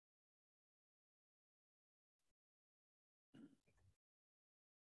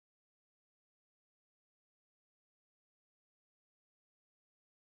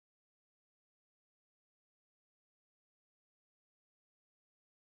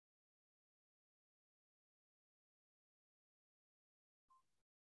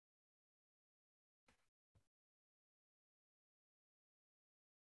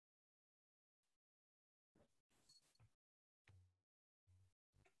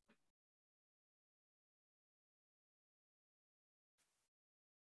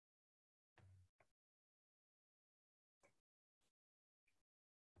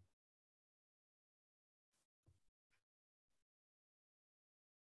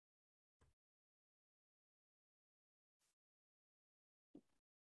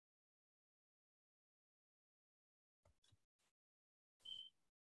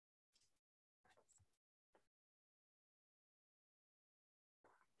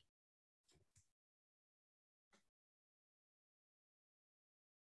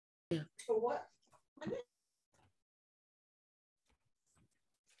For what?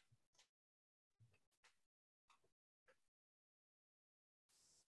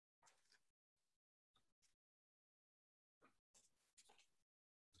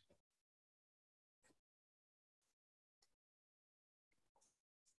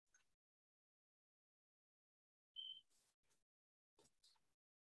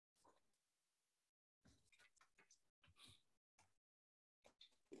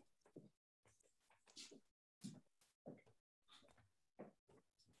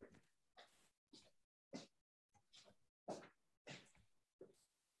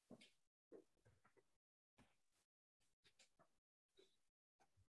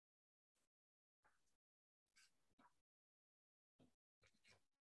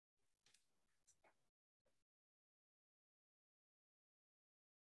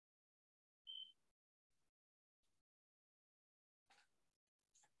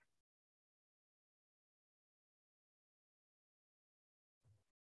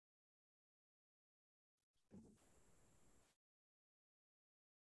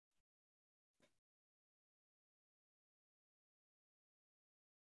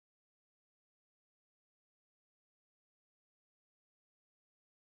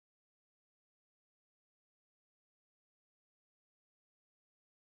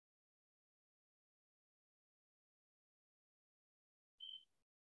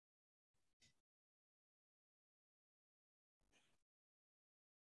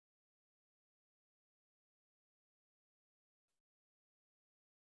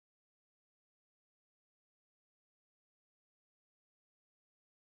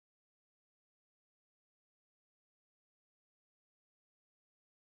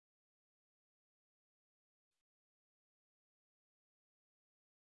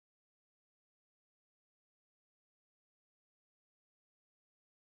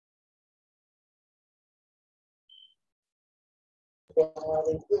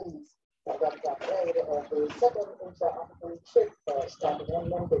 The second inter-African trip started on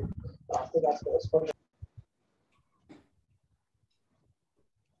Monday. After that's correspondent.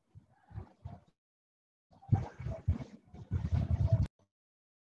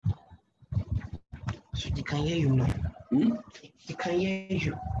 He can hear you now. He can hear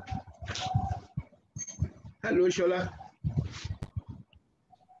you. Hello, Shola.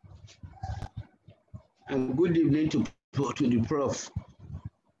 And good evening to the prof.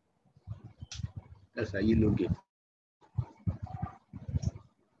 That's how you look it.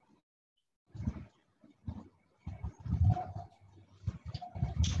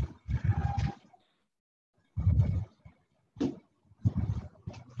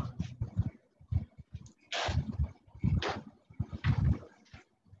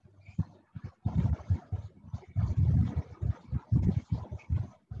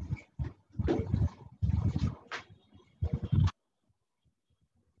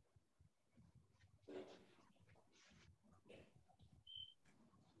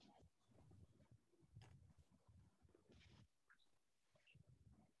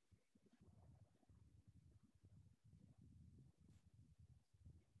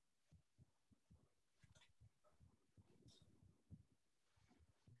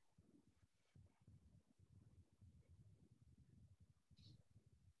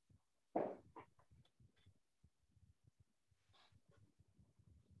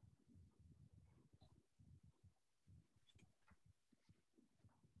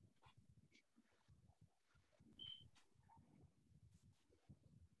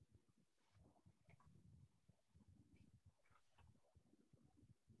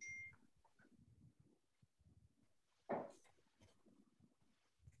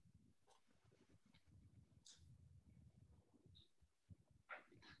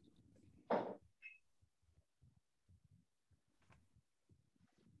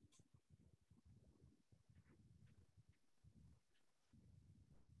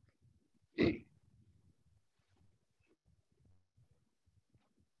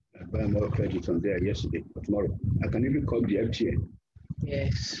 I buy more credit on there yesterday or tomorrow. I can even call the FTA.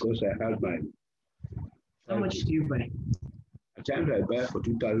 Yes. Because I have my. How much do you buy? At times I buy for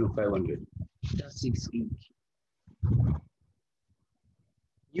 2,500. That's 6 gig.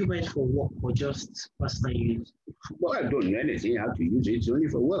 You buy it for work or just personal use? Well, I don't know anything how to use it. It's only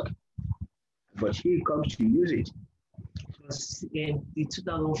for work. But he comes to use it. Because the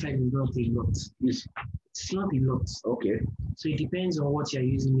 2,500 is not a lot. Yes. It's not a lot. Okay. So it depends on what you're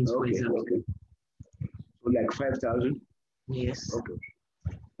using it for exactly. Okay. So like 5,000? Yes. Okay.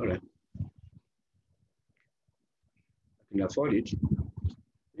 All right. I can afford it.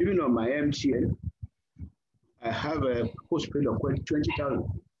 Even on my MTN, I have a postpaid of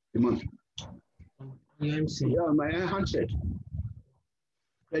 20,000. a month. Yeah, I'm saying. Yeah, my handset.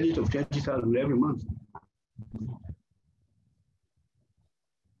 Credit of 20,000 every month.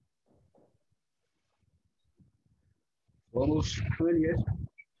 Almost 20 years.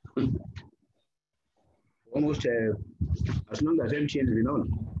 Almost as long as MTN has been on,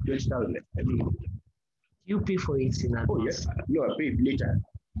 20,000 every month. You pay for it in advance. Oh, yes. No, I pay later.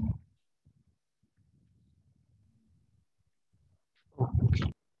 Oh,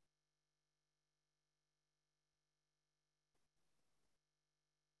 okay.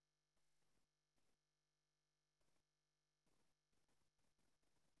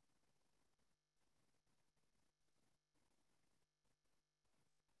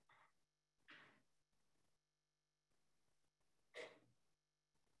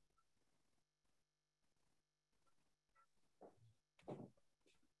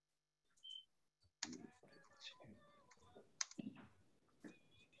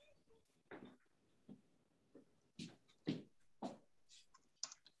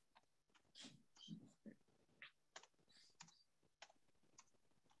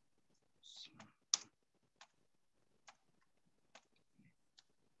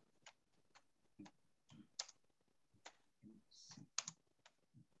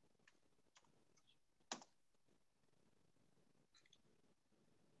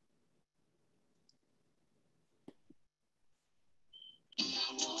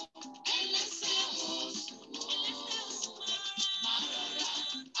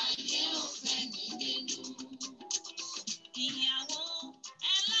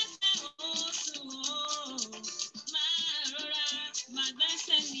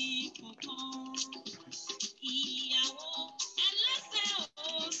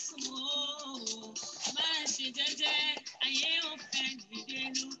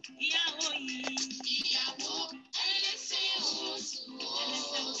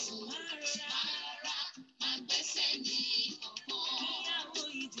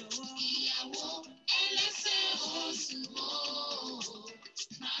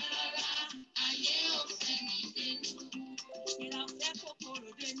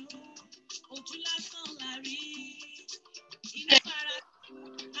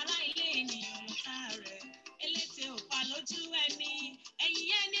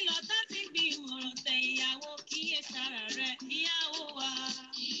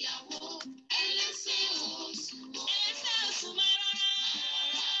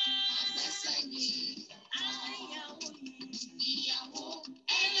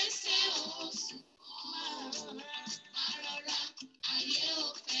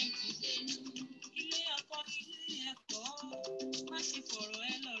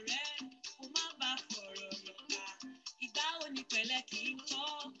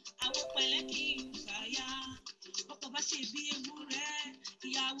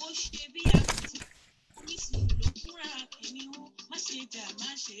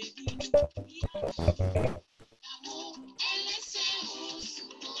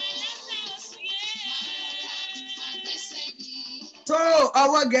 tó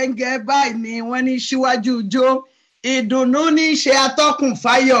ọwọ́ gẹ́gẹ́ báyìí ni wọ́n ní síwájú ijó ìdùnnú ní í ṣe atọ́kùn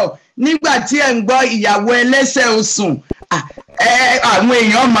fáyọ̀ nígbà tí ẹ̀ ń gbọ́ ìyàwó ẹlẹ́sẹ̀ osùn àwọn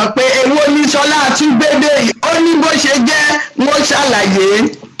èèyàn mọ̀ pé èwo ní Ṣọlá Àtúngbédè ó ní bó ṣe jẹ́ wọ́n ṣàlàyé.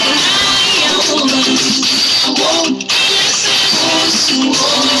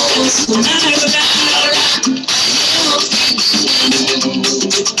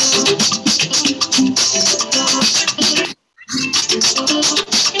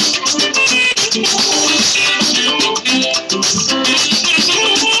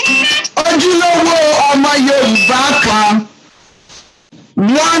 Ojúlówó ọmọ Yorùbá kan,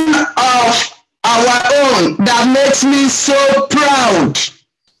 one of our own that makes me so proud,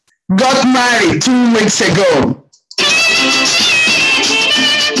 got married 2 weeks ago.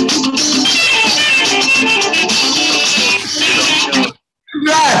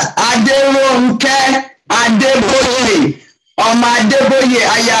 Congrats, Adérónkẹ́ Adébóyè, ọmọ Adébóyè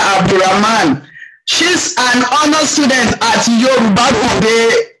aya Abdulrahman. She's an honor student at Yoruba Gbode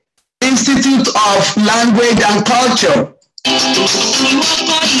Institute of Language and Culture.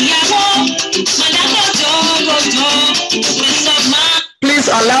 Please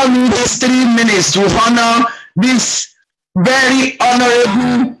allow me these 3 minutes to honor this very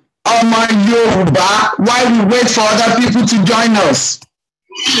honorable Ọmọ Yorùbá while we wait for other people to join us.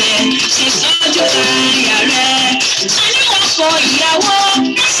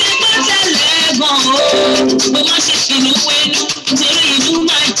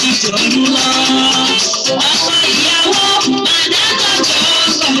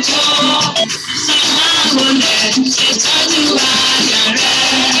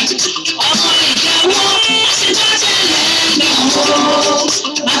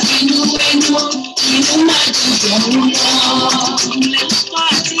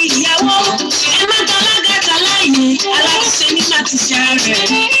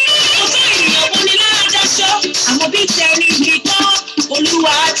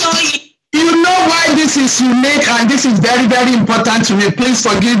 is unique and this is very, very important to me. Please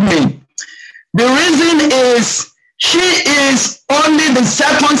forgive me. The reason is she is only the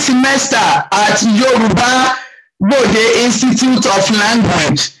second semester at Yoruba Gbode Institute of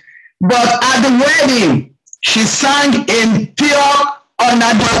Language. But at the wedding, she sang in pure,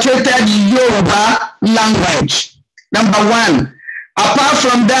 unadulterated Yoruba language. Number one. Apart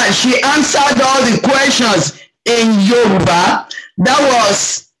from that, she answered all the questions in Yoruba. That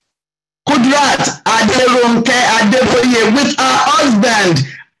was Kudrat Aderonke Adeboye with her husband,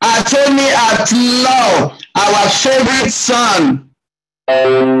 attorney at law, our favorite son,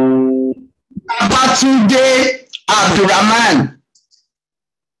 Abatunde Abdurrahman.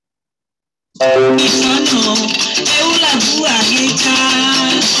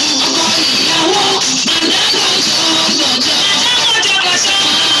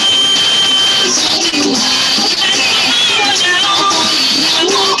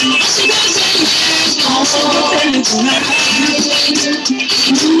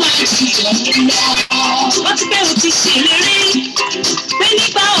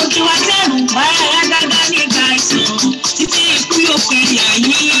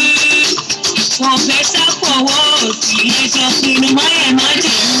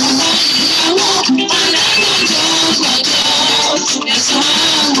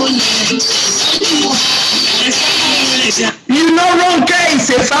 You know, Ronke is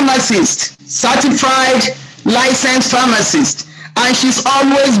a pharmacist, certified licensed pharmacist, and she's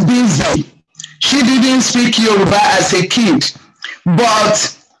always busy. She didn't speak Yoruba as a kid,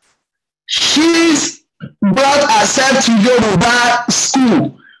 but she's brought herself to Yoruba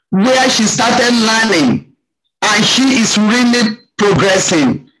school where she started learning, and she is really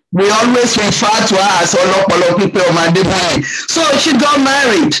progressing. We always refer to her as Olopolo people of Madibwe. So she got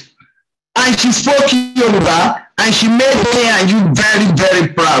married, and she spoke Yoruba, and she made me and you very, very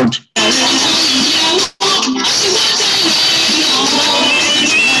proud.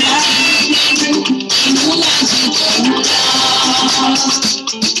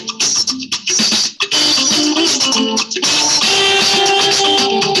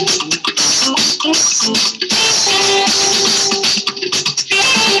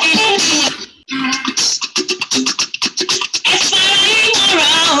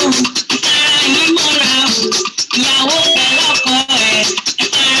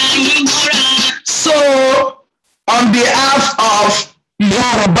 So, on behalf of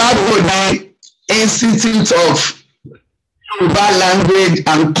Yoruba Gbode Institute of Yoruba Language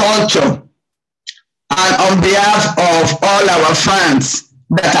and Culture, and on behalf of all our fans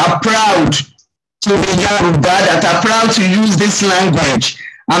that are proud to be Yoruba, that are proud to use this language,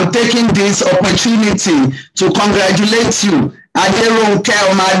 I'm taking this opportunity to congratulate you, Aderonke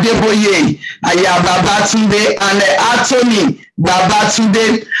Adeboye, Aya Babatunde, and Attorney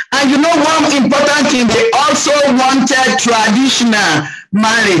Babatunde. And you know one important thing, they also wanted traditional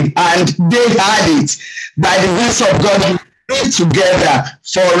marriage, and they had it. By the grace of God, we live together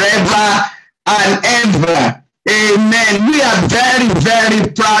forever and ever. Amen. We are very, very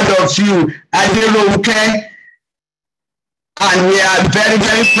proud of you, Aderonke. And we are very,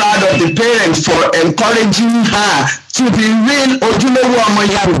 very proud of the parents for encouraging her to be real Ojulowo Omo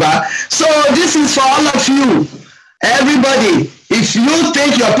Yoruba. So this is for all of you. Everybody, if you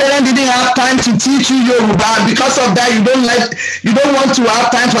think your parent didn't have time to teach you Yoruba, because of that you don't want to have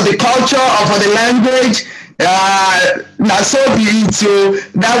time for the culture or for the language, na so be it. So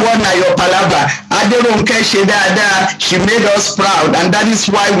that one na your palava. Aderonke Shedada, she made us proud, and that is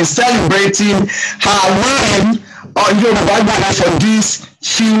why we're celebrating her win on Yoruba for these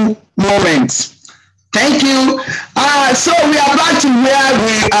few moments. Thank you. So we are back to where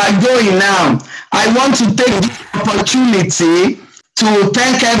we are going now. I want to take this opportunity to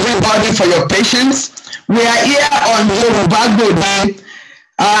thank everybody for your patience. We are here on Yoruba Gbode.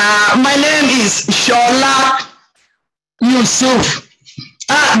 My name is Shola Yusuf.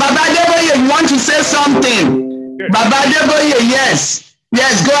 Baba Adeboye, you want to say something? Yes. Baba Adeboye, yes.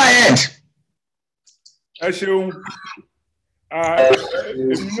 Yes, go ahead.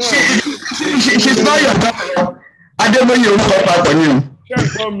 She's not your daughter. Adeboye will pop up on you.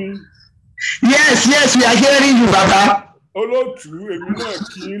 Yes, we are hearing you, Baba. Olóòtú, èmi náà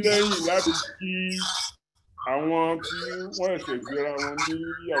kí í lẹ́yìn láti kí àwọn tí wọ́n ẹ̀ṣẹ̀ gbéra wọn ní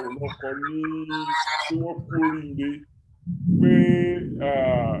ìyàwó lọ́kọ ní tí wọ́n kú oríire pé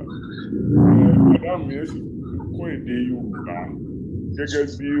madam yẹn sì kọ́ èdè Yorùbá gẹ́gẹ́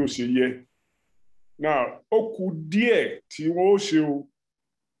bí ó ṣe yẹ. Now, ó kù díẹ̀ tí wọ́n ó ṣe o.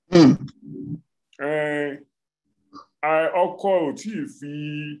 Ọkọ ò tí ì fi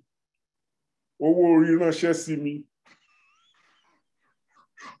owó orí ránṣẹ́ sí mi.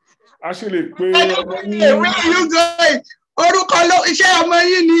 a ṣe lè pe Where are you going? Orúkọ ló iṣẹ́ ọmọ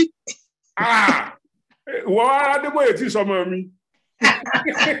yìí ni. Wọ́n Adébóyè tí sọmọ mi.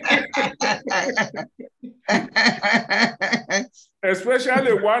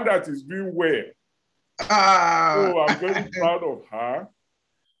 Especially one that is doing well. So I'm very proud of her,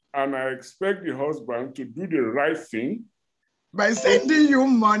 and I expect the husband to do the right thing. By sending you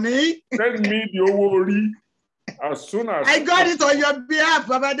money. Send me the owó as soon as I got it on your behalf,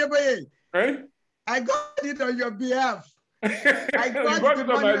 Baba Adeboye. Eh? I got it on your behalf. I got it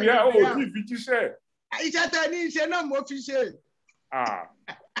on my behalf. Oh, tí fi jíṣẹ́. Iṣẹ́ tẹ ní iṣẹ́ náà mo fi ṣe.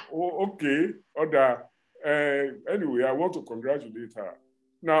 Okay. Anyway, I want to congratulate her.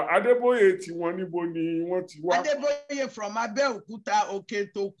 Now, Adeboye tí wọ́n níbo ni wọ́n ti wá. Adeboye from Abeokuta,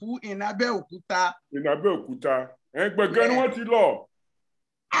 Oketoku in Abeokuta. In Abeokuta. Gbẹ̀gẹ́ ni wọ́n ti lọ.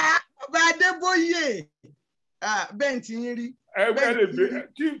 Baba Adeboye. Bẹ́ẹ̀ tí yín rí.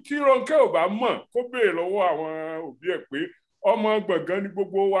 Tí Ronke ò bá mọ̀ kó béèrè lọ́wọ́ àwọn òbí ẹ̀ pé ọmọ gbọ̀ngàn ni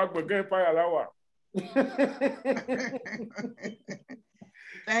gbogbo wa gbọ̀ngàn Empire láwà.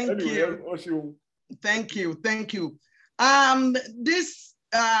 Thank you. Thank you. I'm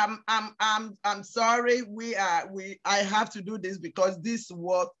sorry. I have to do this because this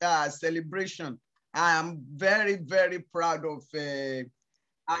was celebration. I am very, very proud of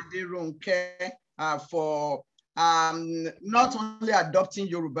Ronke for not only adopting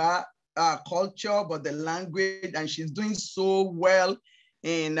Yoruba culture, but the language, and she's doing so well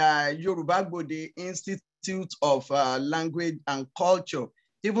in Yoruba Gbode Institute of Language and Culture.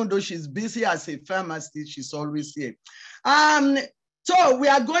 Even though she's busy as a pharmacist, she's always here. So we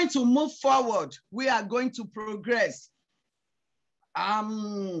are going to move forward. We are going to progress.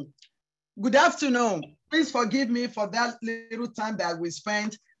 Good afternoon. Please forgive me for that little time that we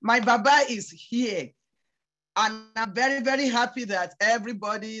spent. My Baba is here. And I'm very, very happy that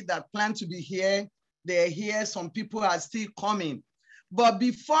everybody that planned to be here, they're here. Some people are still coming. But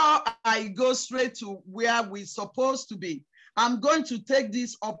before I go straight to where we're supposed to be, I'm going to take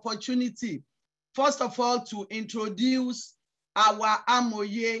this opportunity, first of all, to introduce our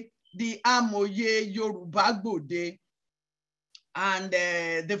Amoye, the Amoye Yoruba Gbode. And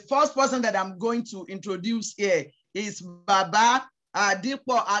the first person that I'm going to introduce here is Baba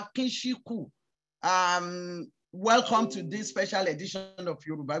Adipo Akinshiku. Welcome to this special edition of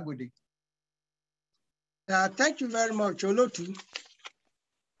Yoruba Gbode. Thank you very much, Olotu.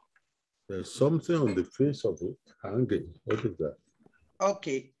 There's something on the face of it hanging. What is that?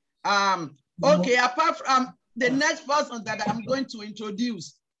 Okay. Okay, apart from the next person that I'm going to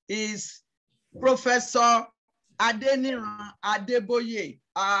introduce is Professor Adeniran Adeboye,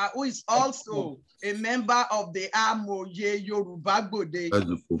 who is also a member of the Amoye Yoruba Gbode. That's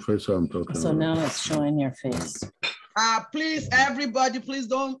the professor I'm talking about. So now it's showing your face. Please, everybody, please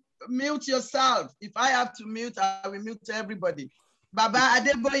don't mute yourself. If I have to mute, I will mute everybody. Baba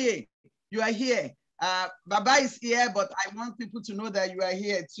Adeboye, you are here. Baba is here, but I want people to know that you are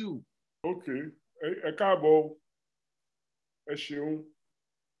here too. Okay. Ẹ káàbọ̀. Ẹ ṣeun.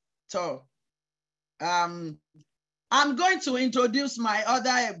 So, I'm going to introduce my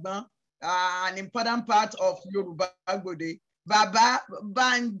other Egbon, an important part of Yoruba Gbode, Baba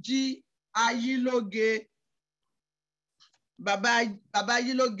Banji Ayiloge. Baba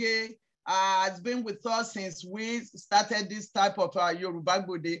Ayiloge has been with us since we started this type of Yoruba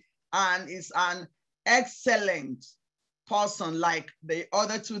Gbode, and is an excellent person like the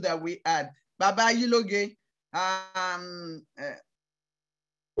other two that we had. Baba Ayiloge,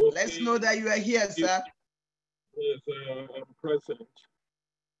 let's know that you are here, sir. Yes, I'm present.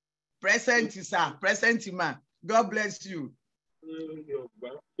 Present, sir. Present, man. God bless you.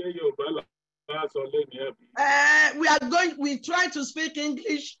 We try to speak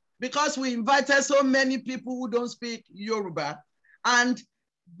English because we invited so many people who don't speak Yoruba. And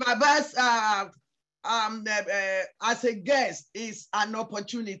Baba's, as a guest, is an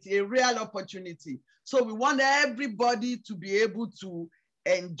opportunity, a real opportunity. So we want everybody to be able to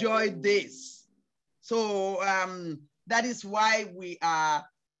enjoy this. So that is why we are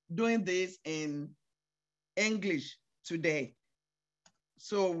doing this in English today.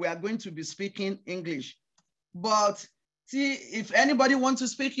 So we are going to be speaking English. But see, if anybody wants to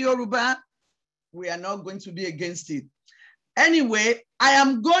speak Yoruba, we are not going to be against it. Anyway, I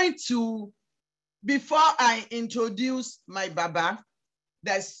am going to, before I introduce my Baba,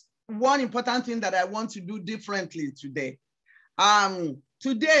 there's one important thing that I want to do differently today.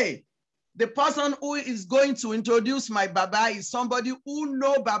 Today, the person who is going to introduce my Baba is somebody who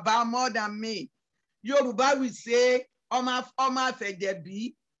knows Baba more than me. Yoruba will say, Oma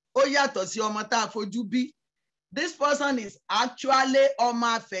fejebi, ó yàtọ̀ sí ọmọ tá fojú bí. This person is actually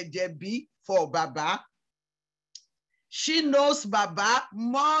Oma Fejebi for Baba. She knows Baba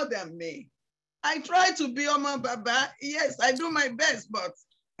more than me. I try to be Oma Baba. Yes, I do my best, but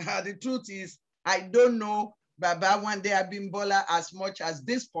the truth is, I don't know Baba Wande Abimbola as much as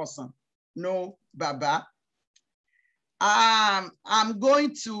this person know Baba. I'm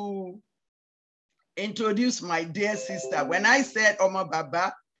going to introduce my dear sister. When I said Oma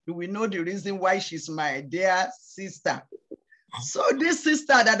Baba, do we know the reason why she's my dear sister? So this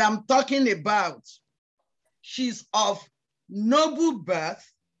sister that I'm talking about, she's of noble birth,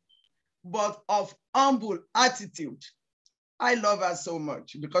 but of humble attitude. I love her so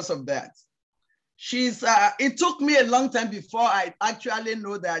much because of that. It took me a long time before I actually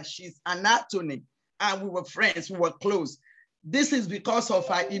know that she's an attorney, and we were friends, we were close. This is because of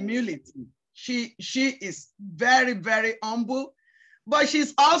her humility. She is very, very humble, but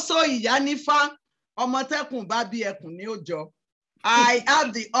she's also Yanifa Omotekun Babi Ekun ni Ojo. I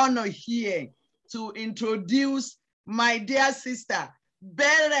have the honor here to introduce my dear sister,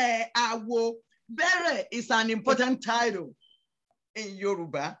 Bere Awo. Bere is an important title in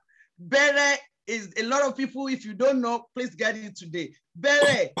Yoruba. Bere is a lot of people, if you don't know, please get it today.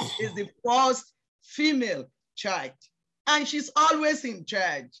 Bere is the first female child, and she's always in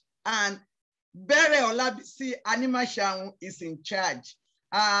charge. And Bere Olabisi Animashaun is in charge.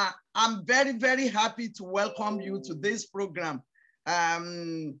 I'm very, very happy to welcome you to this program.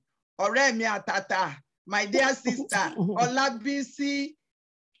 Oremi Atata, my dear sister, Olabisi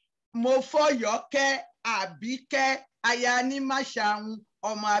Mofoyoke Abike Ayanimashaun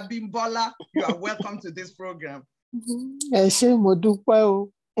Oma Abimbola, you are welcome to this program. Good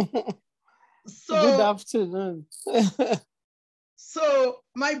afternoon. So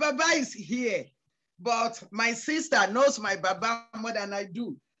my Baba is here, but my sister knows my Baba more than I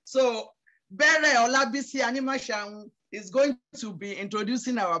do. So Bere Olabisi Animashaun is going to be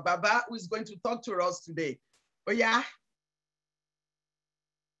introducing our Baba, who is going to talk to us today. Oh yeah?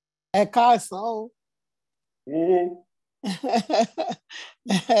 Ekaso. Oh,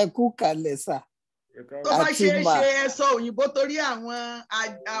 Kukalesa. Tó bá ṣe é ṣe sọ òyìnbó torí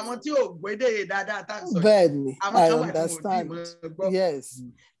àwọn tí ò gbédè dáadáa tá à ń sọ. Bẹ́ẹ̀ni, Àwọn I kan wà tí wọn ò tí ì understand. mọ̀ gbọ́. Yes.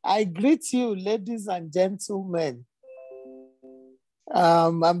 I greet you, ladies and gentlemen.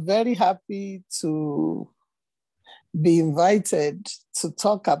 I'm very happy to be invited to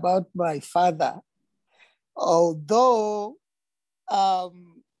talk about my father. Although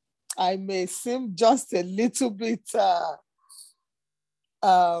I may seem just a little bit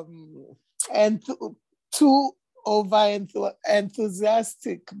too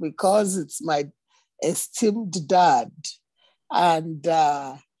enthusiastic because it's my esteemed dad, and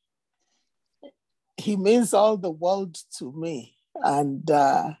he means all the world to me. And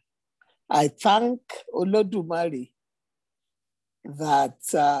I thank Olodumare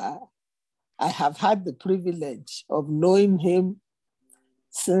that I have had the privilege of knowing him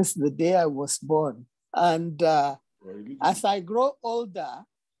since the day I was born. And as I grow older,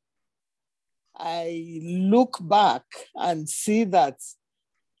 I look back and see that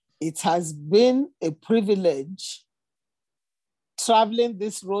it has been a privilege traveling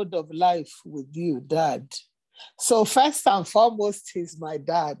this road of life with you, Dad. So first and foremost, he's my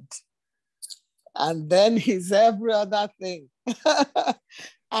dad. And then he's every other thing.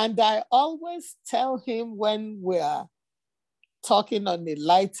 And I always tell him when we're talking on a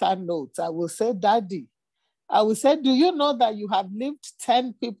lighter note, I will say, Daddy, I will say, do you know that you have lived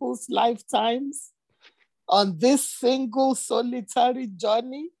 10 people's lifetimes on this single solitary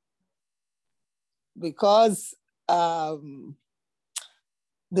journey? Because the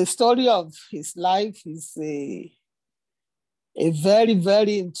story of his life is a very,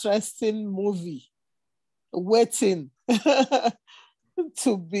 very interesting movie waiting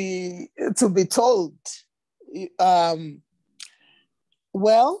to be told.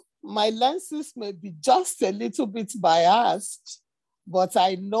 Well, my lenses may be just a little bit biased, but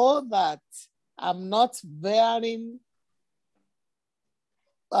I know that I'm not veering.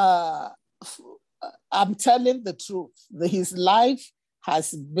 I'm telling the truth. His life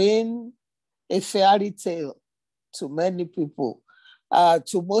has been a fairy tale to many people,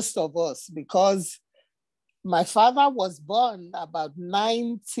 to most of us, because my father was born about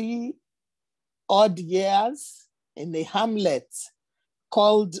 90 odd years in a hamlet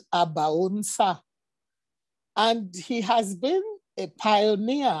called Abaunsa. And he has been a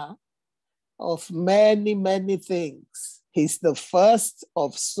pioneer of many, many things. He's the first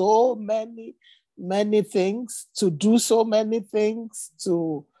of so many, many things, to do so many things,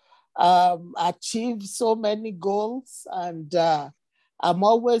 to achieve so many goals. And I'm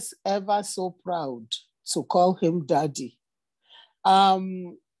always ever so proud to call him daddy.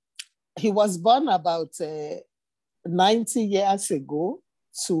 He was born about 90 years ago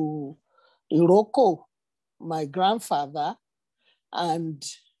to Iroko, my grandfather, and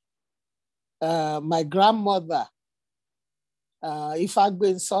my grandmother,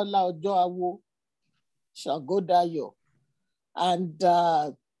 Ifagbensola Ojoawo Shagodayo. And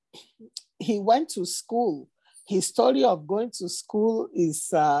he went to school. His story of going to school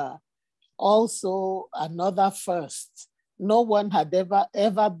is also another first. No one had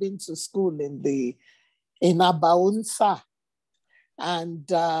ever been to school in Abaunsa. And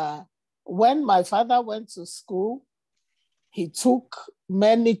when my father went to school, he took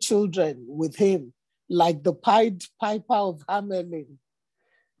many children with him, like the Pied Piper of Hamelin.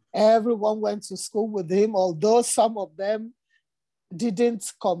 Everyone went to school with him, although some of them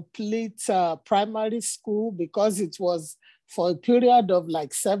didn't complete primary school because it was for a period of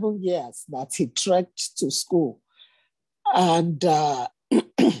like 7 years that he trekked to school. And,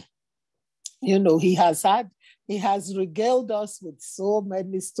 you know, he has regaled us with so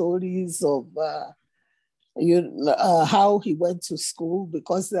many stories of how he went to school,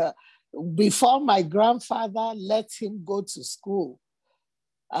 because before my grandfather let him go to school,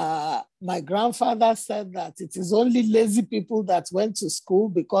 my grandfather said that it is only lazy people that went to school,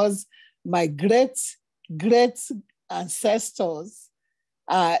 because my great ancestors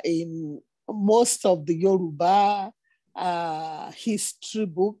are in most of the Yoruba history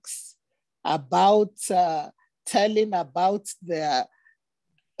books about telling about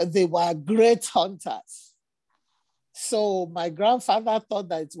they were great hunters. So my grandfather thought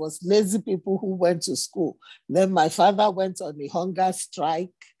that it was lazy people who went to school. Then my father went on a hunger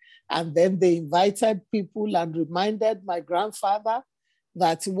strike, and then they invited people and reminded my grandfather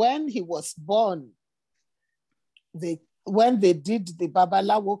that when he was born, when they did the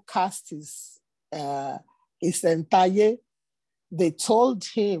Babalawo cast his entaye, they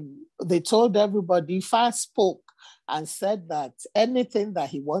told everybody, first spoke and said that anything that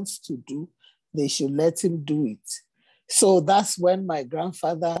he wants to do, they should let him do it. So that's when my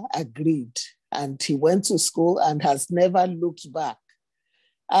grandfather agreed, and he went to school and has never looked back.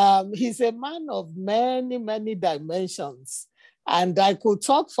 He's a man of many, many dimensions, and I could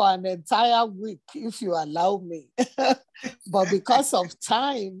talk for an entire week if you allow me. But because of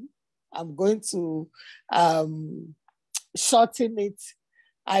time, I'm going to shorten it.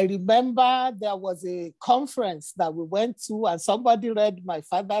 I remember there was a conference that we went to, and somebody read my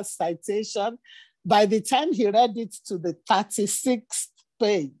father's citation. By the time he read it to the 36th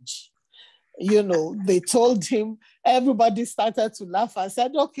page, you know, they told him, everybody started to laugh. I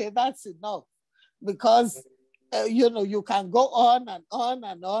said, okay, that's enough, because, you know, you can go on and on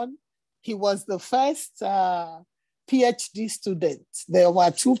and on. He was the first PhD student. There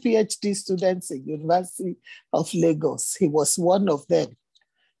were 2 PhD students in University of Lagos. He was one of them.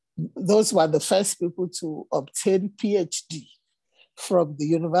 Those were the first people to obtain PhD from the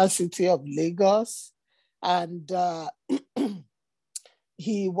University of Lagos. And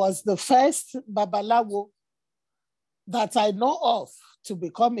he was the first Babalawo that I know of to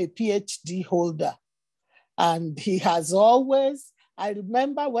become a PhD holder. And he has always, I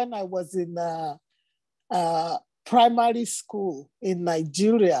remember when I was in primary school in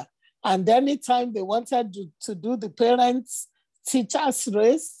Nigeria, and anytime they wanted to do the parents-teachers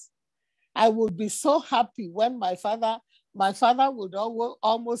race, I would be so happy when my father would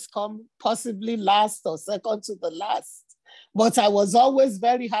almost come possibly last or second to the last. But I was always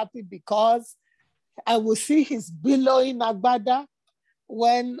very happy because I would see his billowing agbada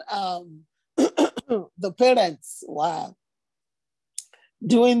when the parents were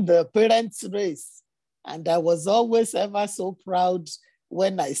doing the parents' race. And I was always ever so proud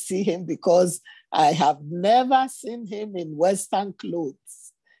when I see him, because I have never seen him in Western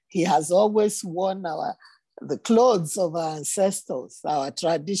clothes. He has always worn the clothes of our ancestors, our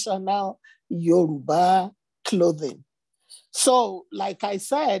traditional Yoruba clothing. So, like I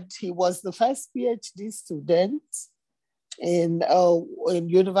said, he was the first PhD student in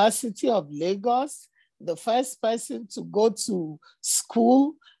University of Lagos, the first person to go to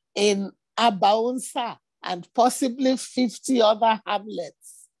school in Abaunsa and possibly 50 other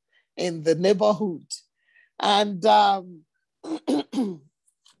hamlets in the neighborhood. And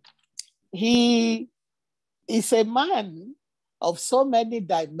he is a man of so many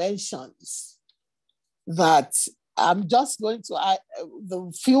dimensions that I'm just going to,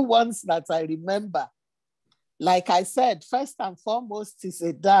 the few ones that I remember. Like I said, first and foremost, he's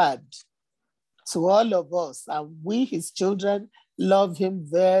a dad to all of us. And we, his children, love him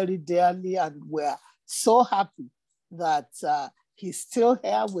very dearly. And we're so happy that he's still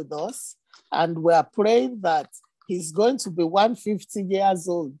here with us. And we are praying that he's going to be 150 years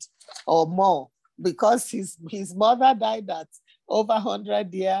old or more, because his mother died at over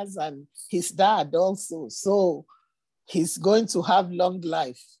 100 years and his dad also. So he's going to have long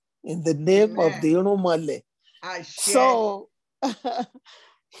life in the name of the Irumole. So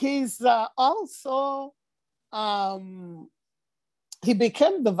he's also, he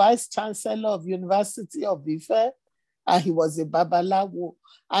became the vice chancellor of University of Ife, and he was a Babalawo.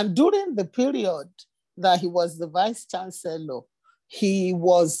 And during the period that he was the vice chancellor, he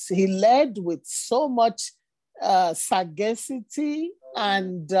led with so much sagacity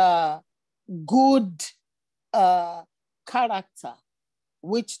and good character,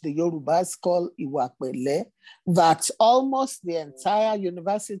 which the Yorubas call Iwapele, that almost the entire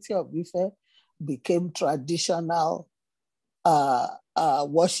University of Ife became traditional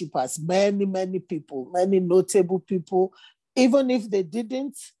worshippers. Many people, many notable people, even if they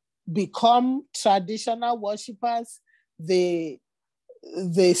didn't become traditional worshippers, they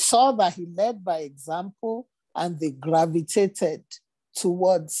saw that he led by example and they gravitated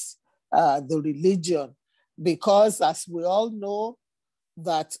towards the religion. Because as we all know,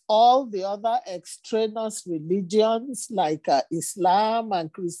 that all the other extraneous religions like Islam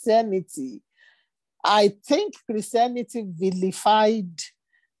and Christianity, I think Christianity vilified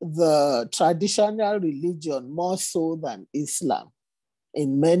the traditional religion more so than Islam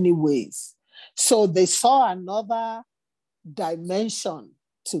in many ways. So they saw another dimension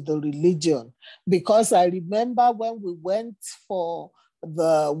to the religion, because I remember when we went for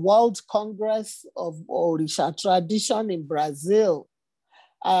the World Congress of Orisha Tradition in Brazil,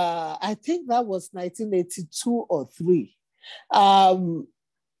 I think that was 1982 or 3.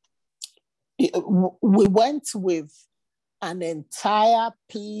 We went with an entire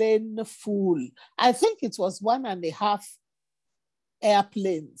plane full. I think it was 1.5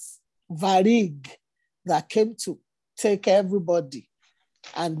 airplanes, Varig, that came to take everybody.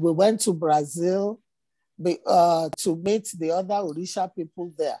 And we went to Brazil to meet the other Orisha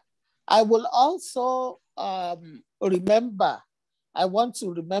people there. I will also I want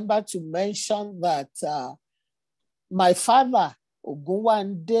to remember to mention that my father,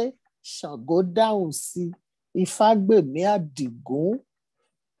 Wande, Shagodausi, Ifagbemi Adigun,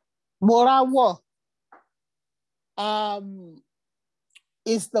 Morawo,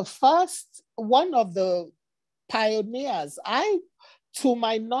 is the first, one of the pioneers. To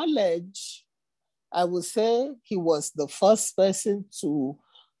my knowledge, I would say he was the first person to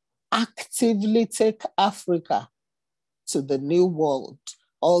actively take Africa to the New World.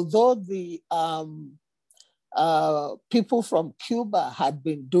 Although the people from Cuba had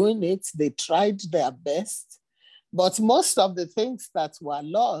been doing it, they tried their best, but most of the things that were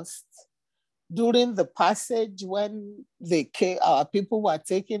lost during the passage when they came, our people were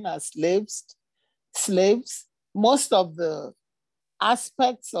taken as slaves, most of the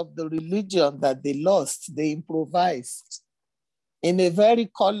aspects of the religion that they lost, they improvised in a very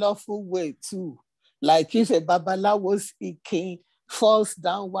colorful way too. Like if a Babalawo's king falls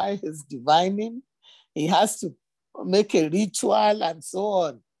down while he's divining, he has to make a ritual and so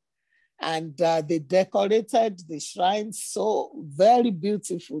on. And they decorated the shrines so very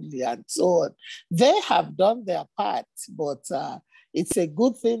beautifully and so on. They have done their part, but it's a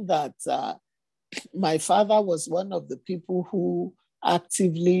good thing that my father was one of the people who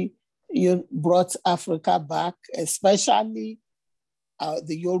actively brought Africa back, especially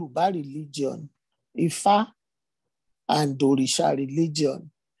the Yoruba religion, Ifa and Orisha religion.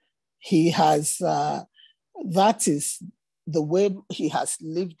 He has, that is the way he has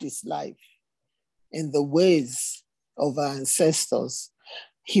lived his life, in the ways of our ancestors.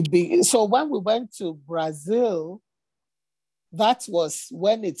 So when we went to Brazil, that was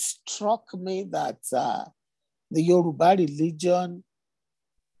when it struck me that the Yoruba religion,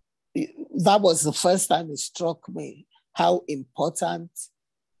 that was the first time it struck me how important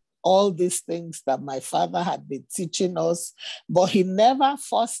all these things that my father had been teaching us, but he never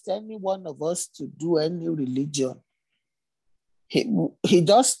forced any one of us to do any religion. He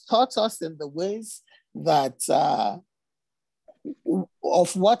just taught us in the ways that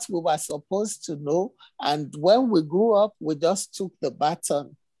of what we were supposed to know. And when we grew up, we just took the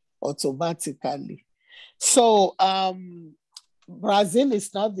baton automatically. So Brazil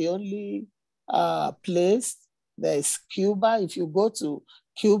is not the only place. There's Cuba. If you go to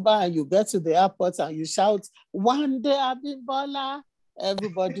Cuba and you get to the airport and you shout, "Wande Abimbola,"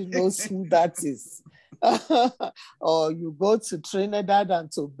 everybody knows who that is. Or you go to Trinidad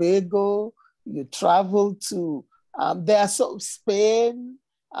and Tobago, you travel to, Spain,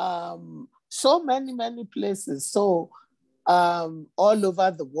 so many places. So all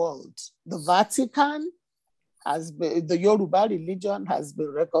over the world. The Vatican has been, the Yoruba religion has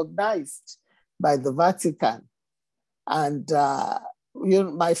been recognized by the Vatican. And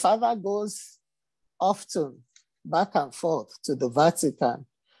my father goes often back and forth to the Vatican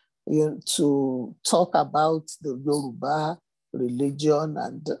to talk about the Yoruba religion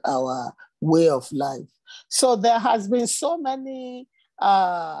and our way of life. So there has been so many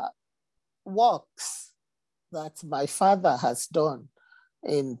works that my father has done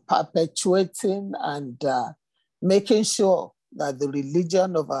in perpetuating and making sure that the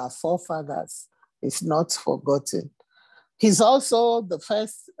religion of our forefathers is not forgotten. He's also the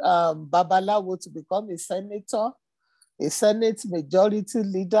first Babalawo to become a senator, a Senate majority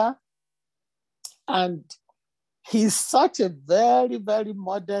leader. And he's such a very, very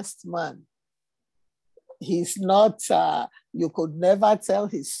modest man. He's not, you could never tell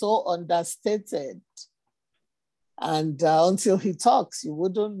he's so understated. And until he talks, you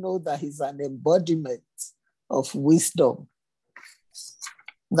wouldn't know that he's an embodiment of wisdom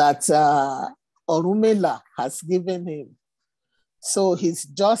that Orunmila has given him. So he's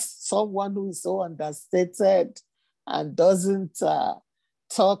just someone who is so understated and doesn't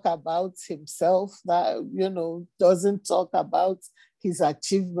talk about himself, that, doesn't talk about his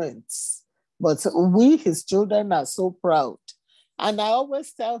achievements. But we, his children, are so proud. And I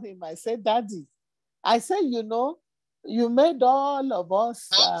always tell him, I say, Daddy, I say, you made all of us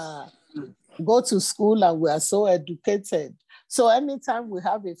go to school and we are so educated. So anytime we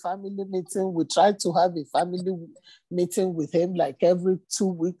have a family meeting, we try to have a family meeting with him like every 2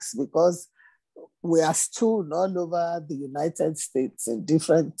 weeks, because we are strewn all over the United States in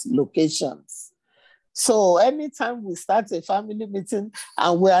different locations. So anytime we start a family meeting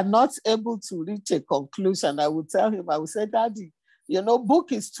and we are not able to reach a conclusion, I will tell him, I will say, Daddy,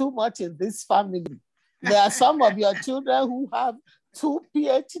 book is too much in this family. There are some of your children who have 2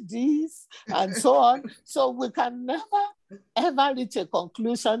 PhDs and so on. So we can never, ever reach a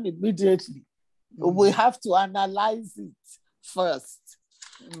conclusion immediately. We have to analyze it first.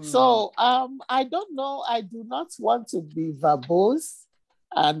 So I don't know. I do not want to be verbose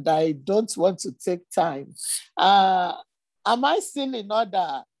and I don't want to take time. Am I still in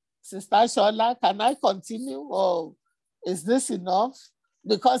order, Sister Shola? Can I continue or is this enough?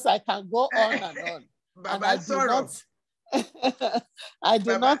 Because I can go on and on. And I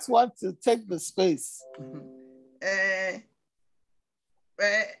do not want to take the space. Okay.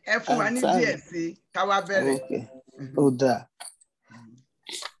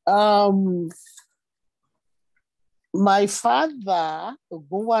 My father,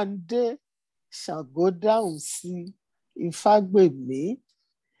 Wande, shall go down see Ifagbemi.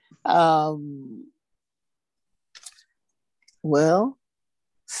 Well,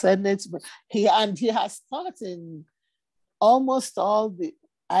 Senate, he has taught in almost all the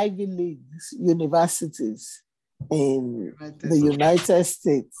Ivy League universities in the United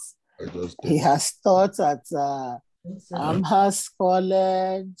States. He has taught at Amherst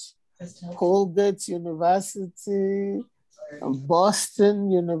College, Colgate University,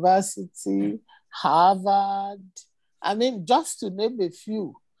 Boston University, Harvard. I mean, just to name a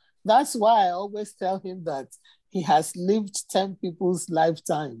few. That's why I always tell him that he has lived 10 people's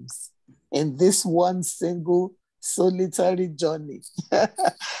lifetimes in this one single solitary journey.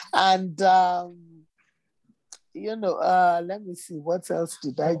 And, let me see, what else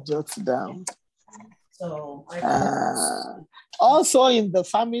did I jot down? So also in the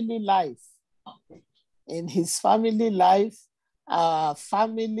family life, in his family life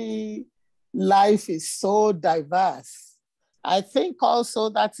is so diverse. I think also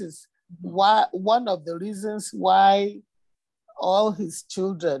that is why one of the reasons why all his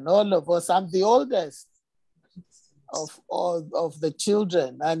children, all of us, I'm the oldest of the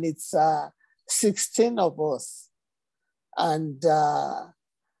children, and it's 16 of us. And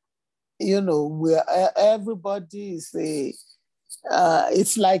everybody is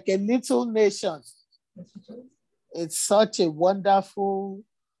it's like a little nation. It's such a wonderful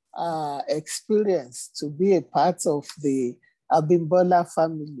experience to be a part of the Abimbola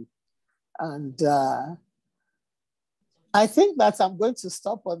family. And I think that I'm going to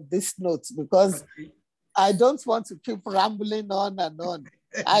stop on this note because I don't want to keep rambling on and on.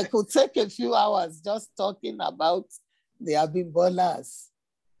 I could take a few hours just talking about the Abimbolas.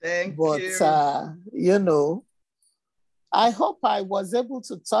 Thank you. I hope I was able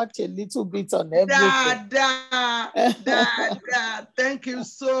to touch a little bit on everything. Thank you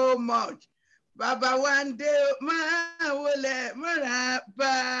so much. Baba Wande,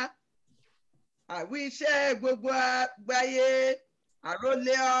 maraba. I wish gbogbo àgbáyé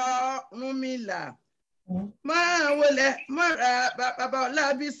àrólé Ọ̀rúnmìlà máa wọlé mọ́ra bàbá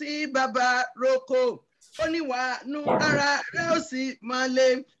Ọlábísí bàbá roko ó ní wà nú ara rẹ ó sì máa lé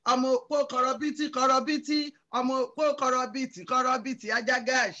ọmọ òpó kọrọbítí ọmọ òpó kọrọbítí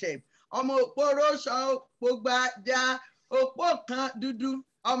ajágá àṣẹ ọmọ òpó róṣọ òpó gbajà òpó kan dúdú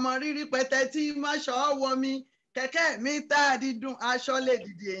ọmọ rírí pẹtẹ tí máṣọ wọmi kẹ̀kẹ́ mi tá a dídùn aṣọ lè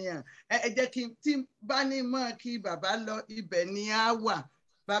dìde èèyàn ẹ jẹ́ kí n tí bá ní mọ̀ kí bàbá lọ ibẹ̀ ni á wà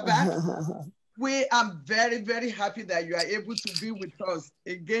bàbá. We are very, very happy that you are able to be with us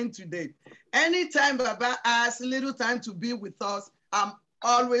again today. Anytime Baba has little time to be with us, I'm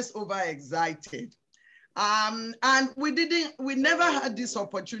always overexcited. And we never had this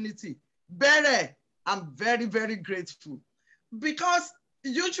opportunity. Bere, I'm very, very grateful because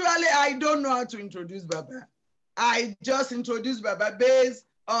usually I don't know how to introduce Baba. I just introduce Baba based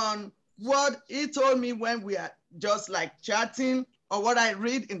on what he told me when we are just like chatting or what I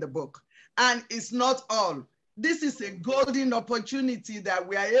read in the book. And it's not all. This is a golden opportunity that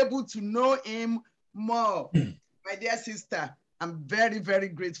we are able to know him more. My dear sister, I'm very, very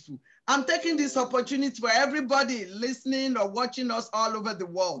grateful. I'm taking this opportunity for everybody listening or watching us all over the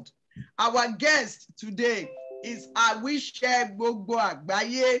world. Our guest today is Awishe Gbogbo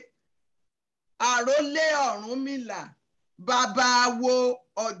Agbaye, Arole Ọ̀rúnmìlà, Bàbá wo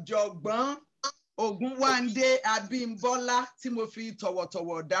Ọ̀jọ̀gbọ́n Wande Abimbola tí mo fi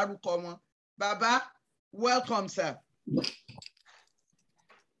tọ̀wọ̀tọ̀wọ̀ dárúkọ wọn. Baba, welcome, sir.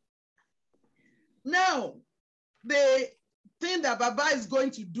 Now, the thing that Baba is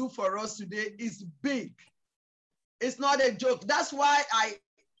going to do for us today is big. It's not a joke. That's why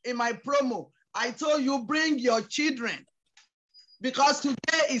in my promo, I told you bring your children because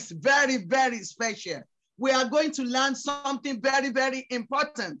today is very, very special. We are going to learn something very, very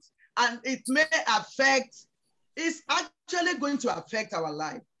important. And it may affect, it's actually going to affect our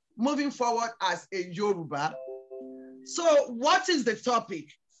life moving forward as a Yoruba. So what is the topic?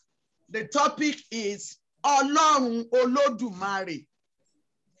 The topic is Ọlọ́run Olódùmarè.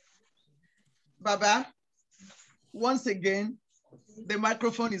 Baba, once again, the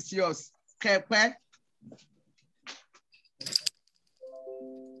microphone is yours. Kẹ̀pẹ́.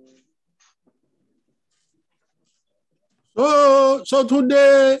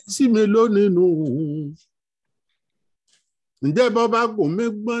 Sọ́túndé sí mi lónìí nù. Ǹjẹ́ bọ́ bá gùn mí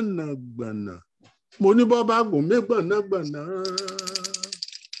gbọ̀nàgbọ̀nà? Mo ní bọ́ bá gùn mí gbọ̀nàgbọ̀nà.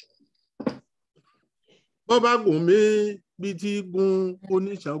 Bọ́ bá gùn mí bí ti gun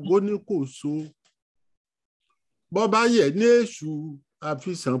oníṣàngó ní Kòso. Bọ́ bá yẹ̀ ní èṣù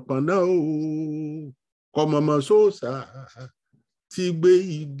àfisàn pọ̀nà o. Kọ̀mọ̀mọ̀ sóòsà ti gbé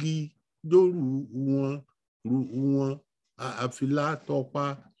igi dóru wọn. Àfilà tọpa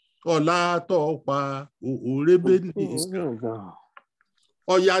ọlá tọpa òrébé nìkan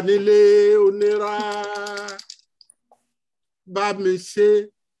ọ̀yà nílé onírà bá mi ṣe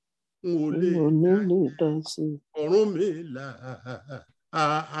n ò lè ọ̀run mi là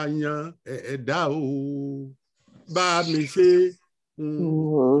àyàn ẹ̀dá o bá mi ṣe n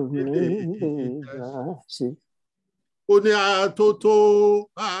ò lè dá sí. Ó ní àtótó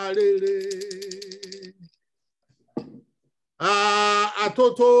arére.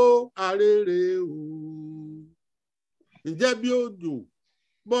 Àtótó arére o. Ǹjẹ́ bí òjò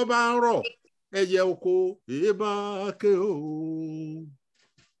bọ́ bá ń rọ̀ ẹyẹ oko èébá ké o.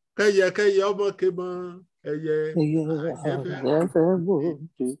 Kẹ́yẹkẹ́yẹ ọmọ ké mọ́ ẹyẹ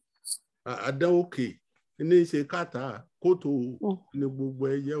àdán òkè ní í ṣe kàtà kótó ní gbogbo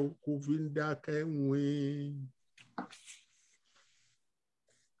ẹyẹ oko fi ń dákẹ́ wín.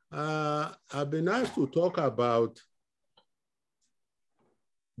 I've been asked to talk about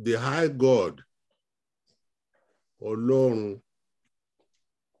the high God, Ọlọ́run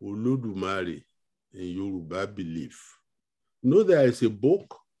Olódùmarè in Yoruba belief. Know there is a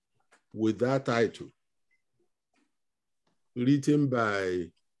book with that title written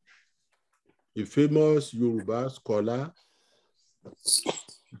by a famous Yoruba scholar,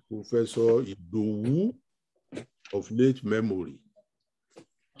 Professor Idowu of late memory.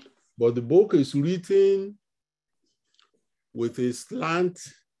 But the book is written with a slant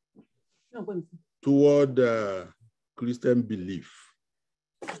toward Christian belief.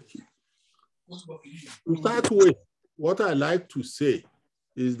 To start with, what I like to say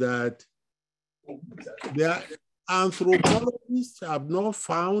is that the anthropologists have not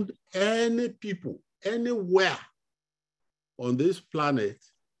found any people anywhere on this planet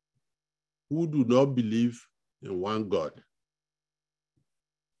who do not believe in one God.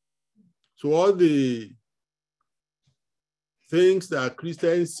 So all the things that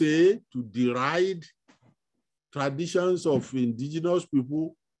Christians say to deride traditions of indigenous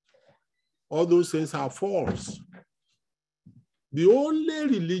people all those things are false. The only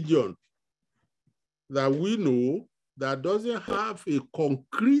religion that we know that doesn't have a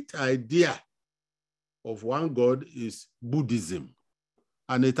concrete idea of one God is Buddhism.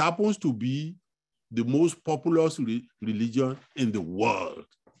 And it happens to be the most populous religion in the world.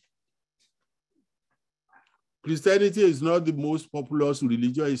 Christianity is not the most populous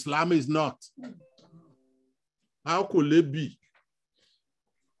religion. Islam is not. How could it be?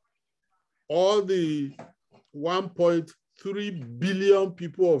 All the 1.3 billion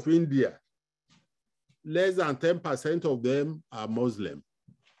people of India, less than 10% of them are Muslim.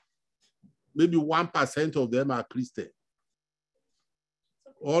 Maybe 1% of them are Christian.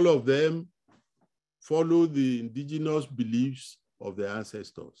 All of them follow the indigenous beliefs of their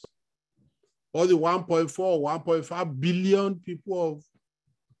ancestors. All the 1.4, 1.5 billion people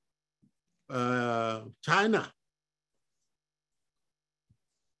of China,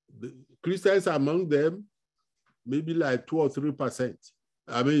 the Christians among them, maybe like 2 or 3%.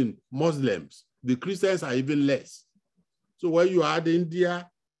 I mean, Muslims. The Christians are even less. So when you add India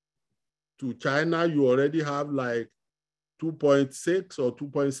to China, you already have like 2.6 or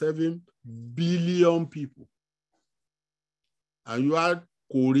 2.7 billion people. And you add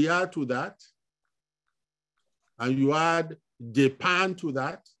Korea to that, and you add Japan to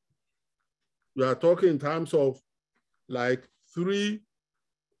that, you are talking in terms of like a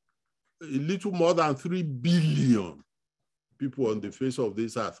little more than 3 billion people on the face of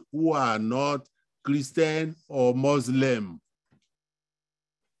this earth who are not Christian or Muslim.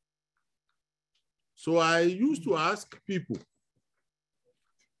 So I used to ask people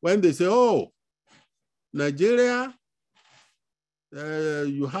when they say, oh, Nigeria,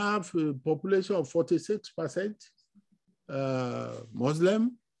 you have a population of 46%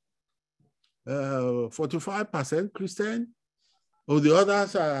 Muslim, 45% Christian, or the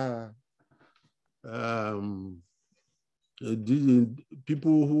others are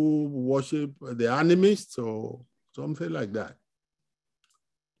people who worship the animists or something like that.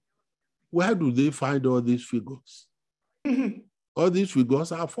 Where do they find all these figures? All these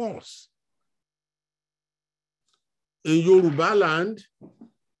figures are false. In Yoruba land,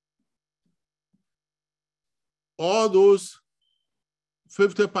 all those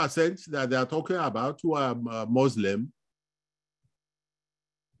 50% that they are talking about who are Muslim,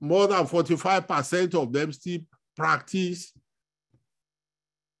 more than 45% of them still practice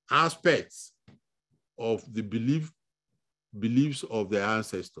aspects of the beliefs of their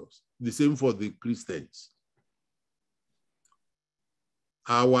ancestors. The same for the Christians.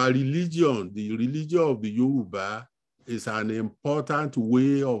 Our religion, the religion of the Yoruba, is an important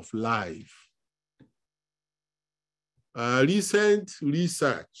way of life. Recent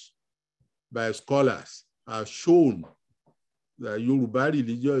research by scholars has shown that Yoruba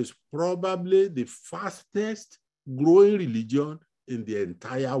religion is probably the fastest growing religion in the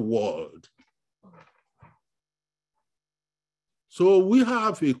entire world. So we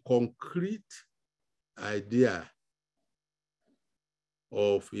have a concrete idea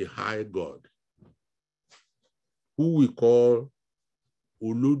of a high God who we call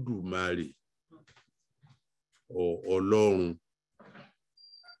Olodumare or Olorun.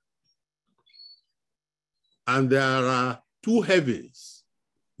 And there are two heavens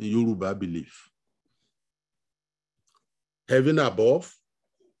in Yoruba belief. Heaven above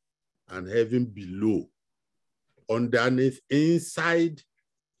and heaven below, underneath, inside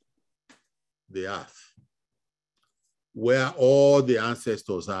the earth, where all the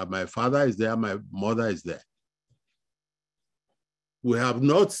ancestors are. My father is there, my mother is there. We have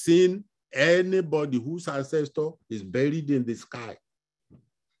not seen anybody whose ancestor is buried in the sky.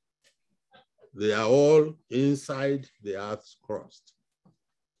 They are all inside the earth's crust.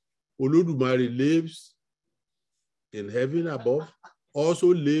 Olodumare lives in heaven above, also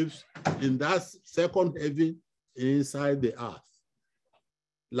lives in that second heaven inside the earth.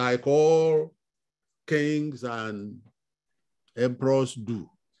 Like all kings and emperors do.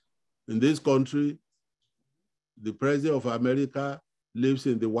 In this country, the president of America lives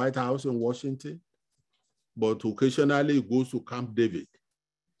in the White House in Washington, but occasionally he goes to Camp David.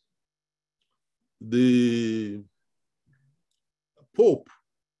 The Pope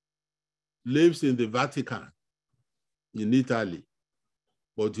lives in the Vatican in Italy,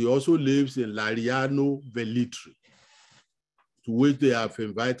 but he also lives in Lariano Velitri, to which they have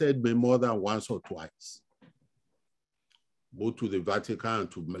invited me more than once or twice, both to the Vatican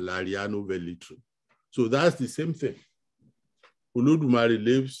and to Lariano Velitri. So that's the same thing. Olodumare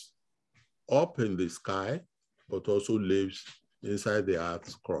lives up in the sky, but also lives inside the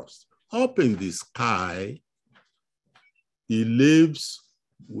earth's crust. Up in the sky, he lives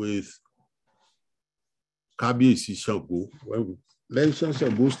with Kábíyèsí Ṣàngó. When we mention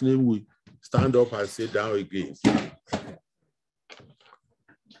Ṣàngó's name, we stand up and sit down again.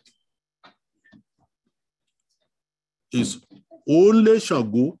 It's only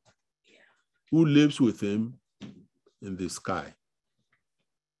Ṣàngó who lives with him in the sky.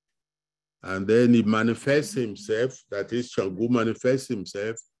 And then he manifests himself, that is, Ṣàngó manifests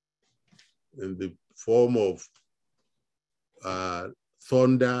himself in the form of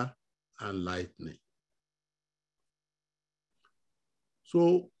thunder and lightning.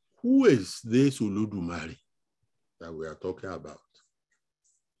 So who is this Olódùmarè that we are talking about?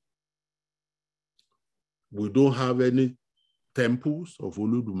 We don't have any temples of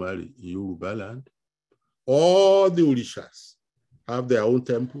Olódùmarè in Yoruba land. All the Orishas have their own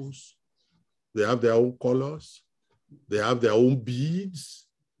temples. They have their own colors. They have their own beads.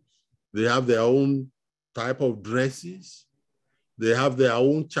 They have their own type of dresses. They have their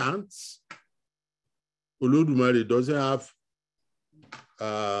own chants. Olódùmarè doesn't have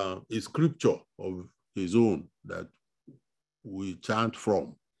a scripture of his own that we chant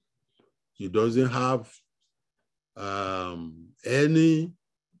from. He doesn't have any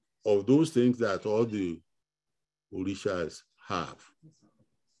of those things that all the Orishas have.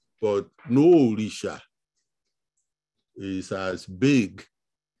 But no Orisha is as big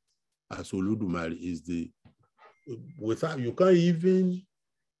as Olódùmarè is without, you can't even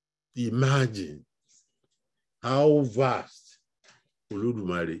imagine how vast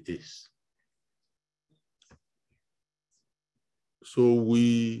Olódùmarè is. So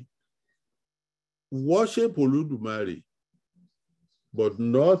we worship Olódùmarè, but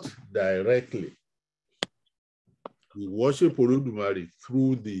not directly. We worship Olódùmarè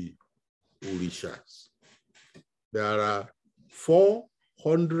through the Orishas. There are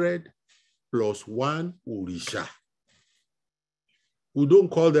 400 plus 1 Orisha. We don't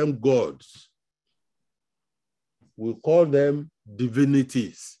call them gods. We call them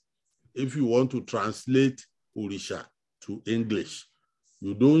divinities. If you want to translate Orisha to English,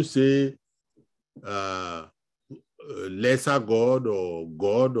 you don't say lesser God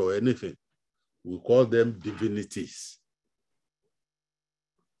or anything. We call them divinities.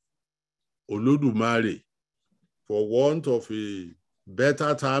 Olódùmarè, for want of a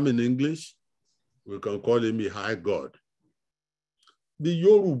better term in English, we can call him a high God. The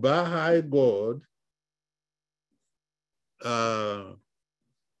Yoruba high God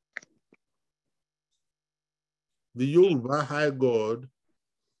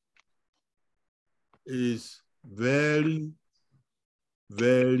is very,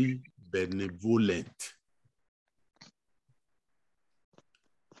 very benevolent.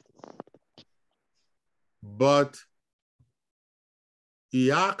 But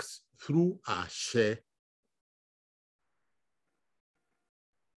he acts through Àṣẹ.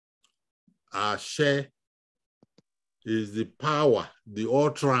 Àṣẹ is the power, the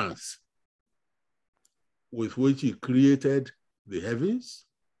utterance with which he created the heavens,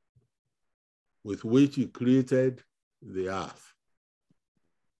 with which he created the earth.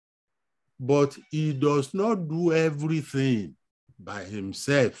 But he does not do everything by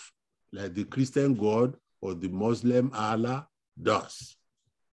himself like the Christian God or the Muslim Allah does.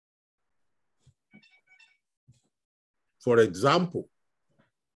 For example,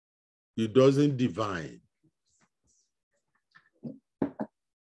 he doesn't divine.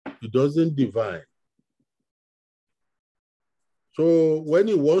 He doesn't divine. So when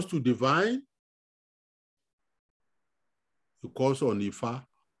he wants to divine, he calls on Ifa,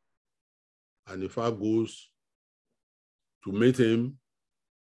 and Ifa goes to meet him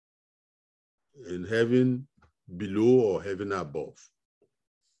in heaven below or heaven above.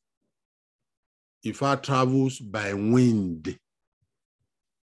 Ifa travels by wind.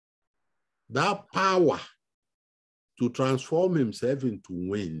 That power to transform himself into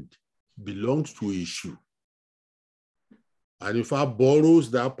wind belongs to Eshu. And Ifa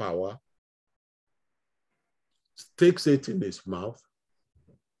borrows that power, takes it in his mouth,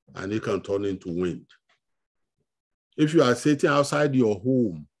 and it can turn into wind. If you are sitting outside your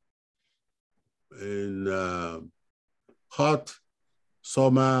home in hot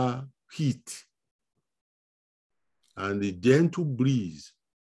summer heat, and the gentle breeze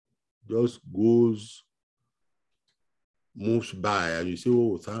just moves by, and you say,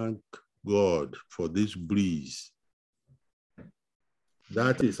 oh, thank God for this breeze.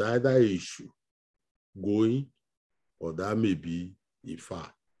 That is either Eshu going, or that may be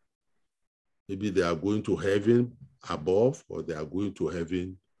Ifa. Maybe they are going to heaven above, or they are going to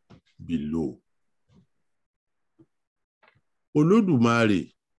heaven below.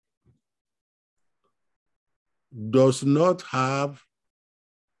 Olódùmarè does not have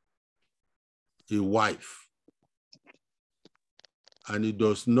a wife. and he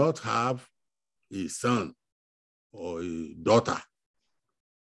does not have a son or a daughter.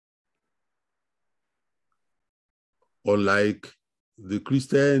 Unlike the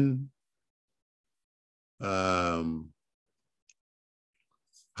Christian high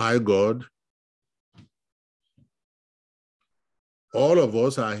God, all of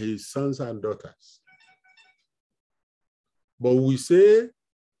us are his sons and daughters. But we say,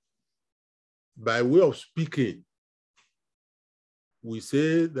 by way of speaking, we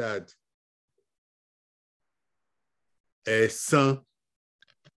say that a son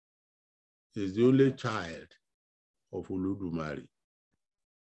is the only child of Olodumare.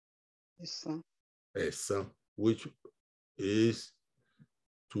 A son. A son, which is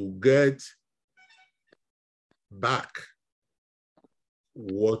to get back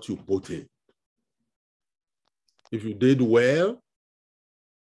what you put in. If you did well,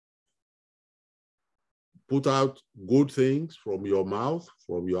 put out good things from your mouth,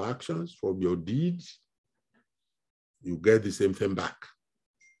 from your actions, from your deeds, you get the same thing back.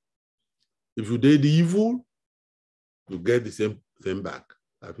 If you did evil, you get the same thing back.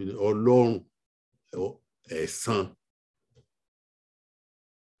 Ọlọ́run ẹ̀san.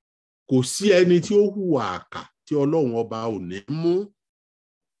 Kò sí ẹni tí ó hùwà àkà tí Ọlọ́run ọba ò ní mú.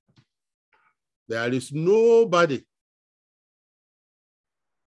 There is nobody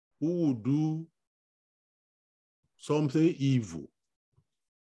who will do something evil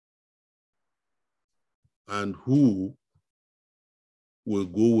and who will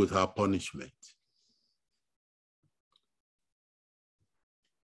go without punishment.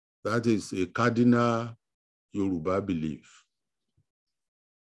 That is a cardinal Yoruba belief.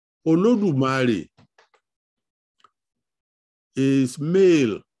 Olodumare is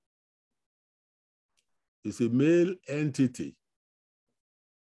male. It's a male entity.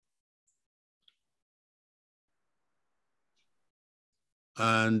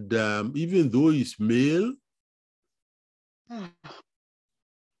 And even though he's male,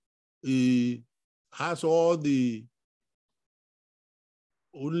 he has all the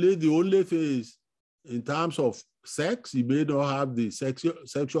only thing is, in terms of sex, he may not have the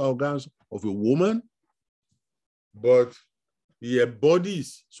sexual organs of a woman, but he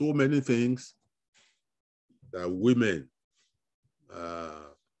embodies so many things that women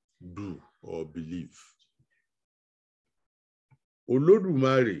do or believe.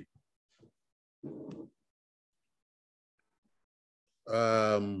 Olodumare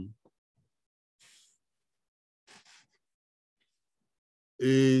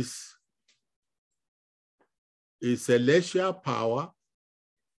is a celestial power,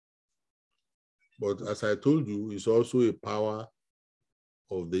 but as I told you, it's also a power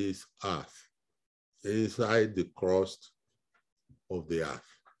of this earth, inside the crust of the earth.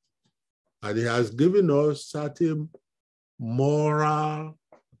 And he has given us certain moral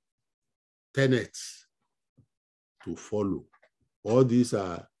tenets to follow. All these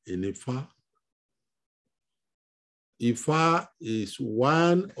are in Ifa. Ifa is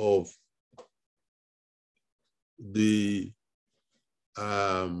one of the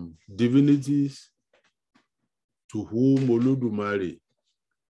divinities to whom Olodumare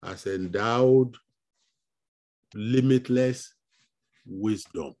has endowed limitless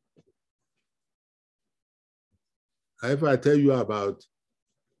wisdom. If I tell you about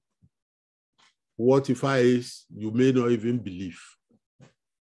what Ifa is, you may not even believe.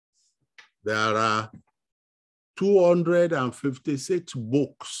 There are 256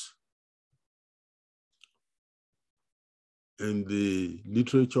 books in the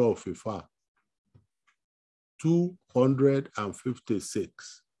literature of Ifa.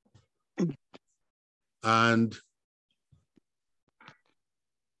 256. And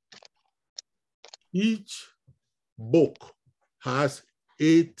each book has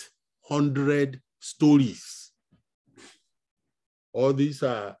 800 stories. All these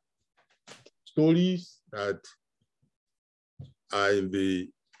are stories that are in the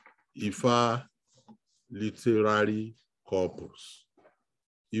Ifa literary corpus.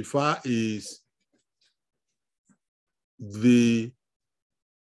 Ifa is the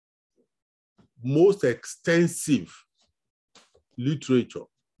most extensive literature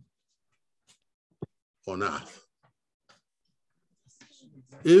on earth.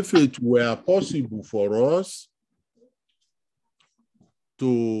 If it were possible for us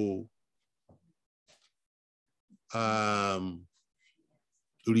to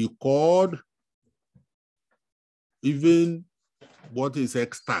record even what is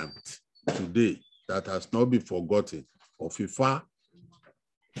extant today that has not been forgotten of Ifa,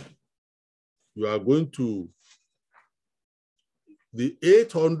 you are going to, the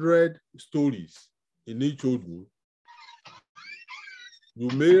 800 stories in each Odu you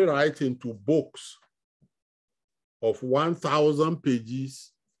may write into books of 1,000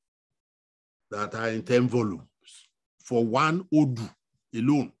 pages that are in 10 volumes for one Odu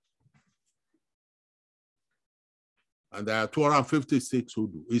alone. And there are 256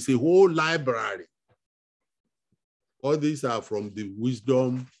 Odu. It's a whole library. All these are from the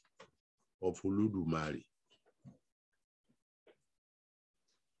wisdom of Olodumare.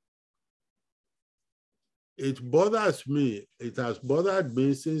 It bothers me, it has bothered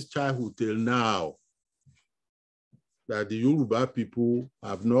me since childhood till now that the Yoruba people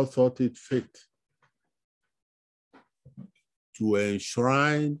have not thought it fit to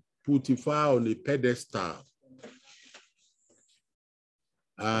enshrine Putify on a pedestal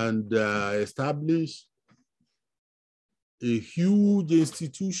and establish a huge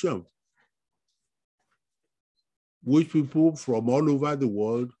institution which people from all over the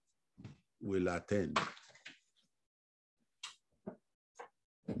world will attend.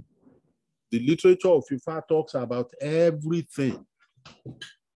 The literature of Ifa talks about everything.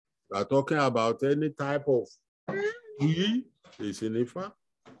 We are talking about any type of tree, it's in Ifa.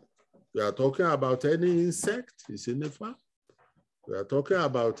 We are talking about any insect, it's in Ifa. We are talking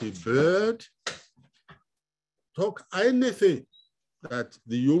about a bird. Talk anything that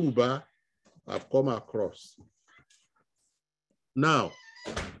the Yoruba have come across. Now,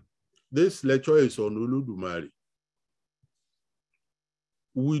 this lecture is on Olodumare.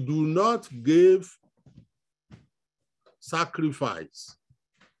 We do not give sacrifice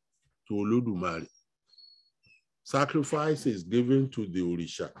to Olodumare. Sacrifice is given to the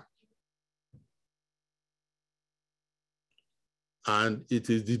Orisha. And it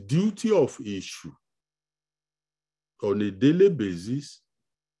is the duty of Eshu on a daily basis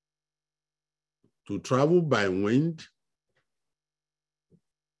to travel by wind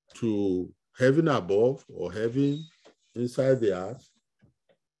to heaven above or heaven inside the earth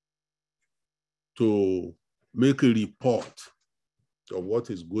to make a report of what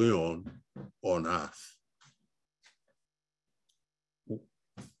is going on earth.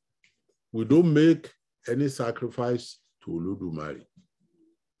 We don't make any sacrifice to Olodumare.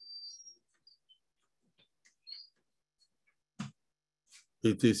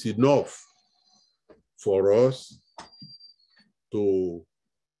 It is enough for us to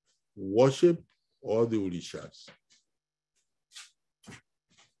worship all the Orishas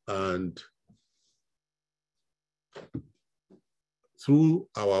and through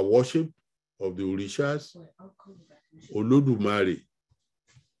our worship of the Orishas, Olodumare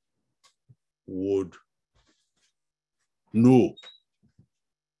would know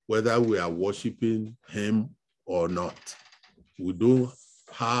whether we are worshiping him or not. We don't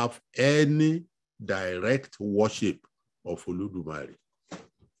have any direct worship of Olodumare.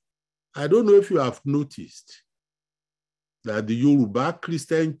 I don't know if you have noticed that the Yoruba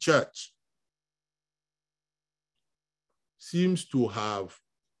Christian Church seems to have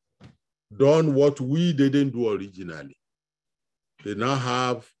done what we didn't do originally. They now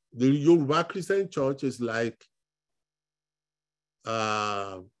have, the Yoruba Christian Church is like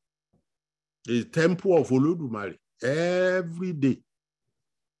the temple of Olodumare. Every day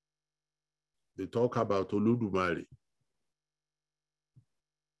they talk about Olodumare.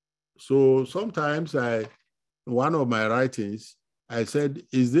 So sometimes one of my writings, I said,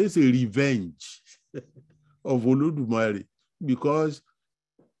 is this a revenge of Olodumare? Because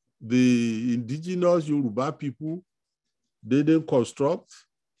the indigenous Yoruba people didn't construct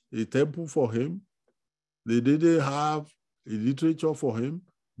a temple for him. They didn't have a literature for him.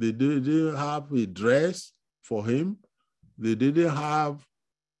 They didn't have a dress for him. They didn't have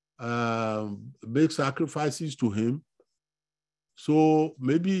make sacrifices to him. So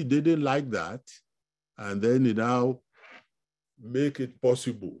maybe he didn't like that. And then he now make it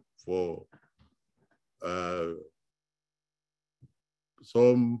possible for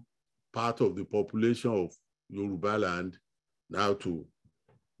some part of the population of Yoruba land now to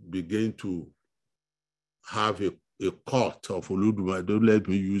begin to have a cult of Olodumare. Don't let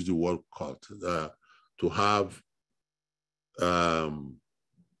me use the word cult. To have a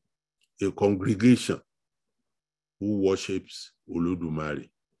congregation who worships Olodumare.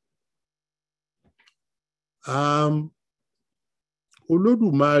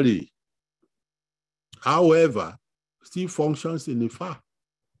 Olodumare, however, still functions in Ifa.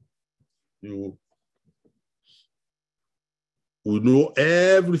 We know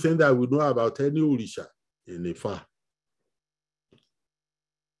everything that we know about any Orisha in Ifa.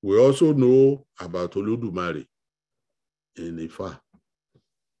 We also know about Olodumare in Ifa.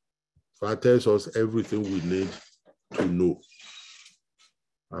 Ifa tells us everything we need to know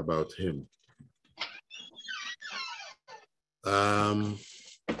about him.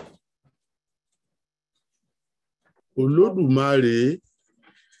 Olodumare,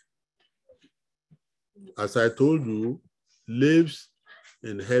 as I told you, lives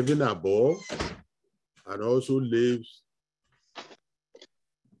in heaven above and also lives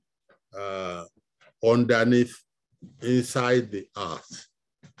underneath, inside the earth.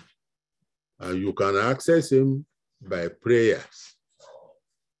 And you can access him by prayers.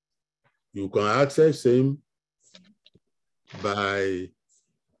 You can access him by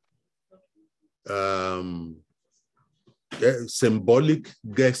symbolic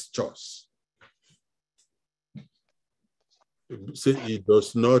gestures. So he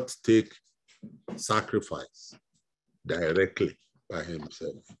does not take sacrifice directly by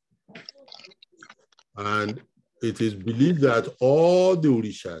himself. And it is believed that all the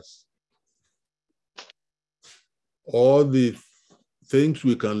orishas, all the things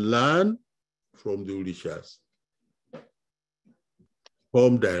we can learn from the orishas,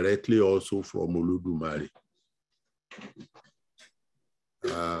 come directly also from Olodumare.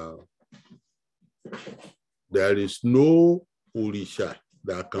 There is no orisha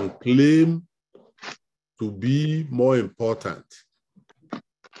that can claim to be more important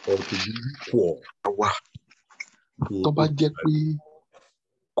or to be equal. Tó bá jẹ́ pé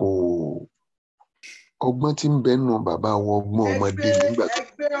kò ọgbọ́n tí ń bẹ nù bàbá wọn ọgbọ́n ọmọdé nígbà tó. Ẹ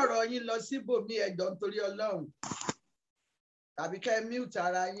gbé ọ̀rọ̀ yín lọ síbòmí ẹ̀jọ̀ nítorí Ọlọ́run. Tàbí kẹ́ ẹ mute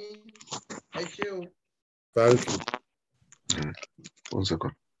ara yín. Ẹ ṣé o. Thank you. 1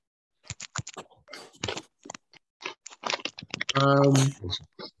 second.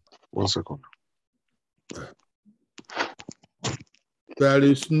 1 second. There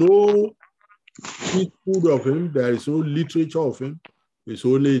is no history of him. There is no literature of him. It's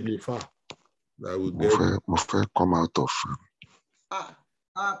only in Ifa that we get. Mo fẹ́ come out of.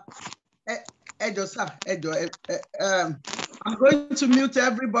 I'm going to mute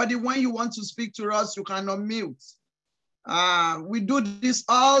everybody. When you want to speak to us, you cannot mute. We do this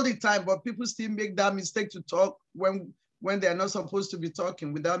all the time, but people still make that mistake to talk when they're not supposed to be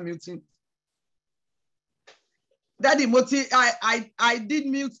talking without muting. Daddy Moti, I did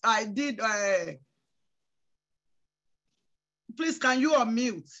mute. I did. Please, can you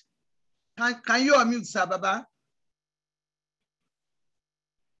unmute? Can you unmute, Sababa?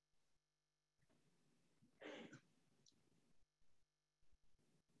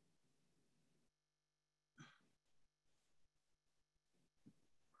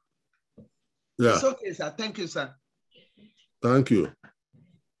 Yeah. It's okay, sir. Thank you, sir. Thank you.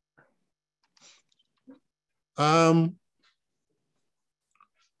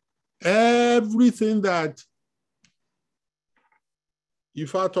 Everything that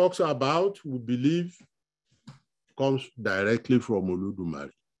Ifa talks about, we believe, comes directly from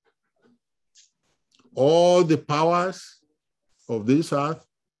Olodumare. All the powers of this earth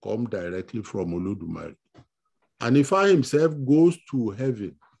come directly from Olodumare. And Ifa himself goes to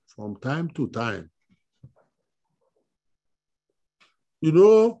heaven from time to time. You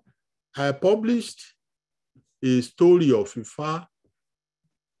know, I published a story of Ifa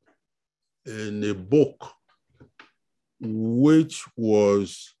in a book which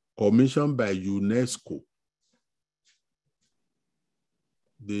was commissioned by UNESCO.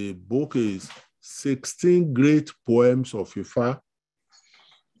 The book is 16 Great Poems of Ifa.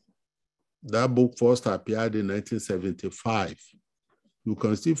 That book first appeared in 1975. You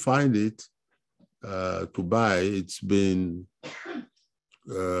can still find it to buy. It's been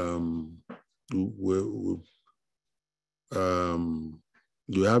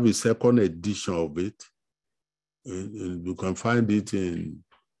you have a second edition of it. You can find it in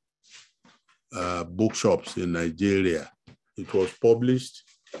bookshops in Nigeria. It was published,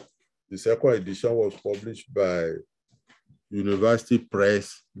 the second edition was published by University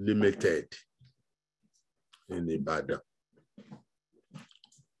Press Limited in Ibadan.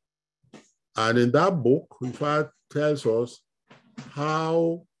 And in that book, in fact, tells us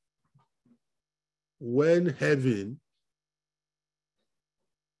how when heaven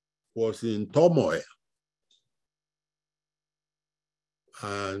was in turmoil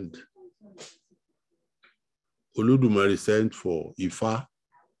and Olodumare sent for Ifa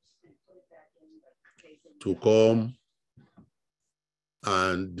to come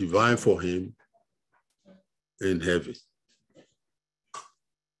and divine for him in heaven.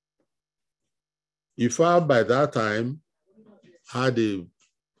 Ifa by that time had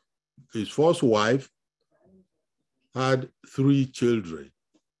his first wife had 3 children.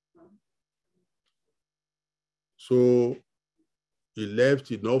 So he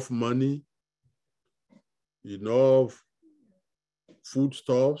left enough money, enough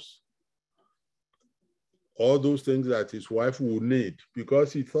foodstuffs, all those things that his wife would need,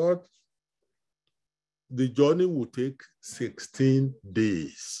 because he thought the journey would take 16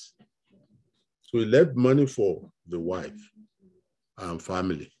 days. So he left money for the wife and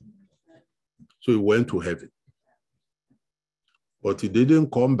family. So he went to heaven. But he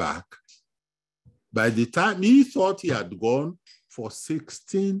didn't come back. By the time he thought he had gone for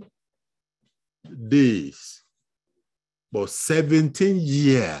 16 days, but 17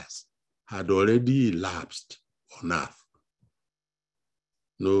 years had already elapsed on Earth.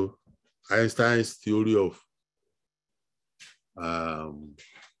 No, Einstein's theory of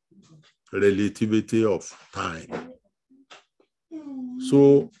relativity of time.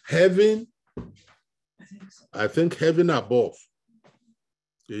 So heaven, I think heaven above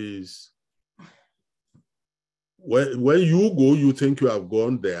is when you go, you think you have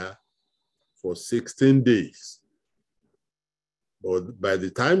gone there for 16 days. But by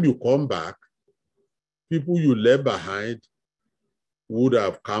the time you come back, people you left behind would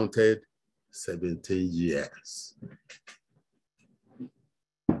have counted 17 years.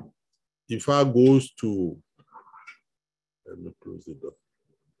 If I goes to, let me close the door,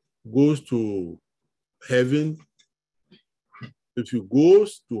 goes to heaven, if he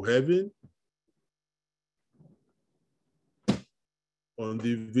goes to heaven on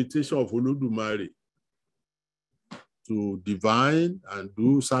the invitation of Olodumare to divine and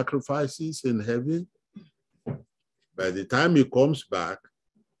do sacrifices in heaven, by the time he comes back,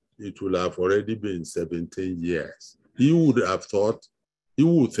 it will have already been 17 years. He would have thought, he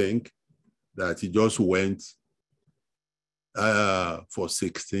would think that he just went for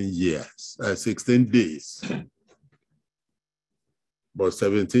 16 days. But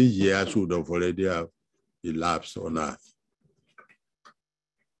 17 years would have already have elapsed on Earth.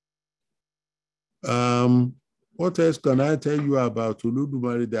 What else can I tell you about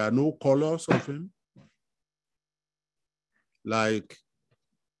Olodumare? There are no colors of him. Like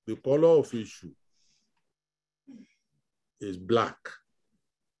the color of his shoe is black.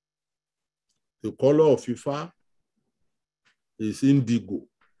 The color of Ifa is indigo,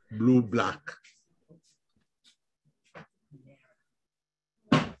 blue-black.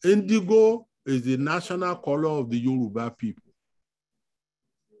 Indigo is the national color of the Yoruba people.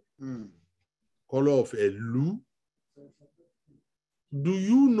 Color of Elu. Do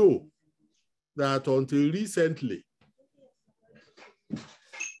you know that until recently,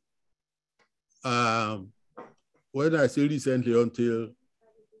 when I say recently, until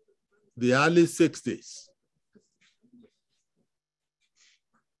the early 60s,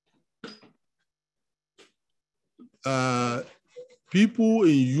 people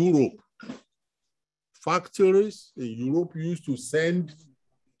in Europe, factories in Europe used to send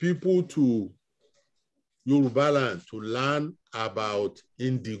people to Yoruba land to learn about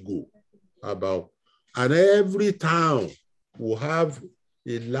indigo, and every town will have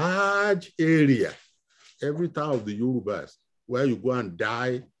a large area, every town of the Yorubas, where you go and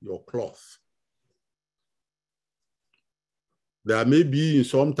dye your cloth. There may be in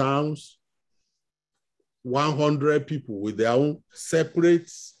some towns 100 people with their own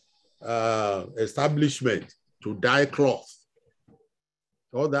separate establishment to dye cloth.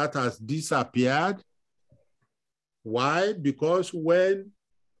 All that has disappeared. Why? Because when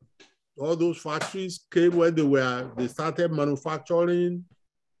all those factories came, when they started manufacturing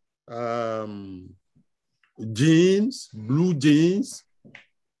jeans, blue jeans,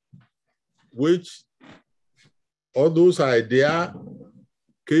 which all those ideas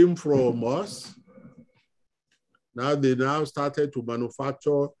came from us. Now they started to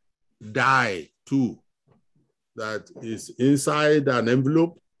manufacture dye too, that is inside an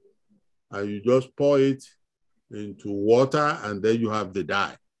envelope, and you just pour it into water, and then you have the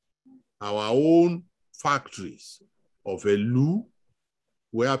dye. Our own factories of Elu,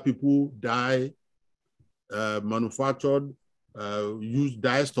 where people dye, manufactured, use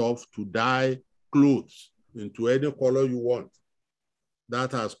dye stuff to dye clothes into any color you want.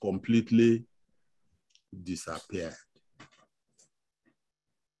 That has completely disappeared.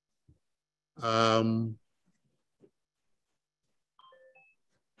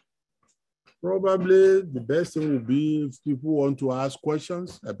 Probably the best thing would be if people want to ask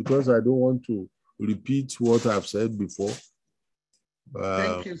questions, because I don't want to repeat what I've said before.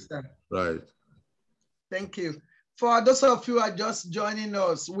 Thank you, sir. Right. Thank you. For those of you who are just joining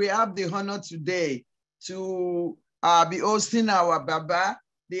us, we have the honor today to be hosting our Baba,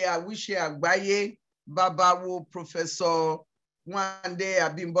 the Awishe Agbaye, Baba Professor Wande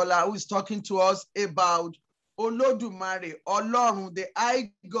Abimbola, who is talking to us about Olodumare, Olorun, the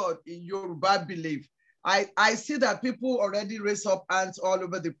high God in Yoruba belief. I see that people already raise up hands all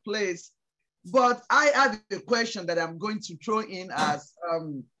over the place, but I have a question that I'm going to throw in as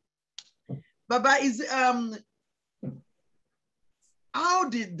Baba, is how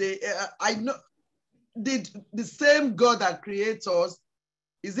did they? I know, did the same God that creates us?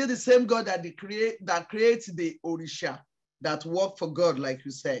 Is it the same God that creates the Orisha that work for God, like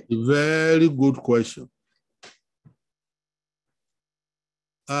you said? Very good question.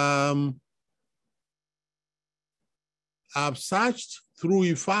 I've searched through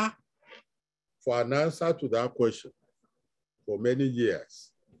Ifa for an answer to that question for many years.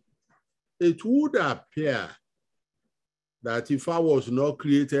 It would appear that Ifa was not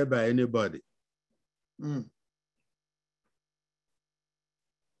created by anybody.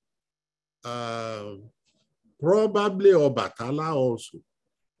 Probably Obatala also.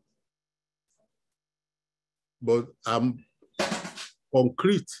 But I'm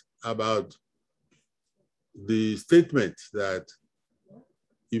concrete about the statement that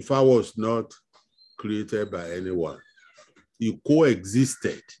Ifa was not created by anyone. He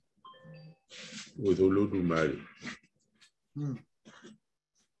coexisted with Olodumare.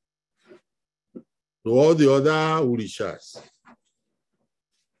 So all the other Orishas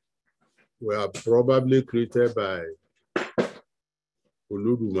were probably created by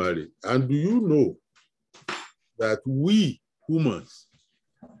Olodumare. And do you know that we humans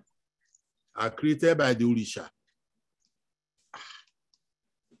are created by the Orisha?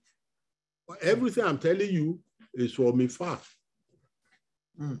 Everything I'm telling you is from Ifa.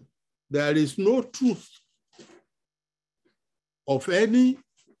 There is no truth of any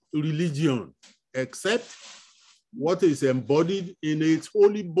religion except what is embodied in its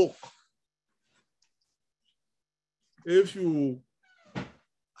holy book. If you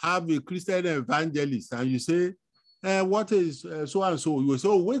have a Christian evangelist and you say, what is so and so? You will say,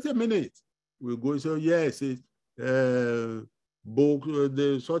 oh, wait a minute. We go and say, yes, it's book,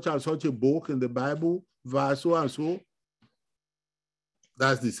 there's such and such a book in the Bible, verse so and so.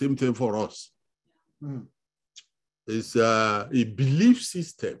 That's the same thing for us. It's a belief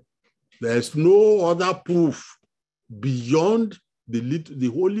system. There's no other proof beyond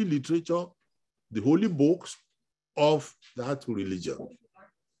the holy literature, the holy books of that religion.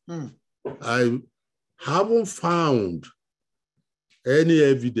 I haven't found any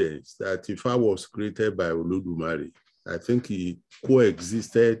evidence that Ifa was created by Olodumare. I think he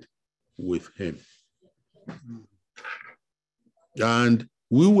coexisted with him. And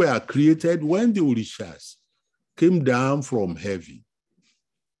we were created when the Orishas came down from heaven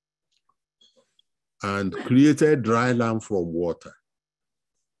and created dry land from water.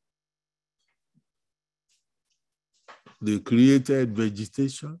 They created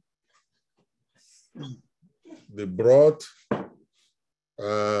vegetation. They brought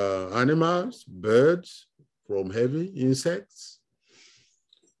animals, birds from heaven, insects.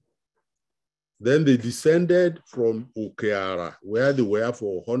 Then they descended from Okeara, where they were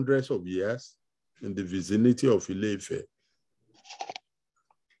for hundreds of years in the vicinity of Ile-Ife.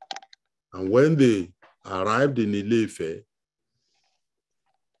 And when they arrived in Ile-Ife,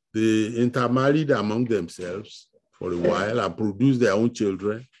 they intermarried among themselves for a while and produced their own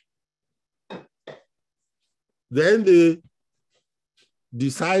children. Then they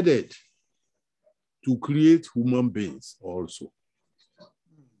decided to create human beings also.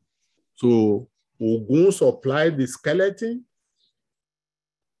 So Ogun supplied the skeleton.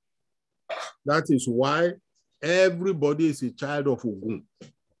 That is why everybody is a child of Ogun.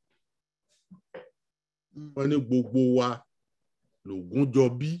 When gbogbo wa l'Ogun jọ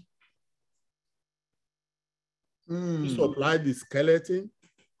bí. He supplied the skeleton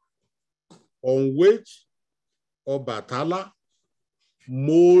on which Obatala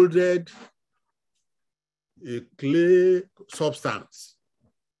molded a clay substance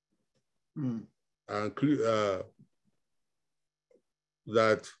and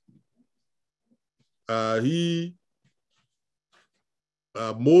that he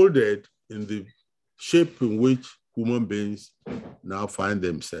molded in the shape in which human beings now find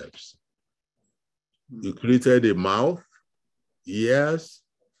themselves. He created a mouth, ears,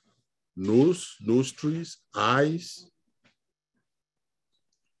 nose, nostrils, eyes.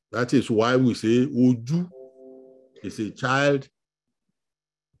 That is why we say Oju is a child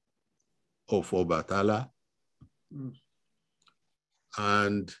of Obatala.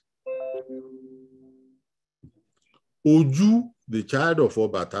 And Oju, the child of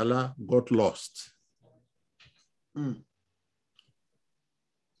Obatala, got lost.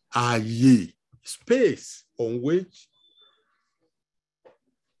 Aye, space on which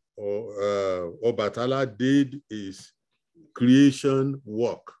Obatala did his creation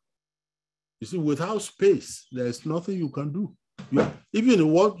work. You see, without space, there's nothing you can do. Even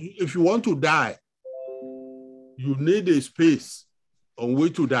if you want to die, you need a space on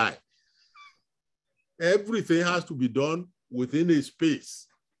which to die. everything has to be done within a space.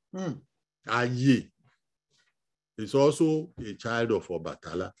 Aye is also a child of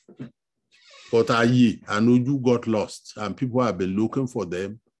Obatala. But Aye and Uju got lost, and people have been looking for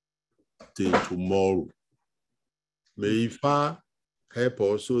them till tomorrow. May Ifa help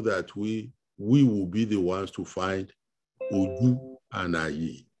us so that we will be the ones to find Uju and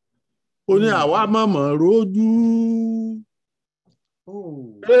Aye. Only our mama roju.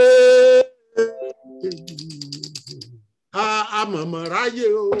 Mama raye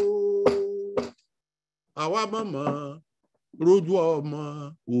o. Our mama roju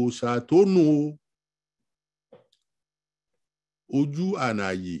ọmọ òòṣà tó nù o. Uju and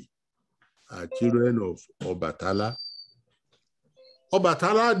Aye are children of Obatala.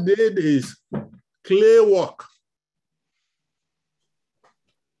 Obatala did his clay work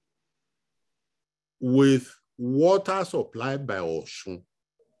with water supplied by Osun.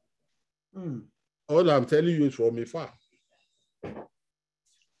 All I'm telling you is from afar.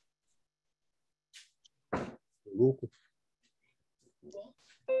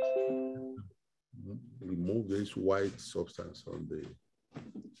 Remove this white substance on the.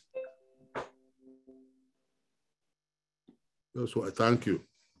 That's why. Thank you.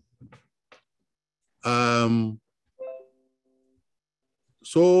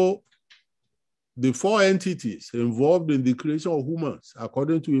 So the four entities involved in the creation of humans,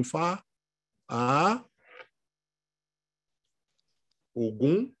 according to Ifa, are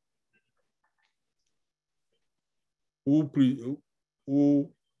Ogun, who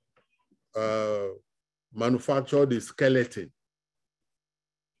manufactured the skeleton,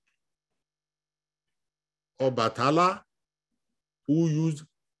 Obatala, who used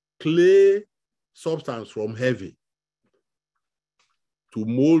clay substance from heaven to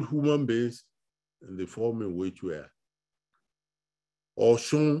mold human beings in the form in which we are.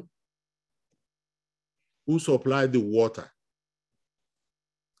 Osun, who supplied the water,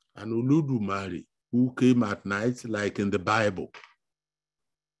 and Oludumare, who came at night, like in the Bible,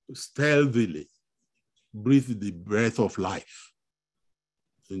 stealthily breathed the breath of life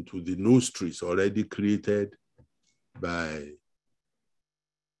into the nostrils already created by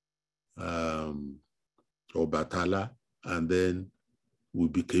Obatala, and then we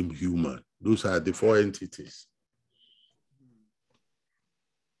became human. Those are the four entities.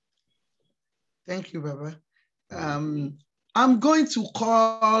 Thank you, Baba. I'm going to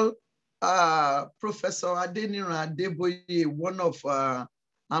call Professor Adeniran Adeboye, one of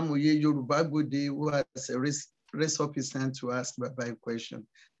Amoye Yoruba Gbode, who has raised up his hand to ask Baba a question.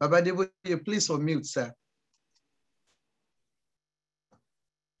 Baba Adeboye, please unmute, sir.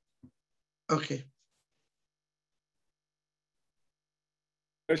 Okay.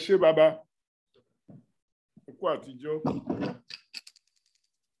 Ẹ ṣé bàbá, ẹ kú àtijọ́,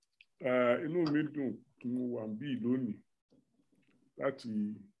 inú mi dùn kí mo wà bí lónìí láti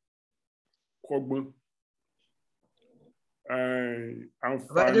kọ́gbọ́n.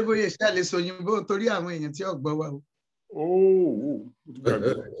 Bàbá Adébóyè ṣàlẹ̀ sòyìnbó torí àwọn èèyàn tí ọ̀gbọ́n wà.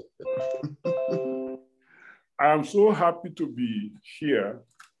 I am so happy to be here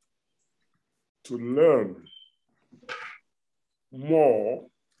to learn more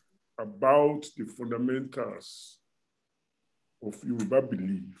about the fundamentals of Yoruba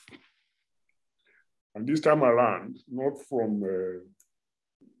belief. And this time around, not from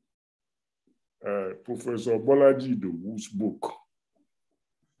Professor Bolaji Idowu's book.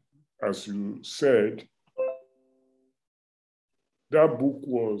 As you said, that book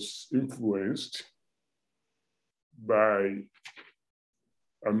was influenced by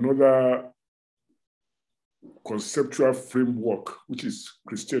another conceptual framework, which is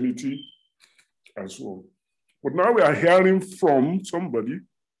Christianity and so on. But now we are hearing from somebody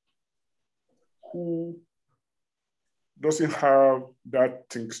who doesn't have that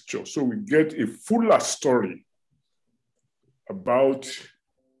tincture. So we get a fuller story about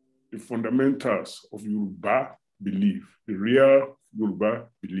the fundamentals of Yoruba belief, the real Yoruba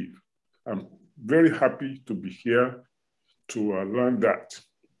belief. I'm very happy to be here to learn that.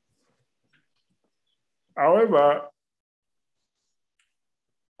 However,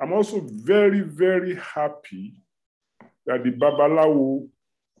 I'm also very, very happy that the Babalawo,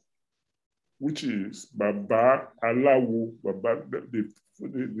 which is Baba Alawo, Baba, the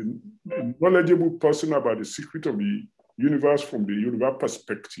knowledgeable person about the secret of the universe from the Yoruba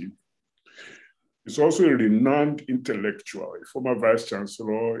perspective, is also a renowned intellectual, a former vice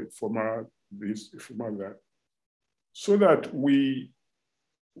chancellor, a former this, a former that, so that we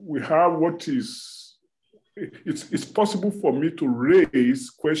have what is, it's possible for me to raise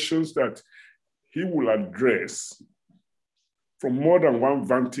questions that he will address from more than one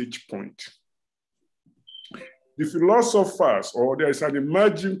vantage point. the philosophers, or there is an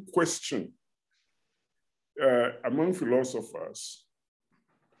emerging question among philosophers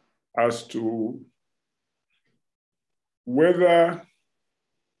as to whether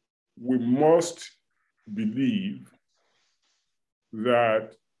we must believe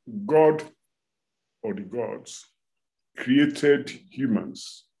that God or the gods created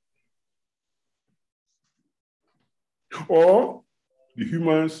humans, or the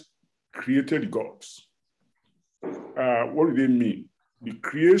humans created gods. What do they mean? The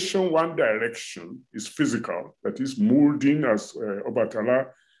creation, one direction, is physical, that is molding, as Obatala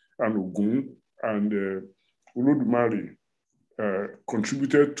and Ogun and Olodumare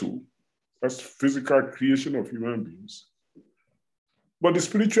contributed to. That's physical creation of human beings. But the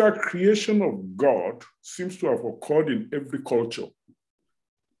spiritual creation of God seems to have occurred in every culture.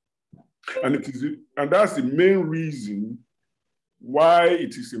 And that's the main reason why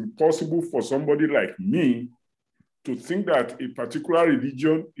it is impossible for somebody like me to think that a particular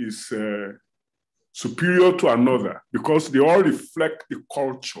religion is superior to another, because they all reflect the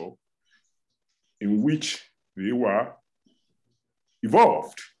culture in which they were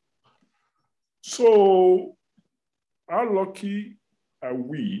evolved. So how lucky are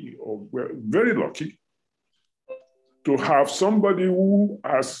we, or we're very lucky, to have somebody who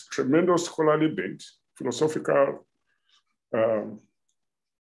has tremendous scholarly bent, philosophical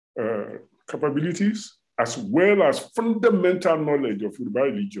capabilities, as well as fundamental knowledge of Yoruba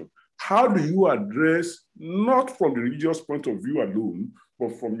religion. How do you address, not from the religious point of view alone,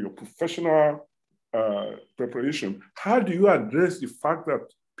 but from your professional preparation, how do you address the fact that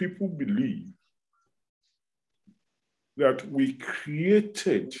people believe that we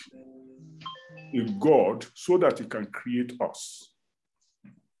created a God so that he can create us?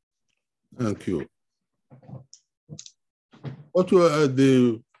 Thank you. What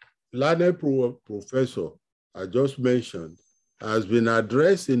the learned professor I just mentioned has been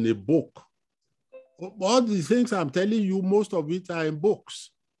addressed in a book. All the things I'm telling you, most of it are in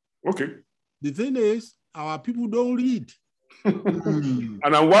books. Okay. The thing is, our people don't read.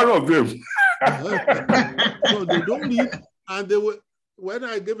 And I'm one of them. So they don't read. And they were, when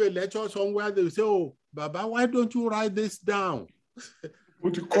I give a lecture somewhere, they say, "Oh, Baba, why don't you write this down?"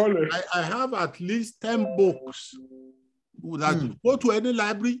 What do you call it? I have at least 10 books that go to any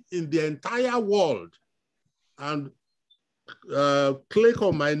library in the entire world and click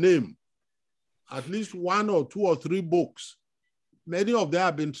on my name. At least 1 or 2 or 3 books. Many of them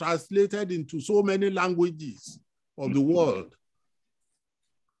have been translated into so many languages of the world.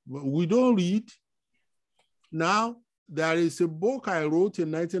 But we don't read. Now, there is a book I wrote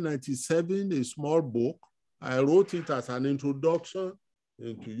in 1997, a small book. I wrote it as an introduction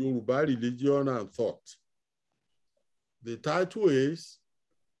into Yoruba religion and thought. The title is,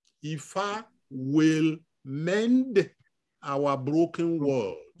 Ifa Will Mend Our Broken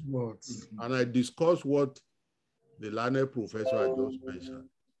World. And I discussed what the learned professor I just mentioned.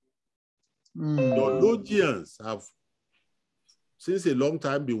 Theologians have, since a long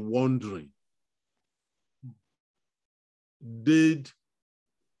time, been wondering, did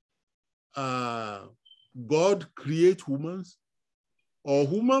God create humans, or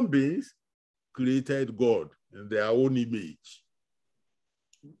human beings created God in their own image?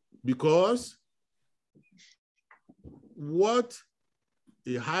 Because what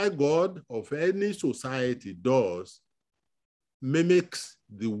a high God of any society does mimics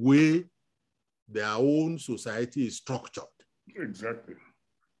the way their own society is structured. Exactly.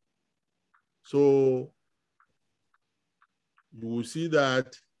 So you will see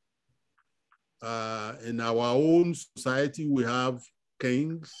that in our own society, we have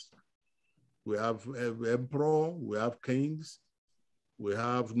kings, we have emperor, we have kings, we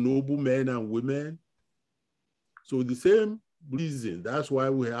have noblemen and women. So the same reason, that's why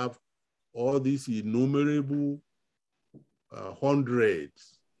we have all these innumerable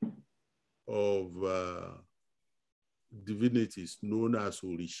hundreds of divinities known as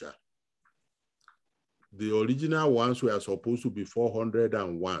Orisha. The original ones were supposed to be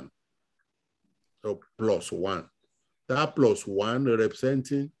 401, so plus 1. That plus 1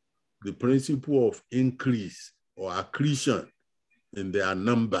 representing the principle of increase or accretion in their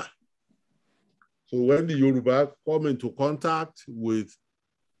number. So when the Yoruba come into contact with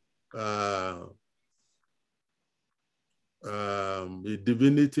the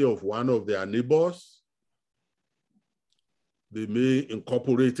divinity of one of their neighbors, they may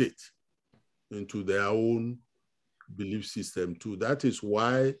incorporate it into their own belief system too. That is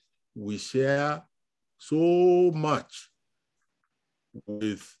why we share so much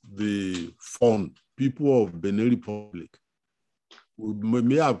with the Fon people of Benin Republic. We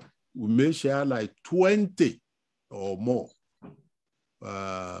may share like 20 or more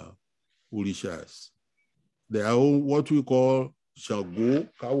orishas. Their own, what we call Shango,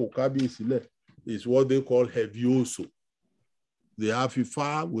 Kawo, is what they call Hevioso. They have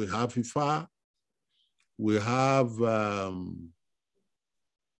Ifa, we have Ifa, we have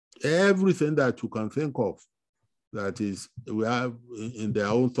everything that you can think of that is, we have in their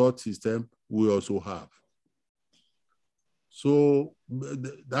own thought system, we also have. So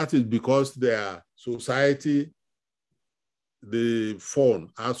that is because their society, the Fon,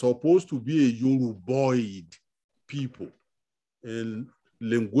 are supposed to be a Yoruboid people in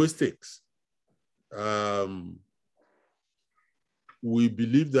linguistics. We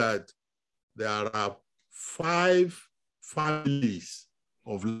believe that there are 5 families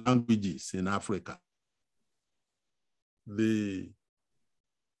of languages in Africa. The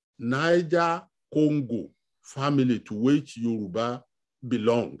Niger-Congo family, to which Yoruba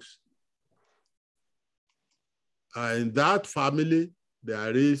belongs. In that family,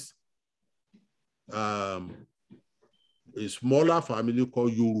 there is a smaller family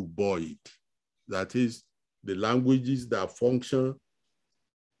called Yoruboid. That is the languages that function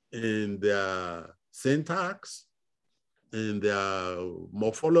in their syntax, in their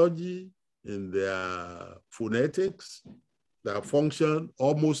morphology, in their phonetics, that function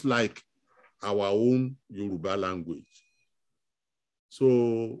almost like our own Yoruba language.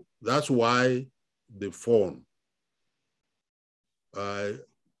 So that's why the Fon,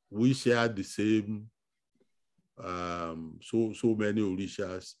 we share the same, so many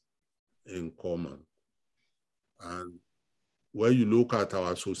orishas in common. And when you look at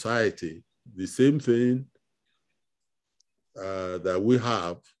our society, the same thing that we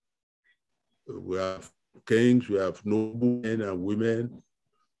have kings, we have noblemen and women,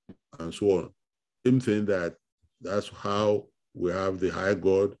 and so on. Same thing, that's how we have the high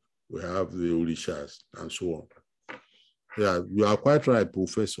god, we have the orishas, and so on. Yeah, you are quite right,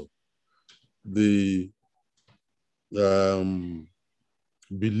 Professor. The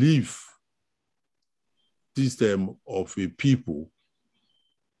belief system of a people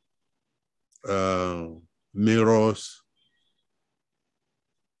mirrors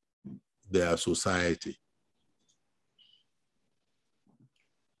their society.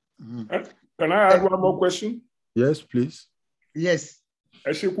 Can I add one more question? Yes, please. Yes.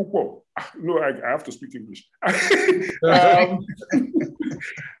 No, I have to speak English.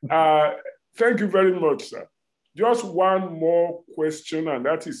 Thank you very much, sir. Just one more question, and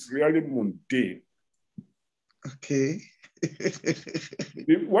that is really mundane. Okay.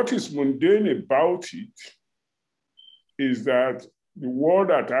 What is mundane about it is that the world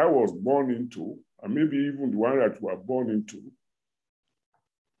that I was born into, and maybe even the one that you were born into,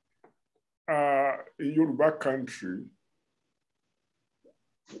 in Yoruba country,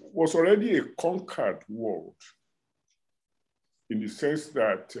 was already a conquered world, in the sense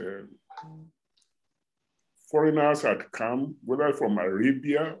that foreigners had come, whether from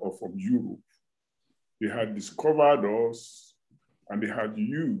Arabia or from Europe. They had discovered us, and they had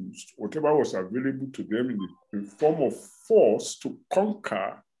used whatever was available to them in the form of force to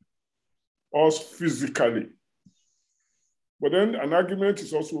conquer us physically. But then an argument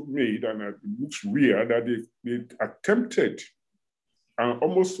is also made, and it looks weird, that they attempted, and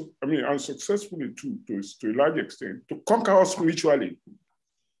almost, unsuccessfully too, to a large extent, to conquer us spiritually.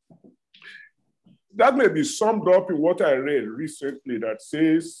 That may be summed up in what I read recently that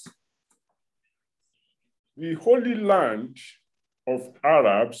says, the Holy Land of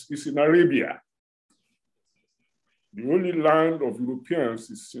Arabs is in Arabia. The Holy Land of Europeans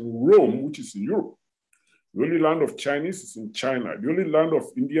is in Rome, which is in Europe. The Holy Land of Chinese is in China. The Holy Land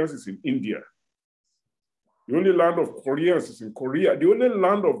of Indians is in India. The only land of Koreans is in Korea. The only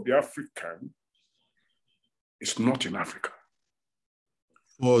land of the African is not in Africa.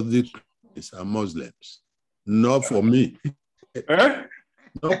 For the Christians and Muslims, not for me.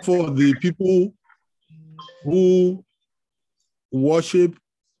 Not for the people who worship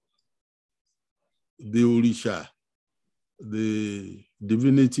the Orisha, the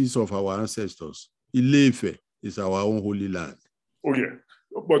divinities of our ancestors. Ile-Ife is our own holy land. Oh, yeah.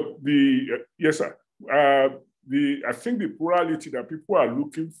 But yes, sir. I think the plurality that people are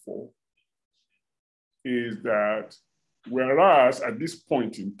looking for is that whereas at this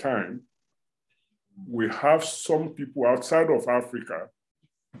point in time, we have some people outside of Africa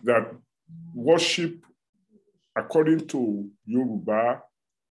that worship according to Yoruba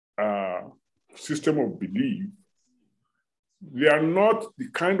system of belief, they are not the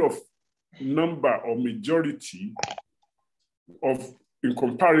kind of number or majority of, in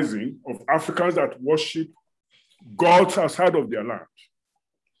comparison, of Africans that worship gods outside of their land.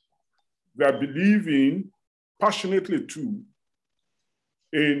 They are believing passionately too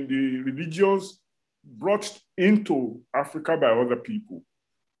in the religions brought into Africa by other people.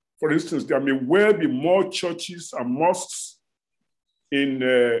 For instance, there may well be more churches and mosques in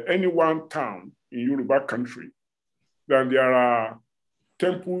any one town in Yoruba country than there are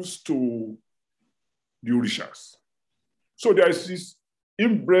temples to the Orishas. So there is this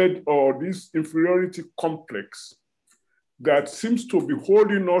inbred or this inferiority complex that seems to be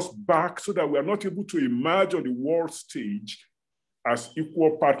holding us back so that we are not able to emerge on the world stage as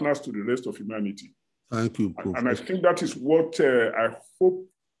equal partners to the rest of humanity. Thank you, Professor. And I think that is what I hope,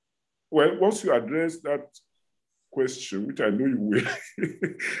 well, once you address that question, which I know you will,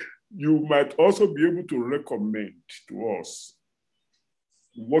 you might also be able to recommend to us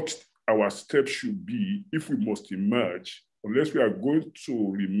what our steps should be if we must emerge, unless we are going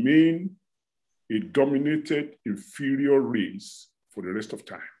to remain a dominated inferior race for the rest of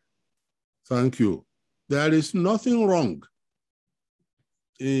time. Thank you. There is nothing wrong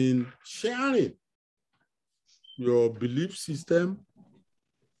in sharing your belief system,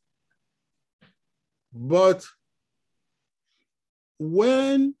 but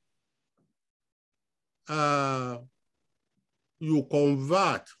when you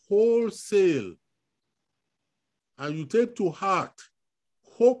convert wholesale and you take to heart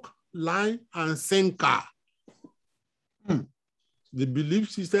hook, line, and sinker the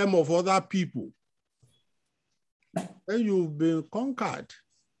belief system of other people, then you've been conquered.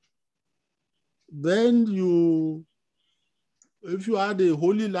 Then if you had a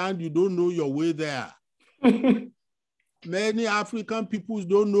holy land, you don't know your way there. Many African peoples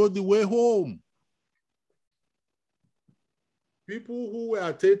don't know the way home. People who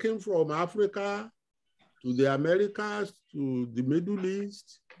were taken from Africa to the Americas, to the Middle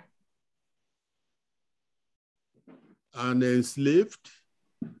East, and enslaved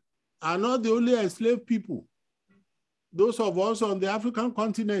are not the only enslaved people. Those of us on the African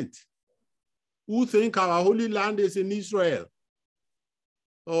continent who think our holy land is in Israel,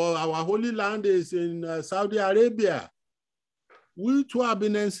 or our holy land is in Saudi Arabia, we too have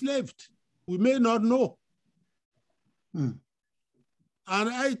been enslaved. We may not know. And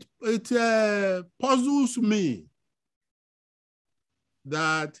it puzzles me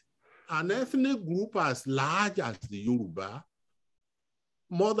that an ethnic group as large as the Yoruba,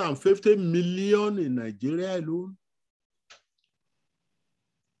 more than 50 million in Nigeria alone,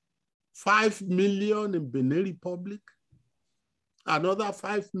 5 million in Benin Republic, another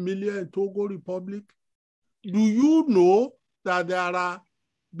 5 million in Togo Republic. Do you know that there are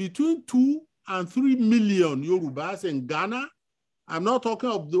between 2 and 3 million Yorubas in Ghana? I'm not talking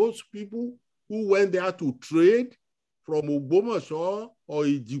of those people who went there to trade from Ogbomoso or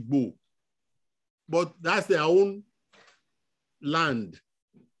Ejigbo, but that's their own land.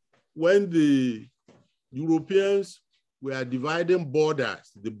 When the Europeans were dividing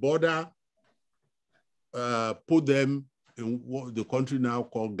borders, the border put them in what the country now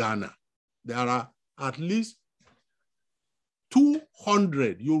called Ghana. There are at least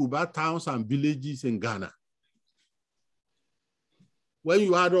 200 Yoruba towns and villages in Ghana. When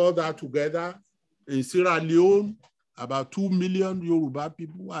you add all that together, in Sierra Leone, about 2 million Yoruba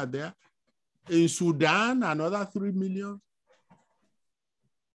people are there. In Sudan, another 3 million.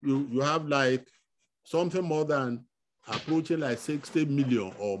 You have like something more than approaching like 60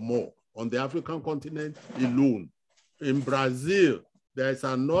 million or more on the African continent alone. In Brazil, there's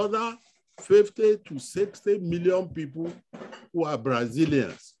another 50 to 60 million people who are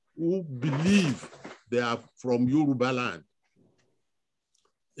Brazilians, who believe they are from Yoruba land.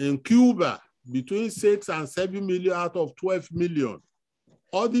 In Cuba, between 6 and 7 million out of 12 million.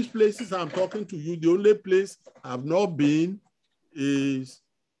 All these places I'm talking to you, the only place I've not been is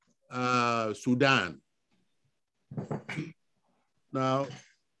Sudan. Now,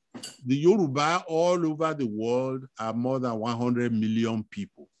 the Yoruba all over the world are more than 100 million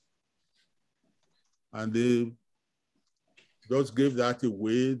people. And they just gave that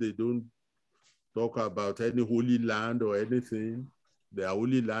away. They don't talk about any holy land or anything. Their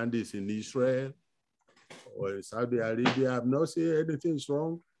holy land is in Israel or in Saudi Arabia. I'm not saying anything is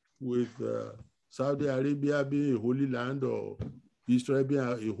wrong with Saudi Arabia being a holy land or Israel being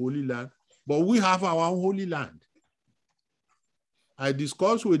a holy land, but we have our own holy land. I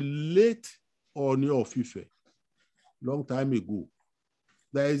discussed with late Oni of Ife long time ago.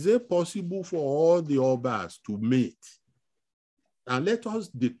 There is a possible for all the Obas to meet and let us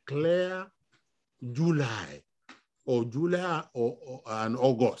declare July and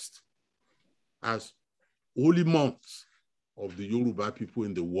August as holy months of the Yoruba people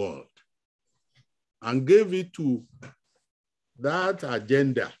in the world, and gave it to that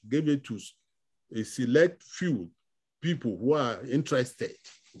agenda, gave it to a select few people who are interested,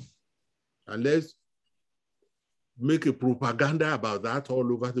 and let's make a propaganda about that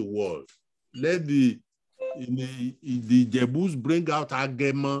all over the world. Let the Jebus bring out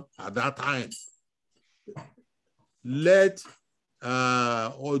Agema at that time. Let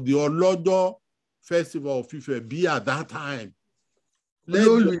or the Olodo Festival of Ife be at that time. Let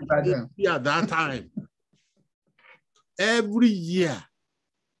it be at that time. Every year,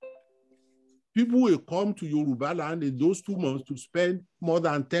 people will come to Yoruba land in those 2 months to spend more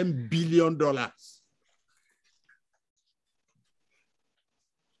than $10 billion.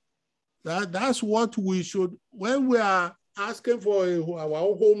 That's what we should, when we are asking for our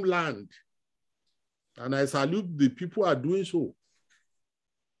own homeland, and I salute the people who are doing so.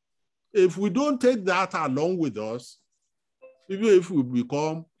 If we don't take that along with us, even if we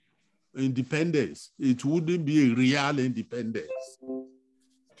become independence, it wouldn't be a real independence.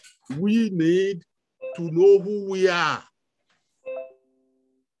 We need to know who we are.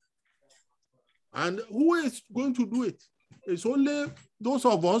 And who is going to do it? It's only those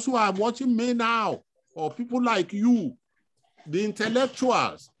of us who are watching me now, or people like you, the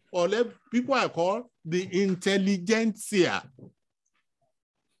intellectuals, or people I call the intelligentsia.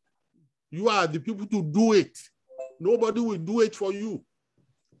 You are the people to do it. Nobody will do it for you.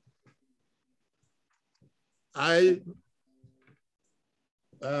 In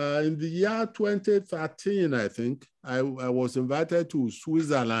the year 2013, I think, I was invited to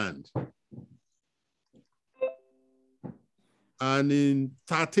Switzerland. And in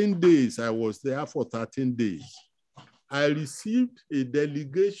 13 days, I was there for 13 days. I received a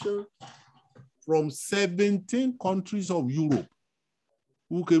delegation from 17 countries of Europe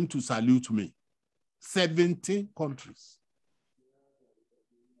who came to salute me. 17 countries.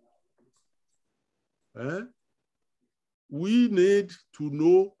 We need to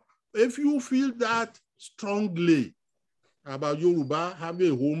know, if you feel that strongly about Yoruba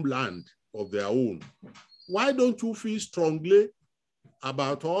having a homeland of their own, why don't you feel strongly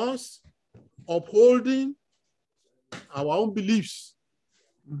about us upholding our own beliefs?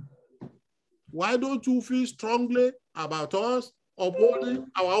 Why don't you feel strongly about us upholding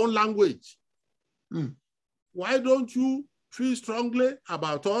our own language? Why don't you feel strongly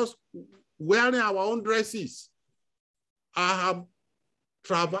about us wearing our own dresses? I have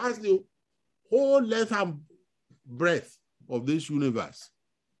traversed the whole length and breadth of this universe.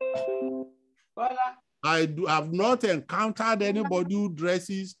 I have not encountered anybody who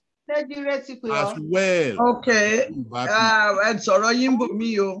dresses as well. Okay.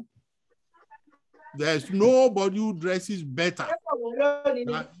 There's nobody who dresses better.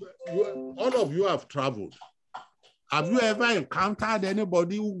 All of you have traveled. Have you ever encountered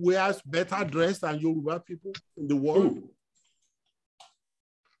anybody who wears better dress than Yoruba people in the world?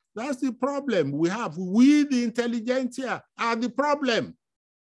 That's the problem we have. We, the intelligentsia, are the problem.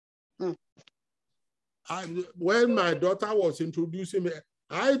 When my daughter was introducing me,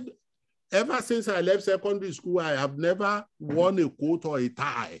 ever since I left secondary school, I have never worn a coat or a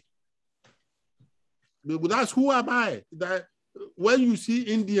tie. That's who am I? That when you see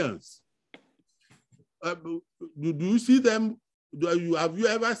Indians, do you see them? Have you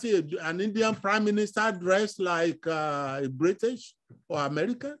ever seen an Indian prime minister dressed like a British or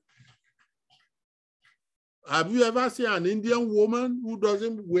American? Have you ever seen an Indian woman who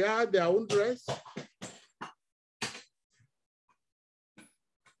doesn't wear their own dress?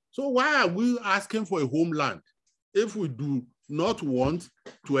 So why are we asking for a homeland if we do not want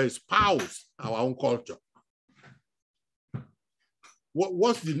to espouse our own culture?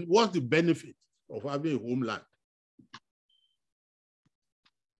 What's the benefit of having a homeland?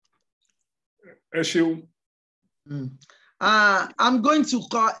 I'm going to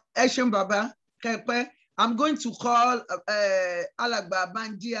call Eshem Baba Kepe. I'm going to call Alagba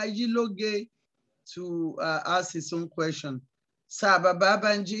Banji Ayiloge to ask his own question. Sir Baba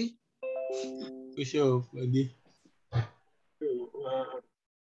Banji. Sure, Wande.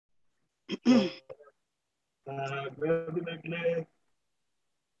 Definitely,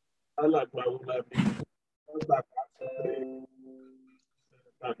 Alagba will be.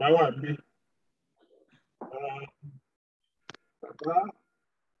 Baba,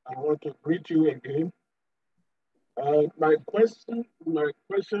 I want to greet you again. My question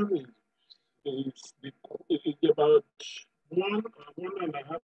is about one and a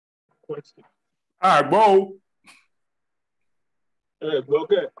half questions. Go.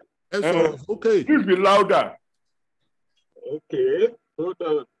 Okay. Okay. Please be louder. Okay. Hold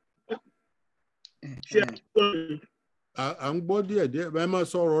on. I'm Gbode ede. Mama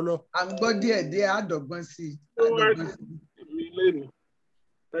sọ̀rọ̀ lọ. I'm Gbode ede. Adọ̀gbọ́n sí.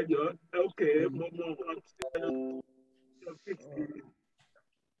 Okay,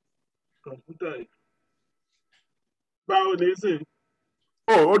 computer. Báwo ni sìn?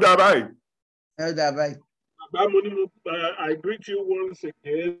 Ó dà báyìí. Ẹ dà báyìí. I greet you once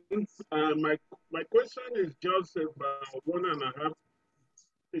again. My question is just about 1.5.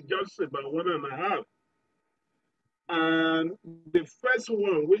 It's just about 1.5. And the first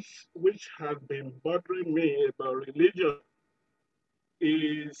one, which has been bothering me about religion,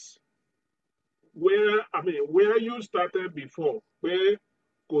 is where you started before. Where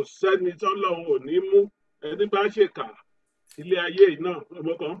kò sẹ́ni tọ́lọ́run ò ní mú ẹni bá ṣèkà ilé ayé yìí náà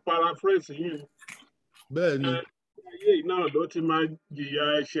ọmọ kan paraphrase yìí. Bẹ́ẹ̀ni. Ayé yìí náà ló ti máa jìyà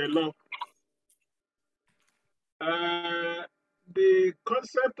ẹ̀ṣẹ̀ lọ. The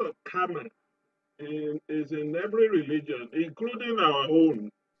concept of karma is in every religion, including our own,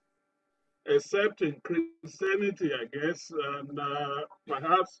 except in Christianity, I guess, and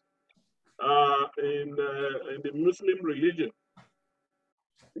perhaps in the Muslim religion.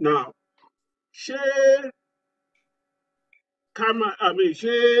 Now, ṣé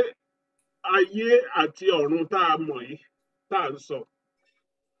ayé àti ọ̀run tá a mọ̀ yìí tá a ń sọ,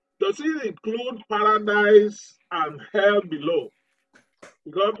 does it include paradise and hell below?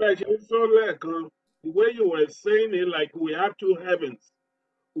 Because the way you were saying it, like we have two heavens,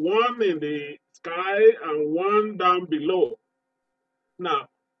 one in the sky and one down below. Now,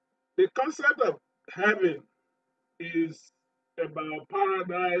 the concept of heaven is about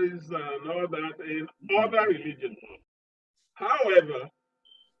paradise and all that in other religions. However,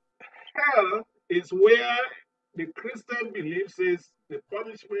 hell is where the Christian belief says the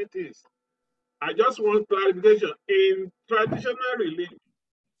punishment is. I just want clarification. In traditional religion,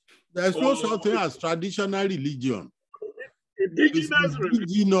 there's no such thing as traditional religion. Indigenous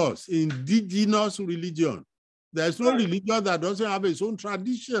religion. There's no religion that doesn't have its own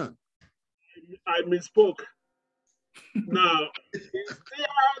tradition. I misspoke. Now,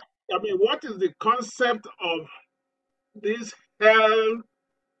 what is the concept of this hell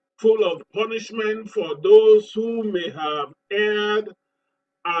full of punishment for those who may have erred,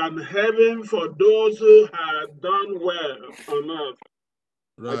 and heaven for those who had done well on earth?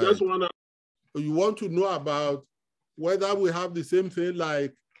 Right. I just want to. You want to know about whether we have the same thing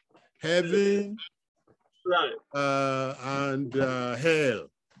like heaven, right, and hell.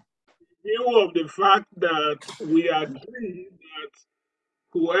 View of the fact that we agree that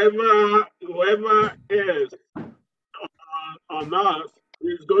whoever is on earth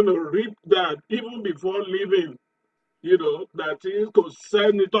is going to reap that even before leaving. That is kò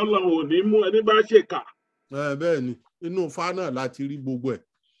sẹ́ni tọ́lọ́run ò ní mú ẹni bá ṣèkà. Bẹ́ẹ̀ni, inú Ifá náà láti rí gbogbo ẹ̀.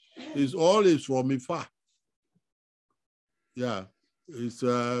 It's always from Ifá. Yeah, it's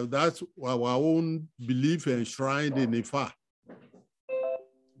that's our own belief enshrined in Ifá.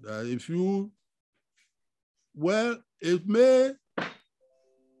 If you,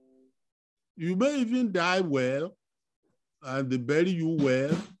 you may even die well, and they bury you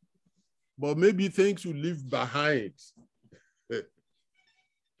well, but maybe things you leave behind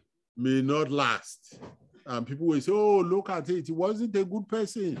may not last. And people will say, oh, look at it. He wasn't a good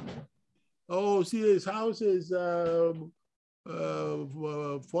person. Oh, see, his house is falling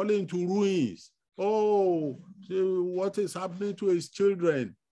to ruins. Oh, see what is happening to his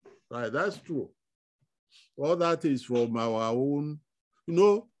children. Right, that's true. All that is from our own.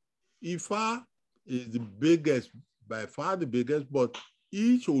 Ifa is the biggest, by far the biggest, but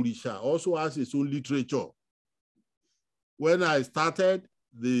each Orisha also has its own literature. When I started,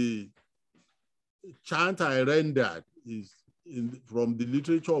 the chant I rendered is from the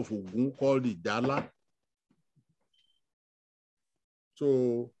literature of Ogun called the Dala.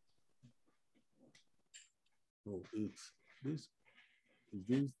 So, it's this. Is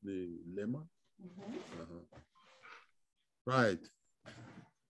this the lemma? Right.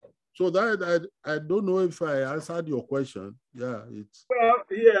 So that I don't know if I answered your question. Yeah, it's. Well,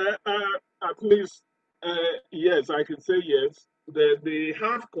 yeah, at least yes, I can say yes. The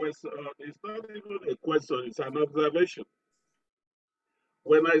half question is not even a question; it's an observation.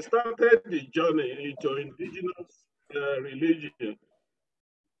 When I started the journey into indigenous religion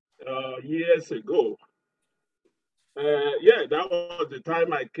years ago, yeah, that was the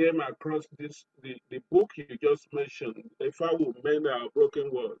time I came across the book you just mentioned, If I Would Mend Our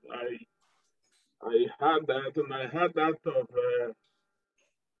Broken World. I had that, and I had that of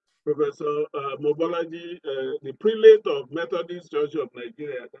Professor Mobolaji, the prelate of Methodist Church of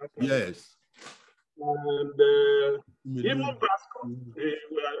Nigeria at that time. Yes. And even Pascal,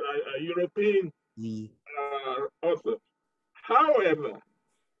 a European author. However,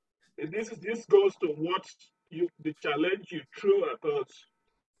 this goes to what the challenge you threw at us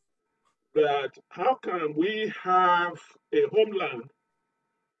that how can we have a homeland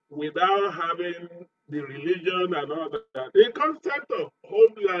without having the religion and all that? The concept of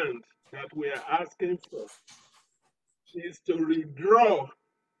homeland that we are asking for is to redraw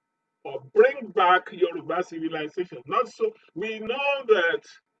or bring back Yoruba civilization. Not so, we know that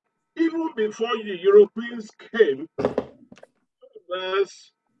even before the Europeans came,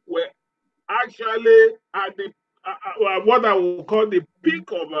 Yorubas were actually at the what I would call the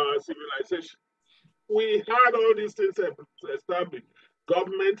peak of our civilization. We had all these things established,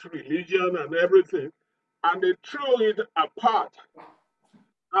 government, religion, and everything, and they threw it apart.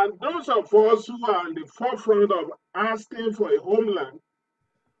 And those of us who are on the forefront of asking for a homeland,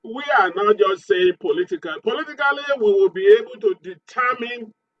 we are not just saying political. Politically, we will be able to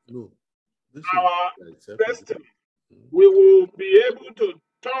determine our destiny. We will be able to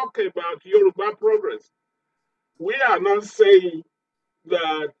talk about Yoruba progress. We are not saying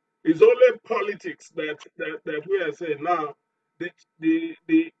that it's only politics that we are saying now. The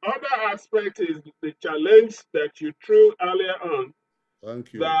other aspect is the challenge that you threw earlier on.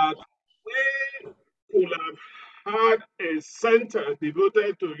 Thank you. That we could have had a center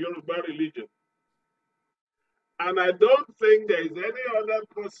devoted to Yoruba religion. And I don't think there is any other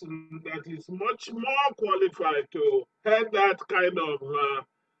person that is much more qualified to head that kind of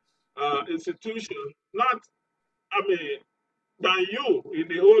institution. Not, I mean, than you in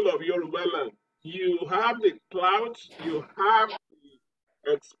the whole of Yoruba land. You have the clout, you have the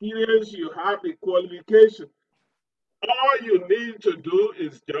experience, you have the qualification. All you need to do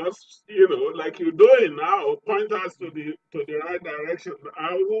is just, like you're doing now, point us to the right direction,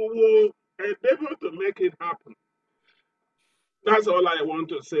 and we will endeavor to make it happen. That's all I want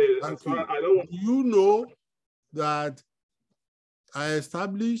to say. Thank you. Do you know that I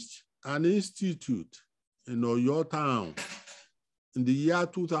established an institute in Oyo town in the year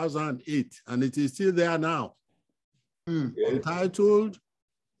 2008, and it is still there now, entitled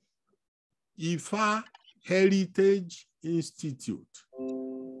Ifa Heritage Institute.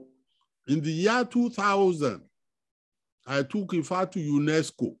 In the year 2000, I took Ifa to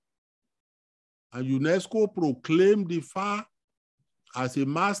UNESCO, and UNESCO proclaimed Ifa as a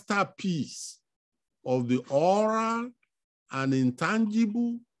masterpiece of the oral and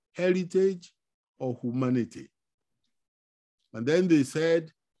intangible heritage of humanity. And then they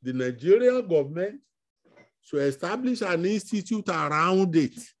said the Nigerian government should establish an institute around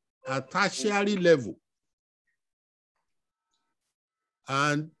it at tertiary level.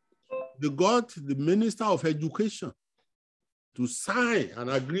 And they got the Minister of Education to sign an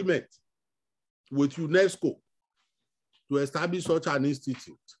agreement with UNESCO to establish such an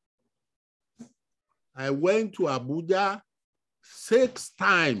institute. I went to Abuja 6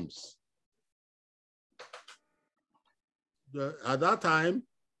 times. At that time,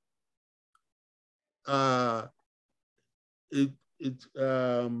 I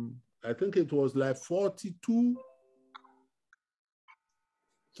think it was like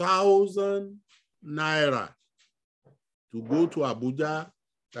 42,000 naira to go to Abuja.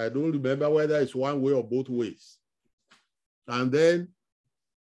 I don't remember whether it's one way or both ways. And then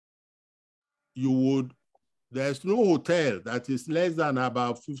there's no hotel that is less than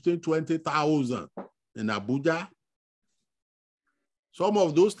about 15,000, 20,000 in Abuja. Some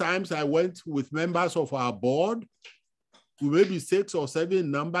of those times I went with members of our board, we maybe 6 or 7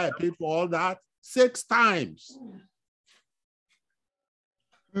 number. I paid for all that 6 times.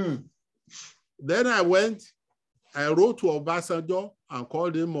 Then I wrote to Obasanjo and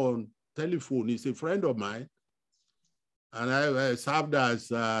called him on telephone. He's a friend of mine. And I served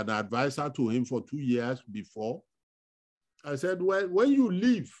as an advisor to him for 2 years before. I said, well, when you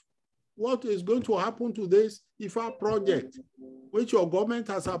leave, what is going to happen to this IFA project, which your government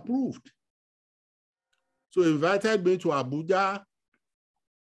has approved? So he invited me to Abuja,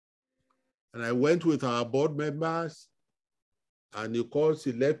 and I went with our board members, and of course,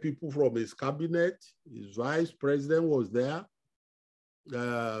 he led people from his cabinet. His vice president was there.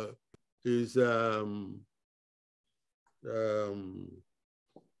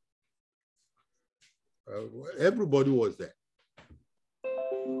 Everybody was there.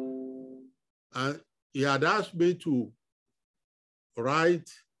 And he had asked me to write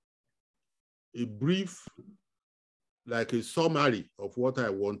a brief, like a summary of what I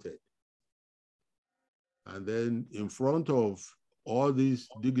wanted. And then in front of all these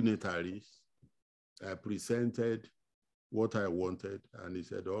dignitaries, I presented what I wanted, and he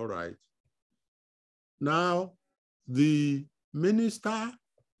said, all right. Now, the Minister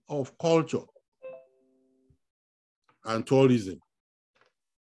of Culture and Tourism,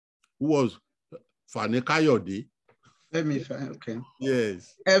 who was Fani Kayode, Let me find, okay.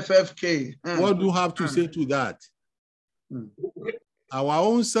 Yes. FFK. What do you have to say to that? Our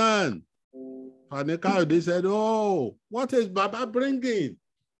own son, Faneka, they said, oh, what is Baba bringing?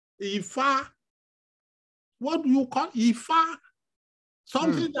 Ifa. What do you call Ifa?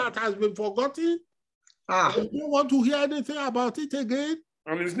 Something that has been forgotten? You don't want to hear anything about it again?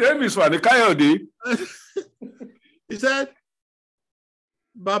 And his name is Faneka. He said,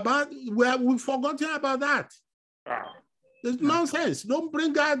 Baba, we've forgotten about that. It's nonsense. Don't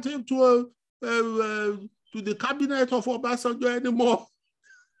bring that to the cabinet of Obasanjo anymore.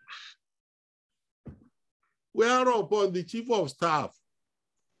 Whereupon the chief of staff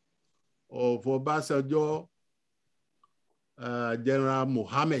of Obasanjo, General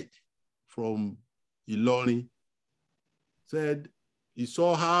Mohammed from Ilorin, said he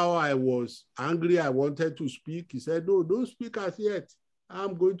saw how I was angry. I wanted to speak. He said, no, don't speak as yet.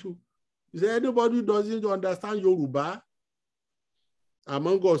 I'm going to. He said, anybody who doesn't understand Yoruba,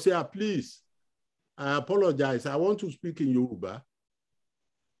 among us here, please, I apologize. I want to speak in Yoruba.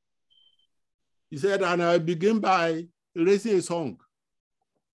 He said, and I begin by raising a song.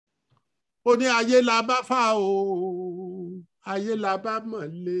 Oni ayé la bá fà o, ayé la bá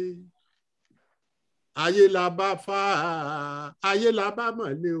mọ̀lé. Ayé la bá fà, ayé la bá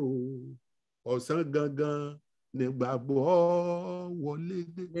mọ̀lé o. Ọ̀sán gangan nígbàgbọ́ wọlé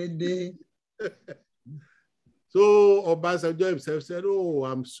dé. So Obasanjo himself said, oh,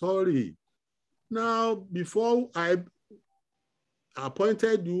 I'm sorry. Now, before I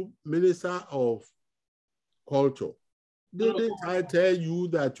appointed you Minister of Culture, didn't I tell you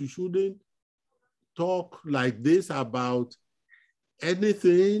that you shouldn't talk like this about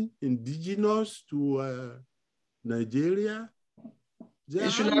anything indigenous to Nigeria? You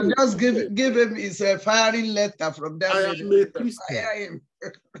should have just give him his firing letter from that. I am a Christian,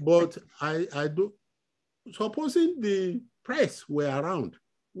 but I do. Supposing the press were around,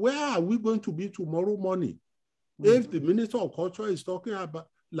 where are we going to be tomorrow morning if the Minister of Culture is talking about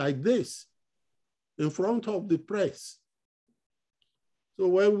like this in front of the press? So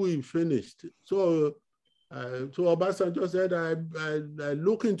when we finished, so Obasanjo said, I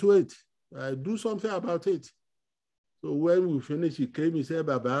look into it, I do something about it. So when we finished, he came, he said,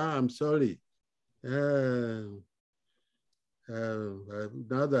 Baba, I'm sorry. Now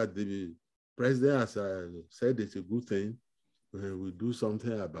that the president has said it's a good thing, we'll do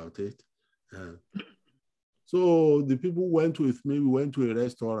something about it. So the people went with me, we went to a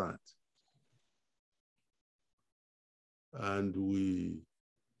restaurant. And we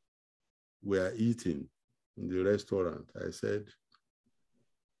were eating in the restaurant. I said,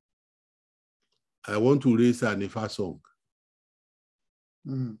 I want to raise an Ifa song.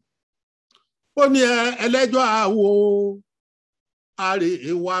 Ó ní ẹlẹ́jọ́ àwo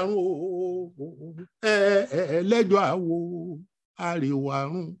àrèwárún ẹlẹ́jọ́ àwo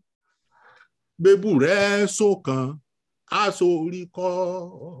àrèwárún bébù rẹ̀ sókàn aṣọ orí kọ́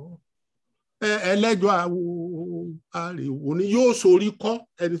ẹlẹ́jọ́ àwo àrèwò ni yóò sorí kọ́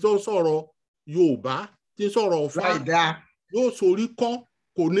ẹni tó sọ̀rọ̀ Yorùbá tí sọ̀rọ̀ Ọ̀fà yóò sorí kọ́.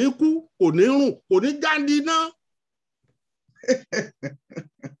 Kò ní kú, kò ní rùn, kò ní jáde náà.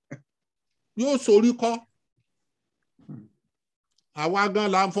 Yóò sorí kọ́. Àwa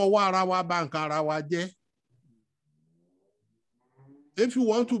gan la ń fọwọ́ ara wa bà nǹkan ara wa jẹ́. If you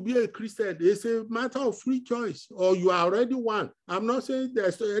want to be a Christian, it's a matter of free choice, or you are already one. I'm not saying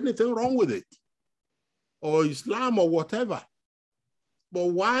there's anything wrong with it, or Islam or whatever. But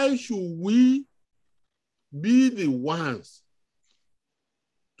why should we be the ones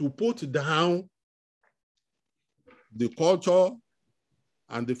to put down the culture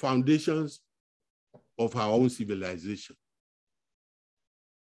and the foundations of our own civilization?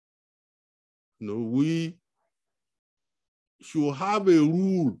 No, we should have a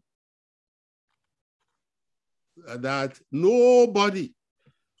rule that nobody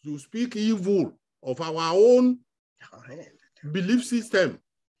should speak evil of our own belief system.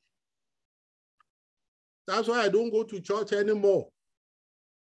 That's why I don't go to church anymore.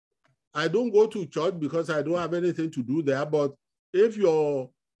 I don't go to church because I don't have anything to do there. But if your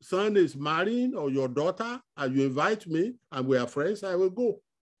son is marrying or your daughter and you invite me and we are friends, I will go.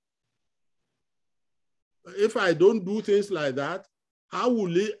 If I don't do things like that, how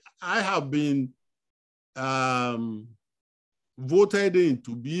will I have been voted in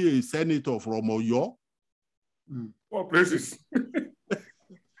to be a senator from Oyo? What places?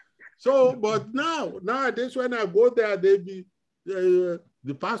 So, but nowadays when I go there,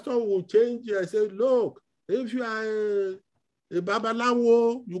 the pastor will change. I say, look, if you are a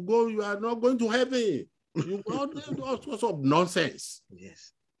babalawo, you are not going to heaven. You got all sorts of nonsense.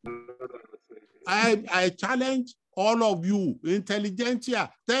 Yes. I challenge all of you,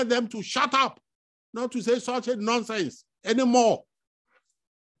 intelligentsia, tell them to shut up, not to say such a nonsense anymore.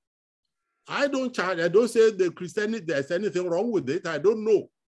 I don't charge, I don't say the Christianity, there's anything wrong with it. I don't know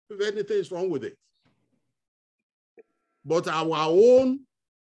if anything is wrong with it. But our own,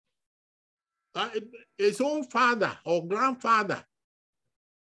 his own father or grandfather,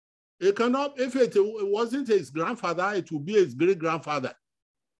 it cannot, if it wasn't his grandfather, it would be his great-grandfather.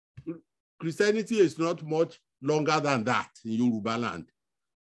 Christianity is not much longer than that in Yoruba land.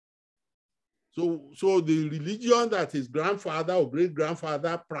 So the religion that his grandfather or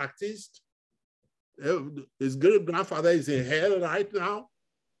great-grandfather practiced, his great-grandfather is in hell right now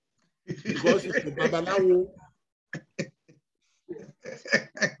because it's the Babalawo.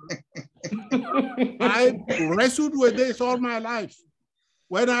 I wrestled with this all my life.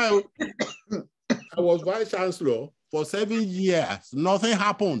 When I was vice chancellor for 7 years, nothing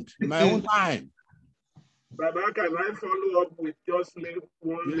happened in my own time. Baba, can I follow up with just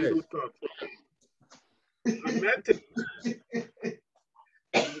one little thought? I met him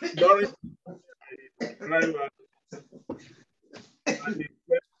during driver, and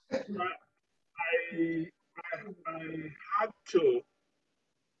I had to,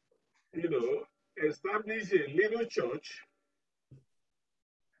 establish a little church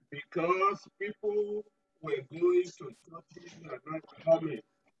because people were going to churches and not coming.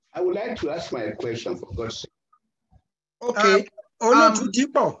 I would like to ask my question for God's sake. Okay.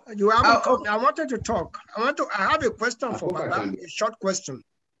 Dipo, you haven't come. I wanted to talk. I have a question for Baba, a short question.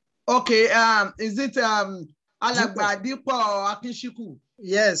 Okay, is it Alagba Dipo or Akinshiku?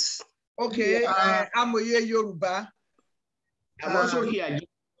 Yes. Okay, I'm Yoruba. I'm also here.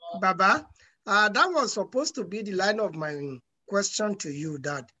 Baba, that was supposed to be the line of my question to you,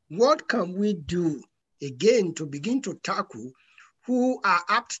 that what can we do again to begin to tackle who are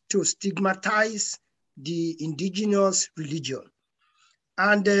apt to stigmatize the indigenous religion?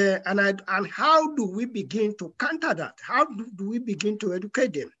 And how do we begin to counter that? How do we begin to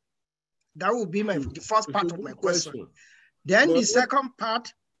educate them? That would be the first part of my question. Then the second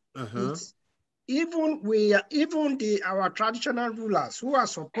part is even our traditional rulers who are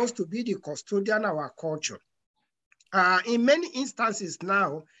supposed to be the custodian of our culture. In many instances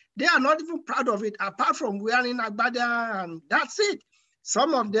now, they are not even proud of it, apart from wearing Gbode, and that's it.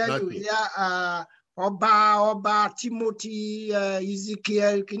 Some of them you hear Oba, Timothy,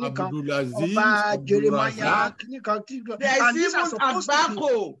 Ezekiel, Oba, Jeremiah, and these are supposed to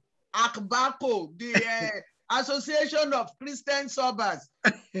be Akbako, the Association of Christian Sobbers.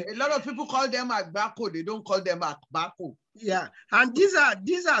 A lot of people call them Akbako, they don't call them Akbako. Yeah, and these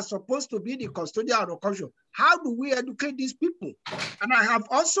are supposed to be the custodian of the culture. How do we educate these people? And I have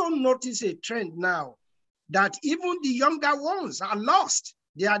also noticed a trend now that even the younger ones are lost.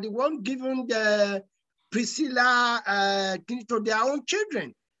 They are the ones giving the Priscilla to their own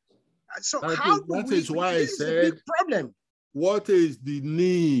children. So that is why I said, a big problem. What is the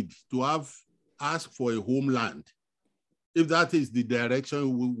need to ask for a homeland if that is the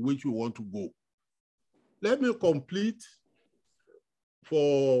direction which we want to go? Let me complete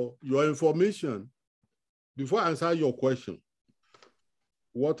for your information before I answer your question.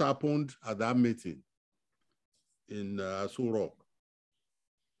 What happened at that meeting in Aso Rock?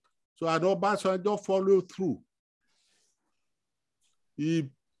 So I know Obasanjo followed through. He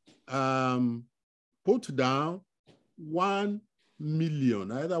put down $1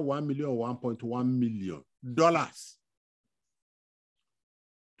 million, either $1 million or $1.1 million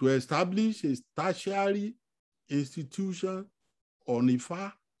to establish a tertiary institution on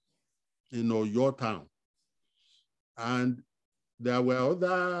Ifa in Oyo town. And there were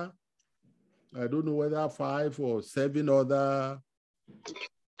other, I don't know whether 5 or 7 other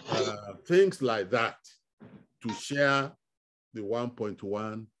things like that to share the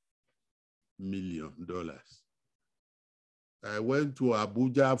 $1.1 million. I went to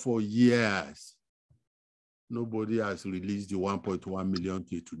Abuja for years. Nobody has released the 1.1 million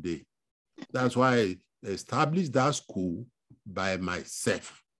till today. That's why I established that school by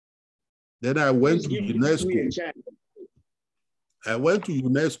myself. Then I went to UNESCO. I went to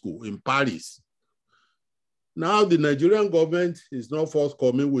UNESCO in Paris. Now the Nigerian government is not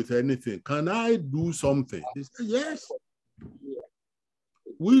forthcoming with anything. Can I do something? They said, yes.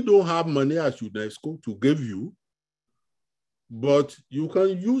 We don't have money as UNESCO to give you, but you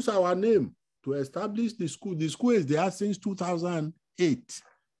can use our name to establish the school. The school is there since 2008.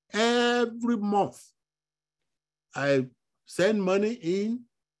 Every month, I send money in,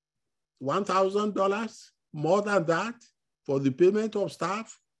 $1,000, more than that, for the payment of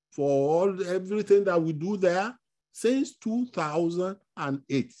staff, for everything that we do there. Since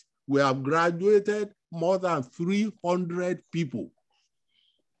 2008, we have graduated more than 300 people.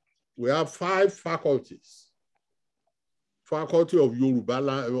 We have 5 faculties. Faculty of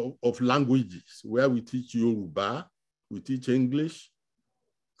Yoruba, of languages, where we teach Yoruba, we teach English,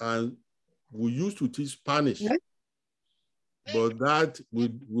 and we used to teach Spanish, but that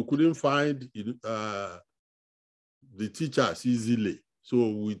we couldn't find the teachers easily. So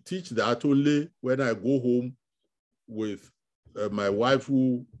we teach that only when I go home with my wife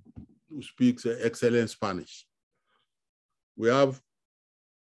who speaks excellent Spanish. We have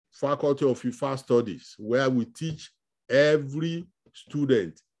Faculty of FIFA Studies, where we teach every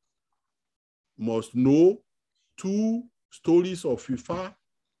student must know 2 stories of FIFA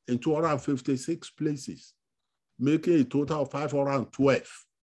in 256 places, making a total of 512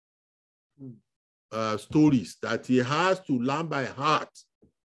 stories that he has to learn by heart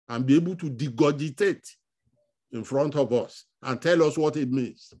and be able to regurgitate in front of us and tell us what it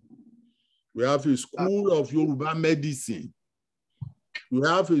means. We have a school of Yoruba medicine. We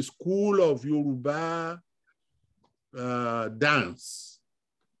have a school of Yoruba dance.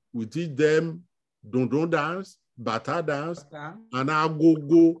 We teach them dondon dance, bata dance, and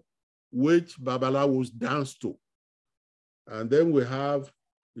agogo, which Babalawos dance to. And then we have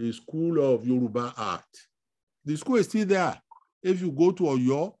a school of Yoruba art. The school is still there. If you go to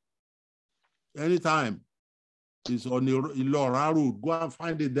Oyo, anytime, it's on the Ilora Road, go and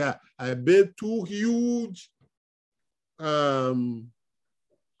find it there. I built 2 huge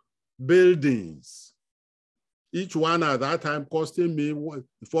buildings. Each one at that time costing me,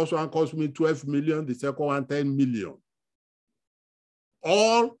 the first one cost me 12 million, the second one 10 million.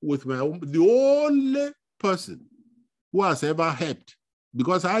 All with my own, the only person who has ever helped,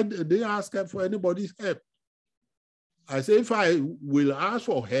 because I didn't ask for anybody's help. I say, if I will ask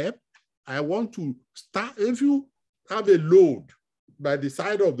for help, I want to start. If you have a load by the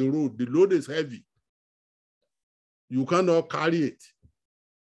side of the road, the load is heavy, you cannot carry it.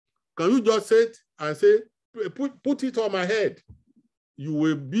 Can you just sit and say, put it on my head? You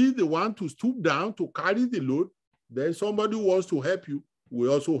will be the one to stoop down to carry the load. Then somebody who wants to help you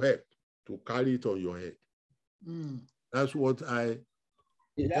will also help to carry it on your head. That's what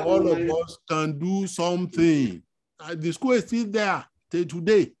all of us can do something. The school is still there till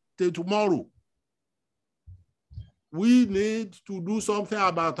today, till tomorrow. We need to do something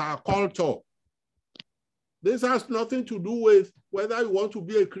about our culture. This has nothing to do with whether you want to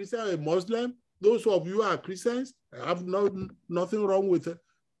be a Christian or a Muslim. Those of you who are Christians, I have nothing wrong with it.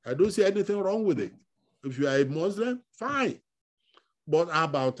 I don't see anything wrong with it. If you are a Muslim, fine. But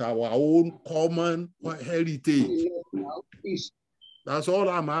about our own common heritage, that's all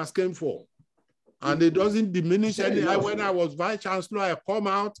I'm asking for. And it doesn't diminish any. When I was Vice Chancellor, I come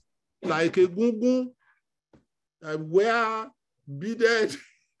out like a gungun. I wear beaded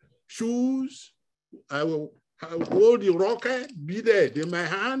shoes. I will hold the rocket beaded in my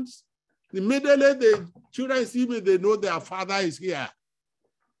hands. Immediately the children see me, they know their father is here.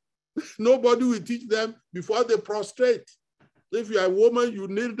 Nobody will teach them before they prostrate. If you are a woman, you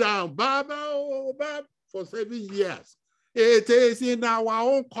kneel down, Baba, oh, Baba, for 7 years. It is in our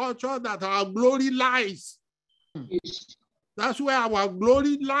own culture that our glory lies. That's where our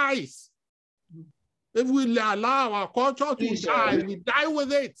glory lies. If we allow our culture to die, we die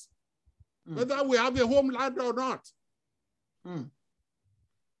with it, whether we have a homeland or not.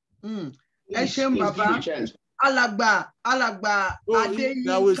 There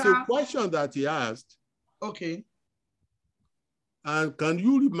was a question that he asked. Okay. And can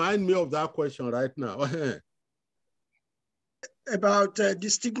you remind me of that question right now? About the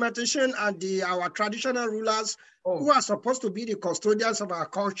stigmatization and our traditional rulers who are supposed to be the custodians of our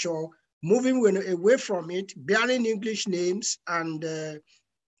culture, moving away from it, bearing English names, and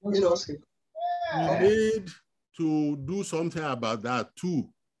we need to do something about that too.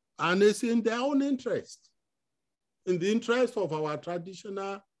 And it's in their own interest, in the interest of our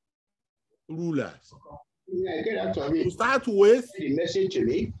traditional rulers. To start with,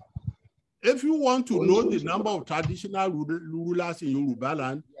 if you want to know the number of traditional rulers in Yoruba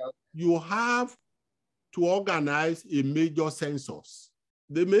land, you have to organize a major census.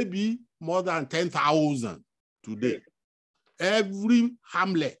 There may be more than 10,000 today. Every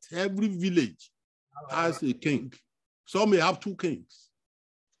hamlet, every village has a king. Some may have 2 kings.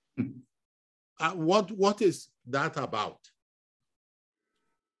 What is that about?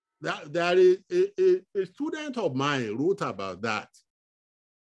 There is a student of mine wrote about that.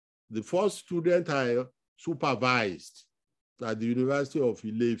 The first student I supervised at the University of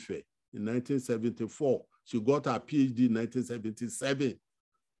Ile-Ife in 1974. She got her PhD in 1977.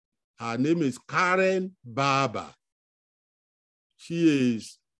 Her name is Karen Barber. She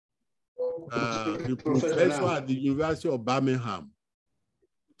is the professor at the University of Birmingham,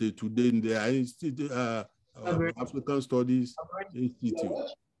 today in the Institute, African Studies Institute.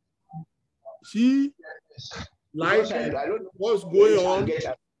 She liked what's going on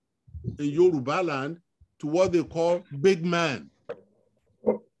in Yoruba land to what they call big man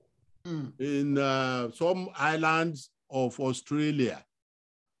in some islands of Australia.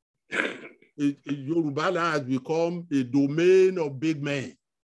 Yoruba land has become a domain of big men.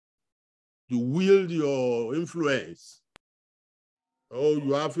 You wield your influence. Oh,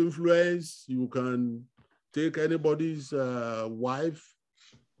 you have influence, you can take anybody's wife.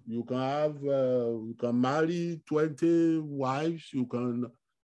 You can have, you can marry 20 wives. You can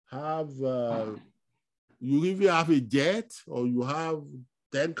have, you even have a jet, or you have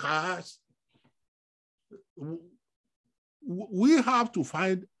 10 cars. We have to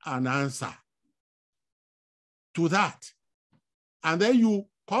find an answer to that. And then you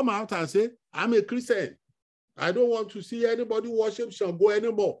come out and say, I'm a Christian. I don't want to see anybody worship Shango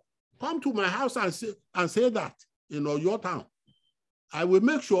anymore. Come to my house and say that in your town. I will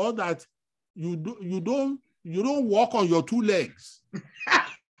make sure that you don't walk on your two legs.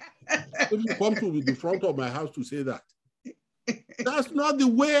 If you come to the front of my house to say that. That's not the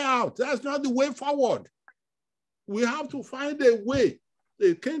way out. That's not the way forward. We have to find a way.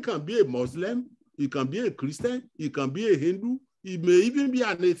 A king can be a Muslim, he can be a Christian, he can be a Hindu, he may even be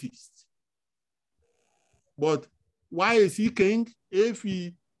an atheist. But why is he king if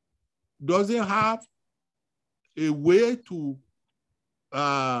he doesn't have a way to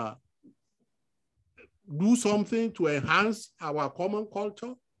do something to enhance our common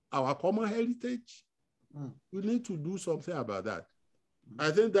culture, our common heritage? We need to do something about that.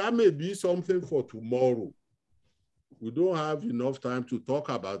 I think that may be something for tomorrow. We don't have enough time to talk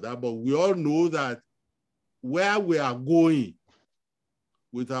about that, but we all know that where we are going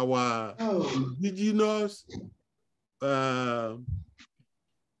with our indigenous,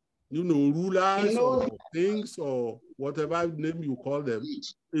 rulers or things or whatever name you call them,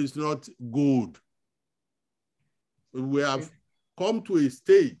 is not good. We have come to a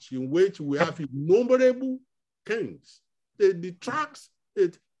stage in which we have innumerable kings. It detracts,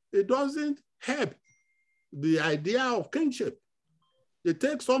 it doesn't help the idea of kingship. It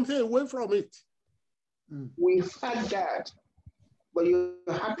takes something away from it. We've had that, but you're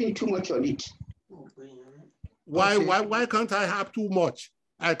happy too much on it. Why can't I have too much?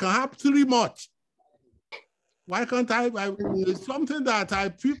 I can have too much. Why can't I? It's something that I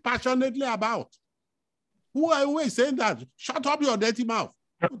feel passionately about. Who are always saying that? Shut up your dirty mouth.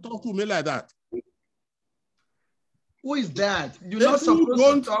 Don't talk to me like that. Who is that? You're not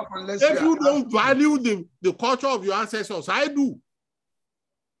supposed to talk unless you don't value the culture of your ancestors. I do.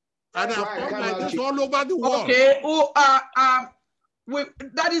 And I've talked like this all over the world. Okay.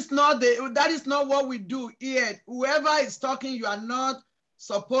 That is not what we do here. Whoever is talking, you are not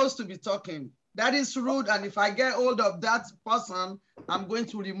supposed to be talking. That is rude. And if I get hold of that person, I'm going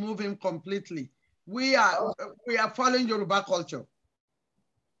to remove him completely. We are following Yoruba culture.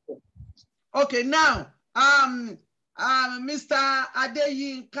 Okay, now, Mr.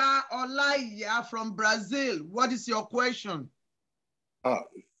 Adeyinka Olaiya from Brazil, what is your question?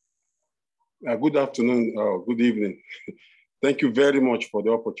 Good afternoon, good evening. Thank you very much for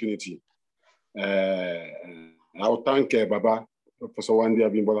the opportunity. I'll thank Baba, Professor Wande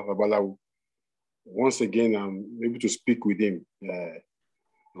Abimbola Babalawo. Once again, I'm able to speak with him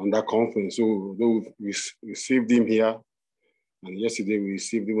on that conference. So we received him here, and yesterday we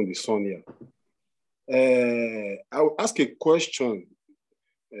received even the son here. I'll ask a question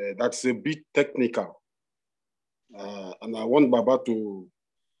that's a bit technical, and I want Baba to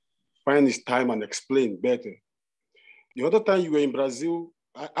find his time and explain better. The other time you were in Brazil,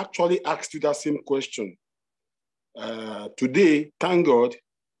 I actually asked you that same question. Today, thank God,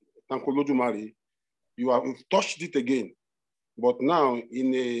 thank Olodumare, you have touched it again, but now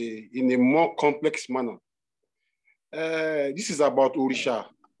in a more complex manner. This is about Orisha,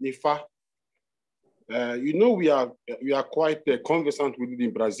 Nifa. You know, we are quite conversant with it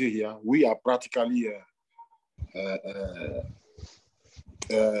in Brazil here. We are practically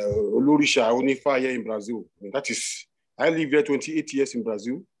Orisha, Onifa here in Brazil. That is, I live here 28 years in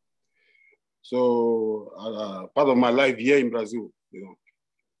Brazil. So part of my life here in Brazil, you know.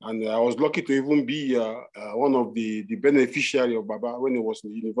 And I was lucky to even be one of the beneficiary of Baba when he was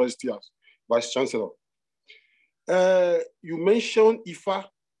in the university as vice chancellor. You mentioned Ifa.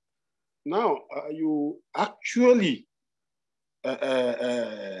 Now, you actually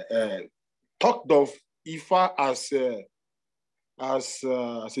talked of Ifa as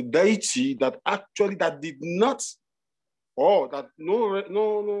a deity that did not or that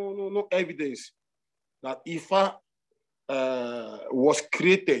no evidence that Ifa was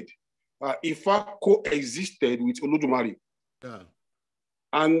created. Ifa coexisted with Olodumare. Yeah.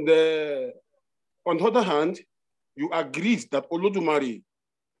 And on the other hand, you agreed that Olodumare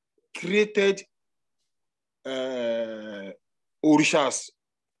created Orishas,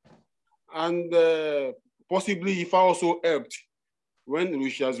 and possibly Ifa also helped when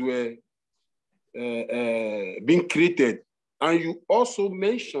Orishas were being created. And you also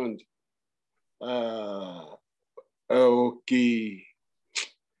mentioned, okay,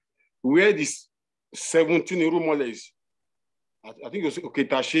 where this 17 Irumoles, I think it was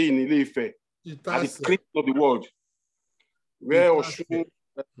Oketache in Ile-Ife, at the creation of the world, where Oshun,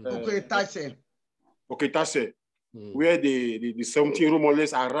 Oketache, where the 17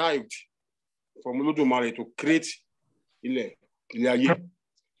 Irumoles arrived from Olodumare to create Ile-Aye.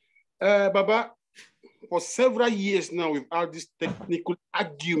 Baba, for several years now, we've had this technical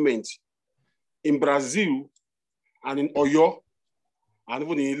argument in Brazil and in Oyo and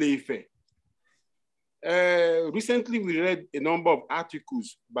even in Ile-Ife. Recently, we read a number of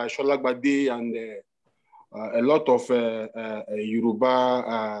articles by Gbode and a lot of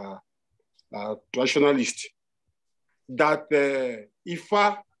Yoruba traditionalists that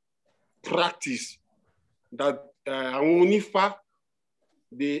Ifa practice, that Ifa,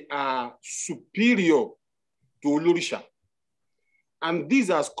 they are superior to Olorisha. And this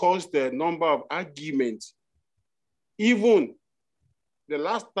has caused a number of arguments. Even the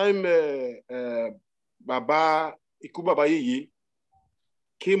last time Baba Yeye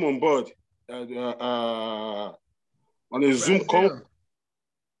came on board on a Zoom call,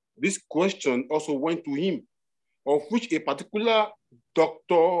 this question also went to him, of which a particular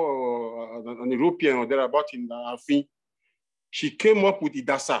doctor, an European or thereabout in Afin, she came up with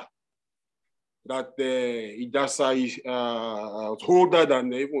Idasa, that Idasa is older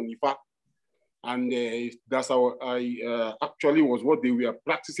than even Ifa. And Idasa actually was what they were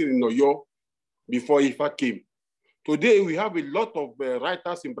practicing in Oyo before Ifa came. Today, we have a lot of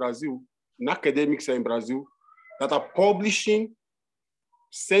writers in Brazil, and academics in Brazil, that are publishing,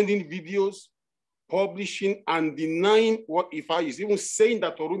 sending videos, publishing, and denying what Ifa is, even saying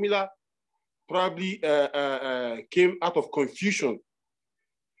that Orumila probably came out of confusion.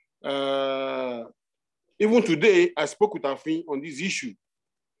 Even today, I spoke with Afin on this issue,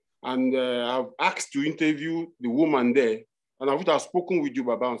 and I've asked to interview the woman there, and I've spoken with you,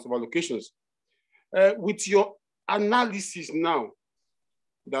 Baba, on several occasions. With your analysis now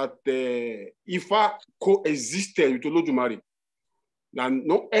that Ifa coexisted with Olodumare, and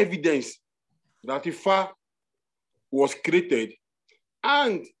no evidence that Ifa was created,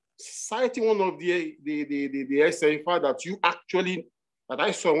 and citing one of the Ifa that you actually, that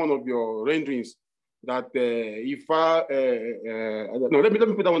I saw one of your renderings, that Ifa, no, let me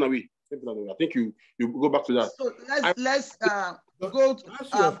put that one away. I think you go back to that. So let's go to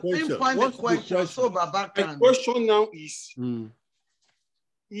pinpoint the question so Baba can. My question now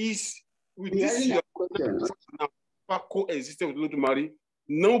is with this Ifa coexisted with Olodumare,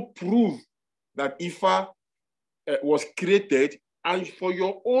 no proof that Ifa was created, and for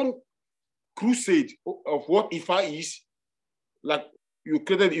your own crusade of what Ifa is, like you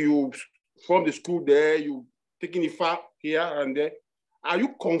formed the school there, you taking Ifa here and there, are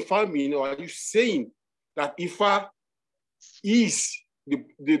you confirming or are you saying that Ifa is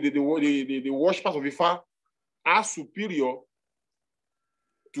the worshippers of Ifa are superior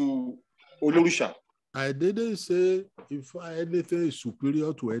to Olorisha? I didn't say if anything is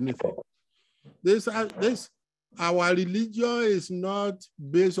superior to anything. Our religion is not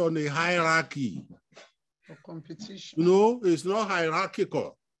based on a hierarchy. Or competition. You know, it's not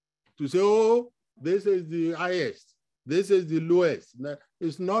hierarchical to say, oh, this is the highest, this is the lowest.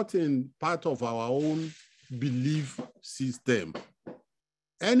 It's not in part of our own belief system.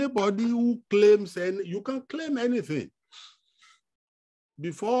 Anybody who claims, and you can claim anything.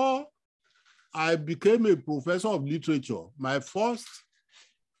 Before I became a professor of literature, my first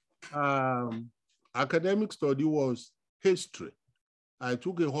academic study was history. I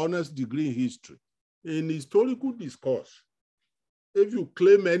took a honors degree in history. In historical discourse, if you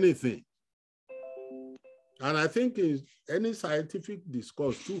claim anything, and I think in any scientific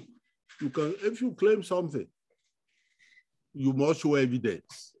discourse too, if you claim something, you must show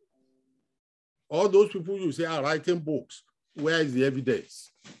evidence. All those people you say are writing books, where is the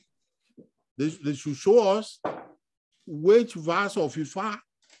evidence? They should show us which verse of Ifa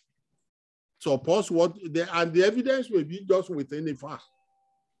supports what, and the evidence will be just within Ifa.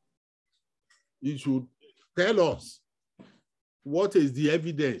 You should tell us what is the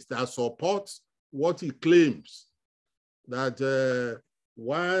evidence that supports what he claims. that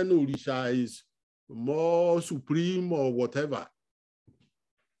one Orisha is more supreme or whatever.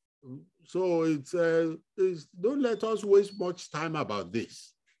 So it's don't let us waste much time about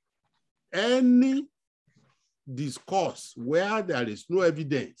this. Any discourse where there is no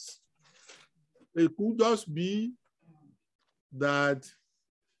evidence, it could just be that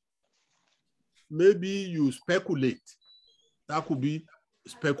maybe you speculate. That could be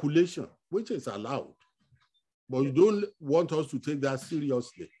speculation, which is allowed. But you don't want us to take that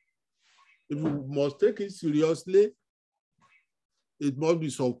seriously. If you must take it seriously, it must be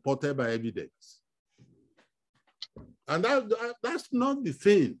supported by evidence. And that's not the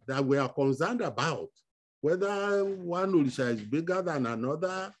thing that we are concerned about, whether one Orisha is bigger than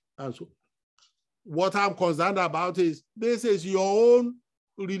another. And so, what I'm concerned about is this is your own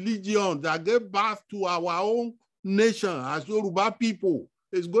religion that gave birth to our own nation as Yoruba people.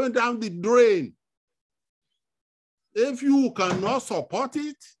 It's going down the drain. If you cannot support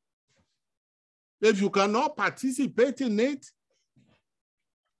it, if you cannot participate in it,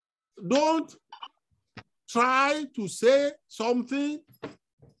 don't try to say something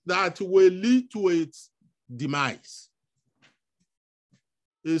that will lead to its demise.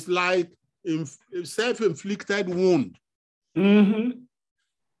 It's like a self-inflicted wound. Mm-hmm.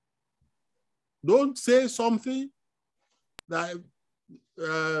 Don't say something that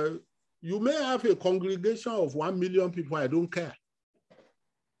you may have a congregation of 1 million people, I don't care.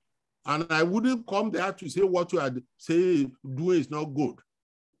 And I wouldn't come there to say what you are saying, doing is not good.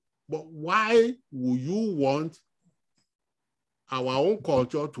 But why would you want our own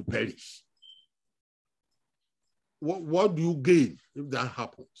culture to perish? What do you gain if that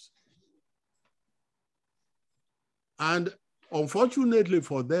happens? And unfortunately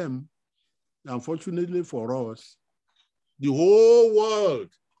for them, unfortunately for us, the whole world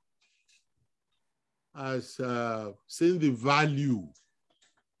has seen the value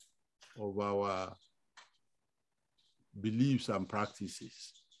of our beliefs and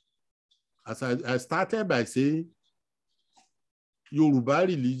practices. As I started by saying, Yoruba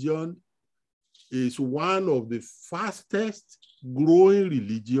religion is one of the fastest growing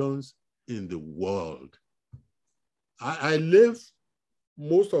religions in the world. I live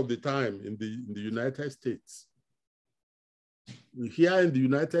most of the time in the United States. Here in the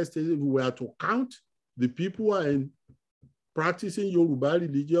United States, if we were to count the people who are practicing Yoruba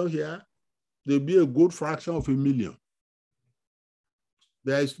religion here, there'll be a good fraction of 1 million.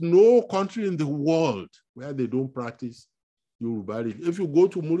 There is no country in the world where they don't practice Yoruba religion. If you go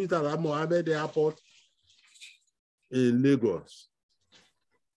to Muritala Mohammed Airport in Lagos,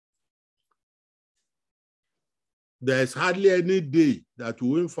 there's hardly any day that you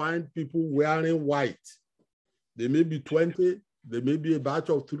won't find people wearing white. There may be 20, there may be a batch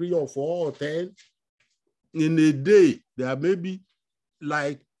of 3 or 4 or 10. In a day, there may be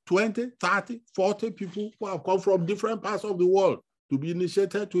like 20, 30, 40 people who have come from different parts of the world to be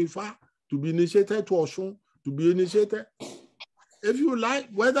initiated to Ifa, to be initiated to Oshun, to be initiated. If you like,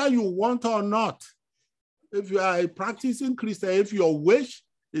 whether you want or not, if you are a practicing Christian, if your wish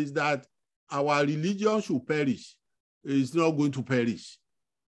is that our religion should perish, it's not going to perish.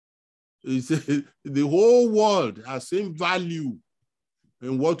 It's, the whole world has seen value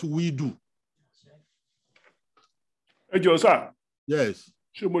in what we do. Hey, Josa. Yes.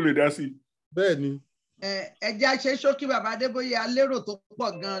 Ṣé mo lè dá sí? Bẹ́ẹ̀ni. Ẹ jẹ́ ṣe ṣókí bàbá Adébóyè alérò tó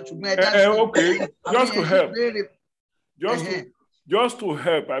pọ̀ gan ṣùgbọ́n ẹ dá sí. Okay, just to help. Just to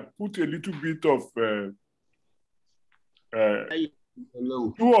help, I put a little bit of 2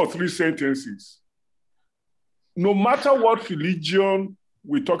 or 3 sentences. No matter what religion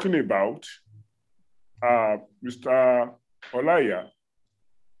we're talking about, Mr. Olaya,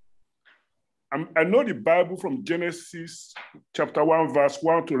 I know the Bible from Genesis chapter 1, verse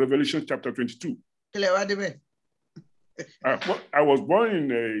 1 to Revelation chapter 22. I was born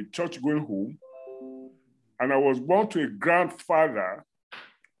in a church-going home, and I was born to a grandfather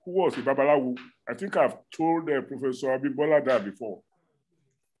who was a Babalawo. I think I've told Professor Abimbola that before.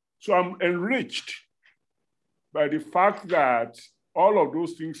 So I'm enriched by the fact that all of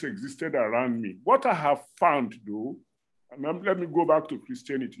those things existed around me. What I have found, though, and let me go back to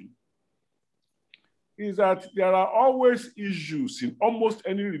Christianity, is that there are always issues in almost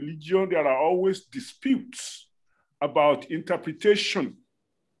any religion. There are always disputes about interpretation.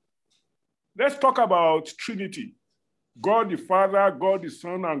 Let's talk about Trinity: God the Father, God the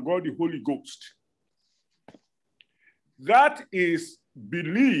Son, and God the Holy Ghost. That is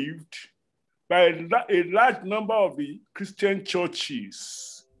believed by a large number of the Christian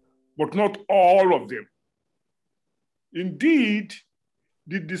churches, but not all of them. Indeed,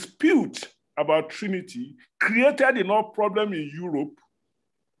 the dispute about Trinity created enough problem in Europe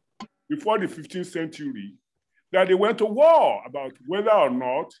before the 15th century that they went to war about whether or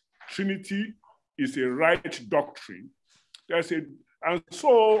not Trinity is a right doctrine. And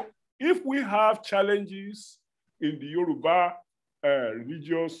so if we have challenges in the Yoruba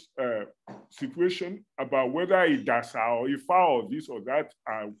religious situation about whether it does or if or this or that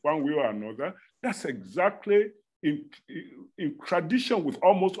one way or another, that's exactly in tradition with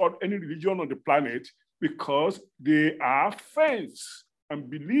almost any religion on the planet, because they are faiths and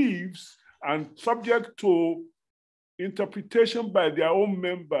beliefs and subject to interpretation by their own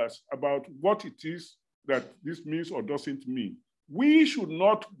members about what it is that this means or doesn't mean. We should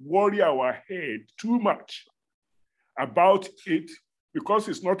not worry our head too much about it, because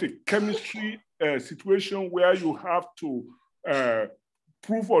it's not a chemistry situation where you have to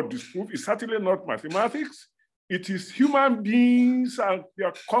prove or disprove. It's certainly not mathematics. It is human beings and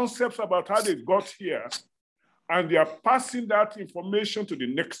their concepts about how they got here, and they are passing that information to the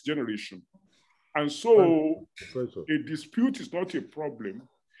next generation. And so a dispute is not a problem.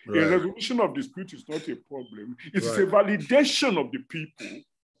 Right. A resolution of dispute is not a problem. It's a validation of the people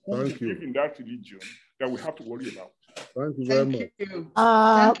who believe in that religion that we have to worry about. Thank you very much.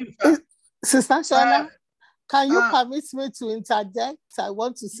 Thank you. Sister Shola, can you permit me to interject? I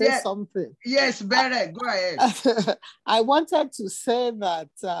want to say something. Yes, Bere, go ahead. I wanted to say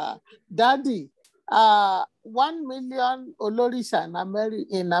that, Daddy, 1 million Olorisha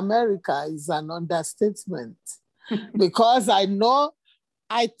in America is an understatement. Because I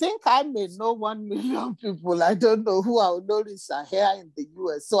think I may know 1 million people. I don't know who are Olorisha here in the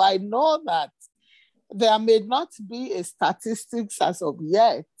US. So I know that there may not be a statistics as of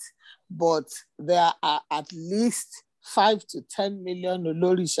yet, but there are at least 5 to 10 million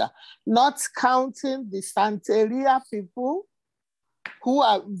Olorisha, not counting the Santeria people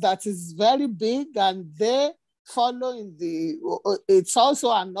that is very big, and they follow in it's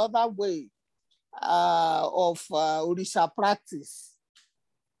also another way of Orisha practice.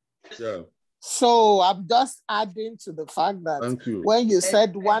 Yeah. So I'm just adding to the fact that when you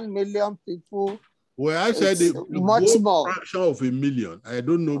said 1 million people, well, I said much more. Fraction of a million. I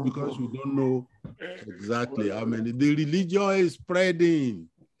don't know, because we don't know exactly how many. The religion is spreading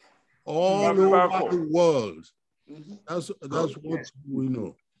all over the world. That's what we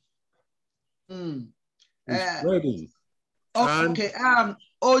know. It's spreading. Okay.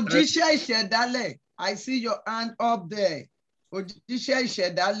 Ojise Ishedale, I see your hand up there. Ojise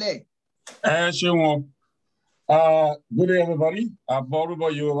Ishedale. Good day, everybody. Borubo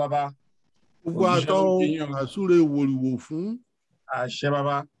Yoruba. I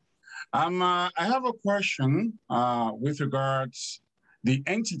have a question with regards the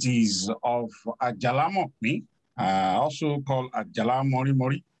entities of Ajalamokmi, also called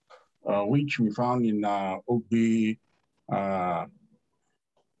Ajalamorimori, which we found in Ogbe,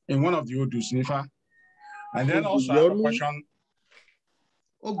 in one of the Odu Snifa. And then also I have a question.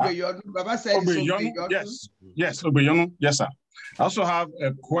 Baba said it's Yes, Ogbe, yes, sir. I also have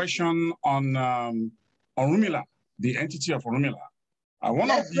a question on Orumila, the entity of Orumila.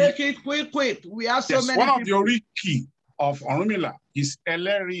 Let's make it quick. We have so many people. One of the oriki of Orumila is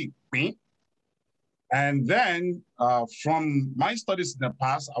Eleri Pin. And then from my studies in the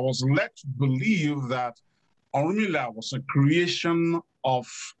past, I was led to believe that Orumila was a creation of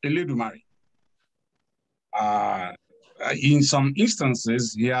Eledumare. In some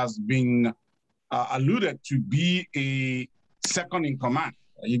instances, he has been alluded to be a second in command.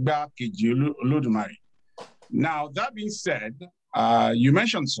 Now, that being said, you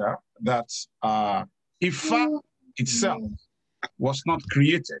mentioned, sir, that Ifa itself was not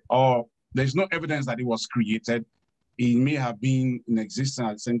created, or there's no evidence that it was created. It may have been in existence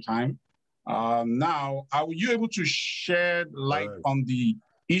at the same time. Now, are you able to shed light on the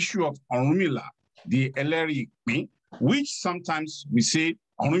issue of Orumila, the Eleri, which sometimes we say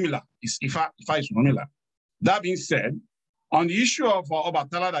Orumila is Ifa is Orumila. That being said, on the issue of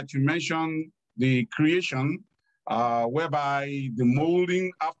Obatala that you mentioned, the creation, whereby the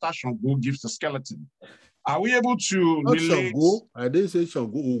molding after Shango gives the skeleton, are we able to relate? Shango? I didn't say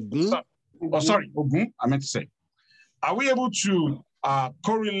Shango. Ogun. Sorry, Ogun, I meant to say. Are we able to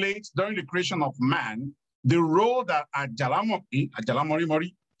correlate during the creation of man the role that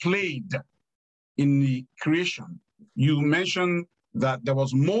Ajalamorimori played in the creation? You mentioned that there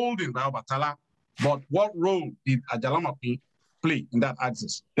was molding by Obatala, but what role did Ajalamorimori play in that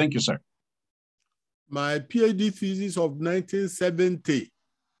axis? Thank you, sir. My PhD thesis of 1970,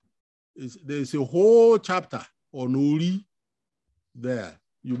 there's a whole chapter on Uri there.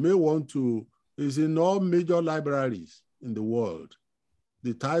 You may want to, it's in all major libraries in the world.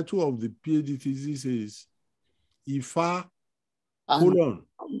 the title of the PhD thesis is Ifa, colon,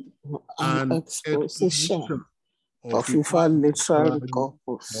 an exposition of Ifa literary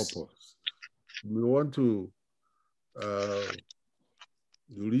corpus. We want to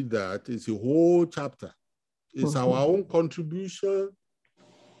read that. It's a whole chapter. It's our own contribution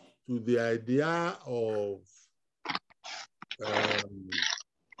to the idea of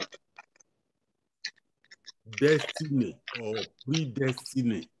destiny or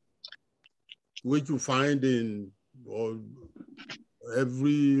predestiny, which you find in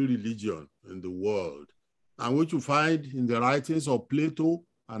every religion in the world, and which you find in the writings of Plato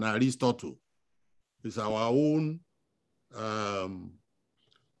and Aristotle. It's our own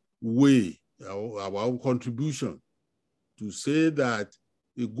way, our own contribution to say that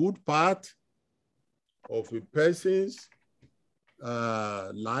a good part of a person's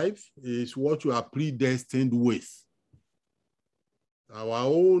life is what you are predestined with. Our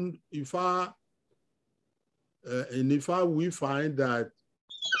own, in Ifa, we find that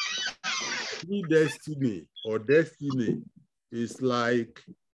predestiny or destiny is like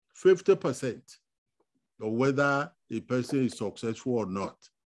 50% of whether a person is successful or not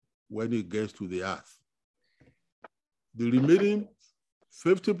when it gets to the earth. The remaining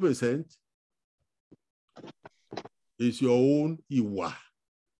 50% is your own ìwà.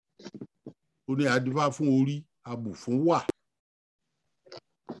 Ó ní adífá fún orí, abù fún wà.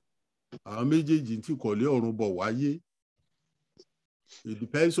 Àwọn méjèèjì tí kọ̀lé ọ̀run bọ̀ wáyé. It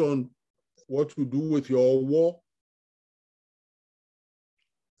depends on what you do with your ọwọ́.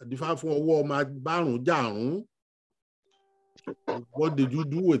 Adífá fún ọwọ́ ọmọ bárùn jàrún. What did you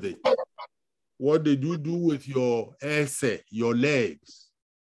do with it? What did you do with your ẹsẹ̀, your legs?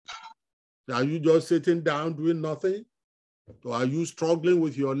 Are you just sitting down doing nothing? Or are you struggling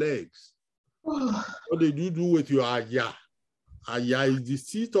with your legs? What did you do with your aya? Aya is the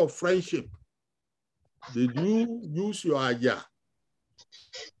seat of friendship. Did you use your aya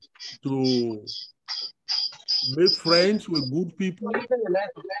to make friends with good people?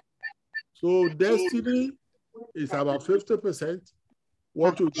 So destiny is about 50%.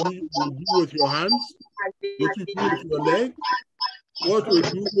 What you do with your hands, what you do with your leg, what you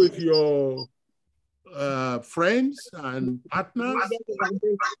do with your friends and partners is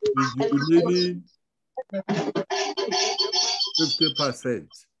the remaining 50%.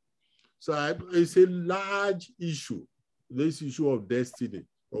 So it's a large issue, this issue of destiny,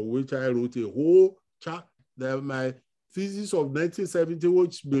 for which I wrote a whole chapter. My thesis of 1970,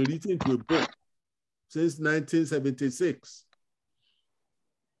 which has been written into a book since 1976,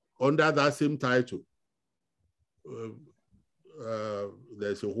 under that same title.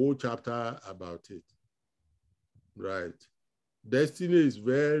 There's a whole chapter about it. Right. Destiny is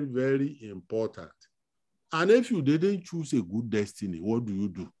very, very important. And if you didn't choose a good destiny, what do you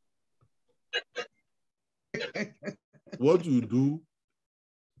do? What you do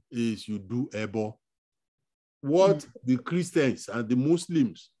is you do ebo. What the Christians and the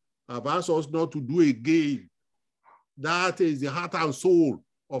Muslims have asked us not to do again. That is the heart and soul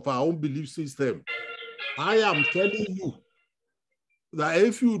of our own belief system. I am telling you that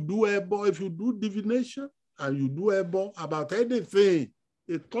if you do ebo, if you do divination, and you do ebo about anything,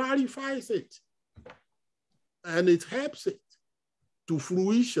 it clarifies it. And it helps it to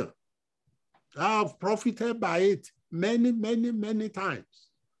fruition. I have profited by it many, many, many times.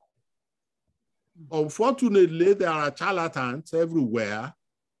 Unfortunately, there are charlatans everywhere,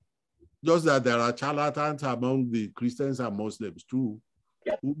 just that there are charlatans among the Christians and Muslims too,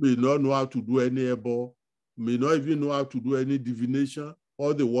 who may not know how to do any ebo, may not even know how to do any divination.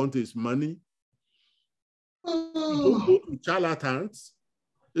 All they want is money. You don't go to charlatans.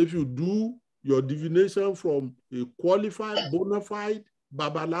 If you do your divination from a qualified, bona fide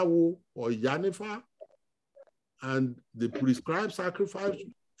babalawo or yanifa, and they prescribe sacrifice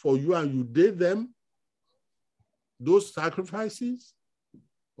for you and you did them, those sacrifices,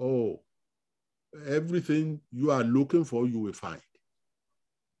 oh, everything you are looking for, you will find.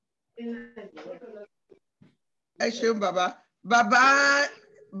 Baba.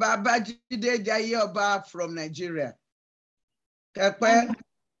 Baba Jide Jayoba from Nigeria.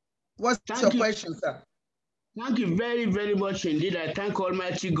 What's your question, sir? Thank you very, very much indeed. I thank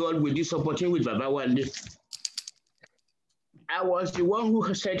Almighty God with this opportunity with Baba Wande. I was the one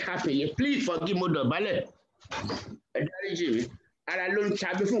who said happily, please forgive me, Dobale.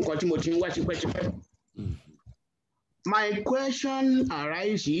 My question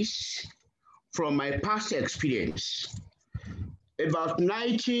arises from my past experience. About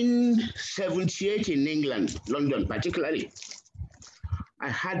 1978 in England, London particularly, I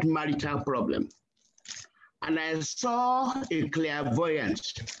had marital problem. and I saw a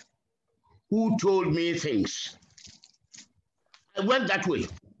clairvoyant who told me things. I went that way.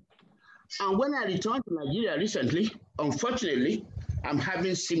 And when I returned to Nigeria recently, unfortunately, I'm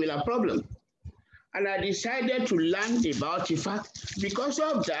having similar problem. And I decided to learn about Ifa. Because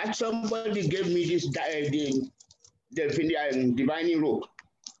of that, somebody gave me this divining rope.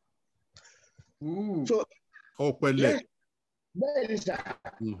 Ooh. So, yes, very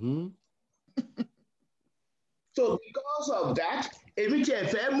So because of that, if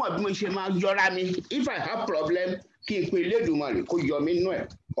I have problem,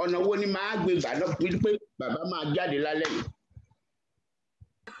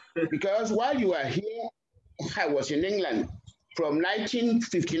 because while you are here, I was in England from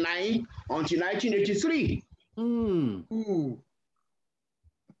 1959 until 1983.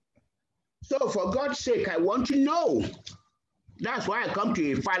 So for God's sake, I want to know. That's why I come to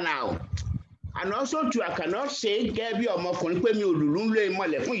Ifa now. And also too, I cannot say, Gabi or Mokon, pay me Ulunle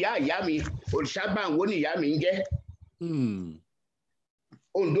Molefu Ya Yami, or Shaban Woni Yami Nge.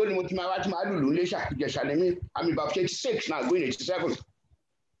 On Dolly Motimarat Madulesha, I'm about 86 now, going 87.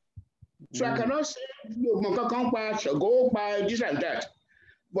 So I cannot say, Mokakampa, Shago, by this and that.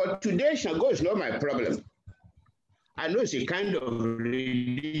 But today, Shago is not my problem. I know it's a kind of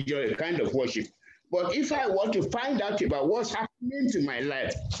religion, a kind of worship. But if I want to find out about what's happening to my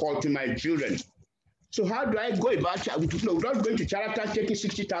life or to my children, so how do I go about it? No, not going to charity taking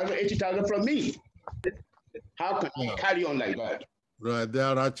 60,000, 80,000 from me. How can I carry on like that? Right. There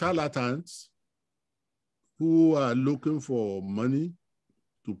are charlatans who are looking for money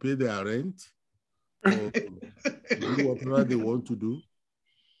to pay their rent or do whatever they want to do.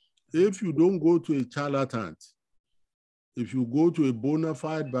 If you don't go to a charlatan, if you go to a bona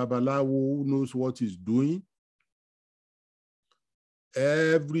fide Babalawo who knows what he's doing,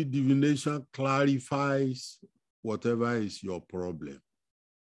 every divination clarifies whatever is your problem.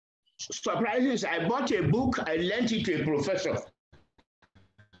 Surprisingly, I bought a book, I lent it to a professor.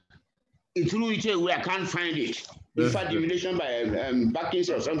 It threw it away, I can't find it. In fact, divination by Backings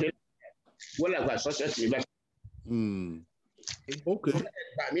or something. Well, I've got success university. Okay.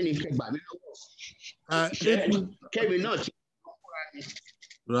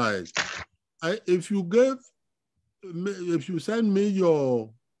 Right. If you send me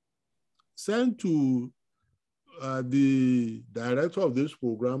send to the director of this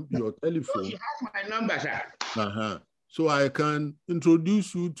program your telephone. You have my number, sir. So I can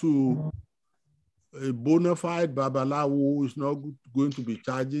introduce you to a bona fide Babalawo who is not going to be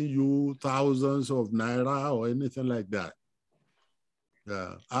charging you thousands of naira or anything like that.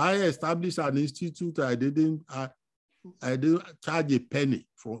 I established an institute. I didn't charge a penny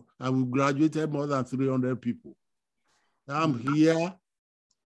for, and we graduated more than 300 people. I'm here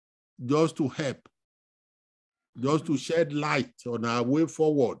just to help, just to shed light on our way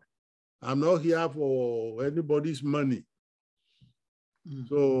forward. I'm not here for anybody's money.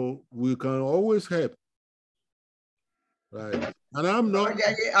 So we can always help. Right. And I'm not.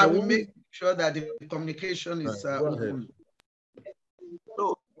 I will make sure that the communication is open.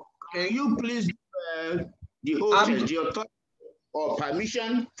 So, can you please the host the authority or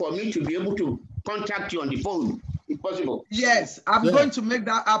permission for me to be able to contact you on the phone, if possible? Yes, I'm going to make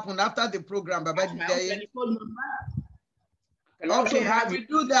that happen after the program, Baba Jaye. Okay, I will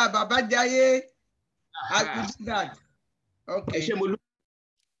do that, Baba Jaye. I will do that. Okay.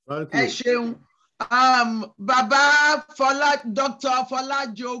 Thank you. Baba Dr. Fola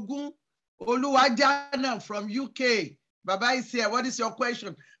Jogun Oluwajana from UK. Baba is here. What is your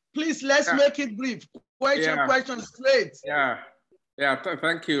question? Please, let's make it brief. Question straight.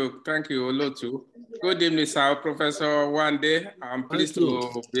 Thank you, Olotu. Good evening, sir. Professor Wande. I'm pleased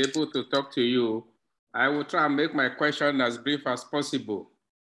to be able to talk to you. I will try and make my question as brief as possible.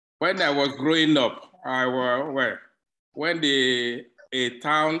 When I was growing up, when a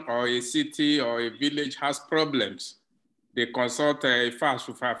town or a city or a village has problems, they consult Ifa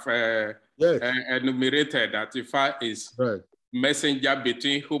who have enumerated that Ifa is messenger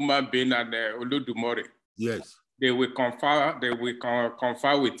between human being and Oludumare. Yes. They will confer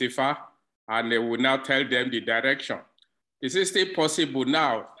with Ifa, and they will now tell them the direction. Is it still possible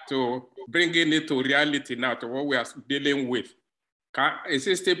now to bringing it to reality now, to what we are dealing with? Is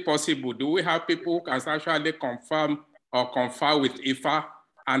it still possible? Do we have people who can actually confirm or confer with Ifa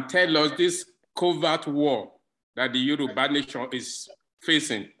and tell us this covert war that the Yoruba nation is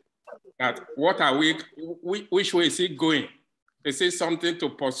facing? That what are which way is it going? Is it something to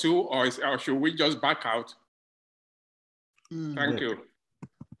pursue, or should we just back out? Thank you.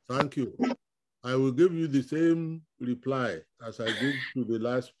 Thank you. I will give you the same reply as I gave to the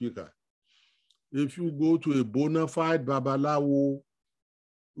last speaker. If you go to a bona fide babalawo,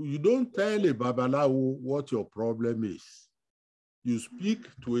 you don't tell a babalawo what your problem is. You speak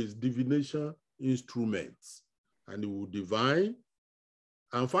to his divination instruments, and he will divine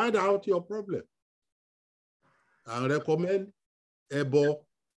and find out your problem and recommend ebo,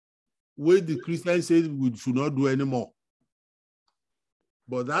 where the Christian says we should not do anymore.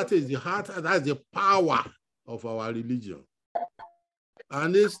 But that is the heart, that's the power of our religion.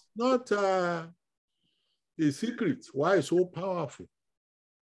 And it's not a secret why it's so powerful.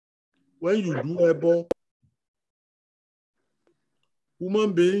 When you do ebo,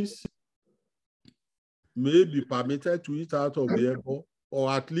 human beings may be permitted to eat out of the ebo,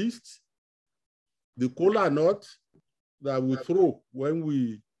 or at least the kola nut that we throw when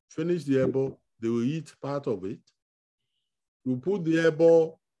we finish the ebo, they will eat part of it. You put the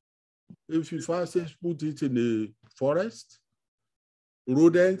ebo, if you first put it in the forest,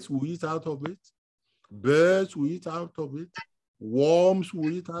 rodents will eat out of it, birds will eat out of it, worms will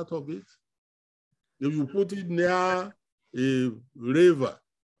eat out of it. If you put it near a river,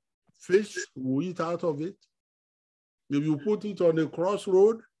 fish will eat out of it. If you put it on a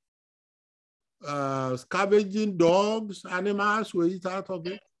crossroad, scavenging dogs, animals will eat out of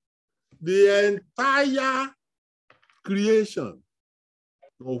it. The entire creation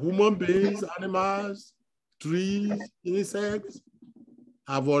of human beings, animals, trees, insects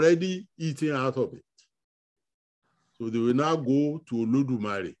have already eaten out of it. So they will now go to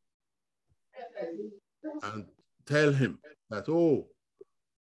Olodumare and tell him that, oh,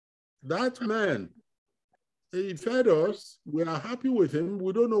 that man, he fed us, we are happy with him,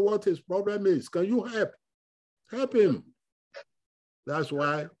 we don't know what his problem is. Can you help? Help him. That's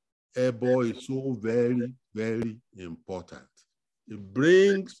why ebo is so very, very important. It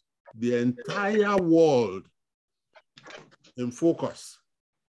brings the entire world in focus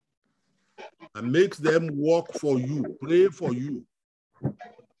and makes them work for you, pray for you,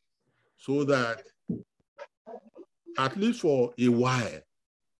 so that at least for a while,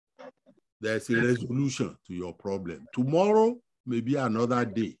 there's a resolution to your problem. Tomorrow may be another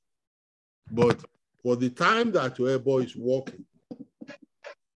day, but for the time that your ebo is working,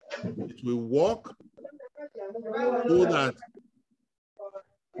 it will work so that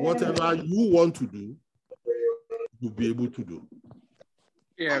whatever you want to do, you'll be able to do.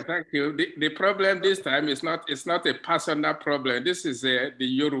 Yeah, thank you. The problem this time is not a personal problem. This is the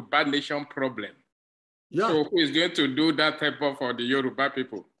Yoruba nation problem. Yeah. So who is going to do that type of for the Yoruba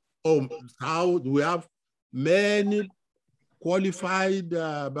people? Oh, how do we have many qualified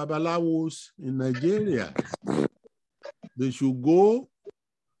babalawos in Nigeria? They should go,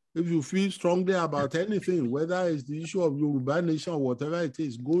 if you feel strongly about anything, whether it's the issue of Yoruba nation or whatever it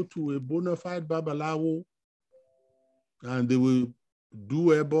is, go to a bona fide babalawo and they will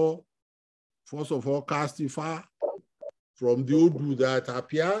do ebo. First of all, cast ifa from the Odu that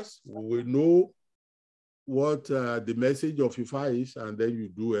appears. We will know what the message of ifa is, and then you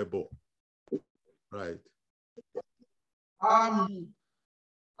do ebo. Right.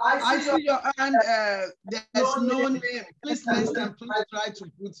 I see your hand. There's no name. Please, next time, please try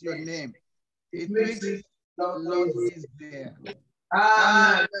to put your name. It makes lot easier there.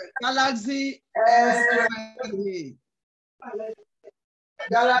 Galaxy S20.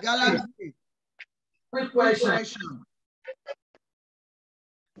 Galaxy. Quick question.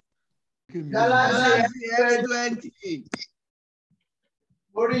 Galaxy S20.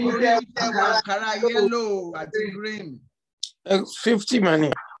 What do you get? Yellow and green. 50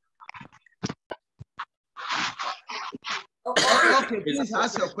 money. Okay, please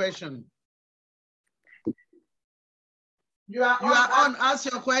ask your question. You are on. Ask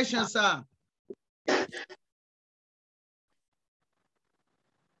your question, sir.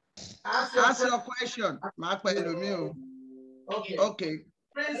 Ask your question. Okay.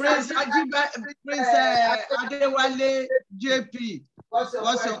 Prince Adewale JP, what's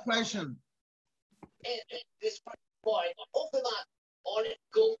your question? This point, open that on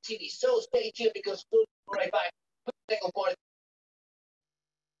Go TV. So stay tuned because we'll be right back.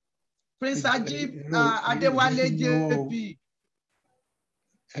 Prince Adewale JP.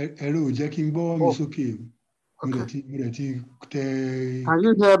 Hello, Jackie Bob is okay. Can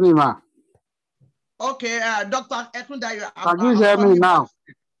you hear me, ma? Okay, Dr. Ekundayo. Can you hear me now?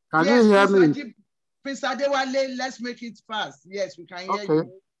 Can you hear me? Prince Adewale, let's make it fast. Yes, we can hear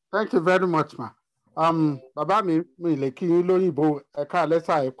you. Thank you very much, ma. Bàbá mi lè kí yín lóyìnbó ẹ̀ka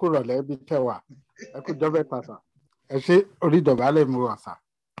lẹ́sà ẹ̀kú rọ̀lẹ́ bí tẹ̀wà ẹ̀kú jọ́bẹ̀ tàṣà ẹ̀ ṣe orí ìdọ̀bálẹ̀ mu wà sà.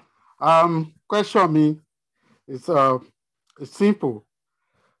 Question me is simple.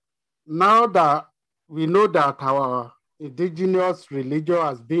 Now that we know that our indigenous religion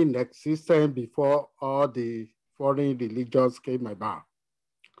has been existent before all the foreign religions came about.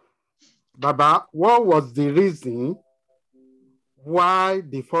 Baba, what was the reason why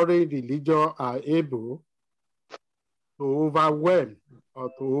the foreign religions are able to overwhelm or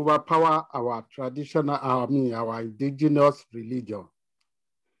to overpower our traditional, our indigenous religion?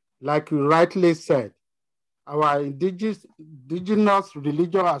 Like you rightly said, our indigenous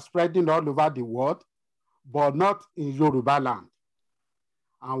religion are spreading all over the world, but not in Yoruba land.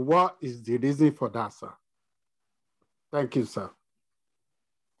 And what is the reason for that, sir? Thank you, sir.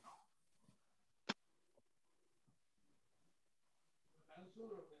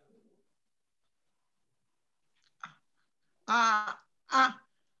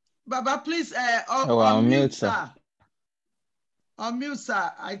 Baba, please, unmute, sir. Unmute,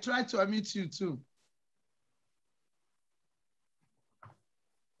 sir. I tried to unmute you too.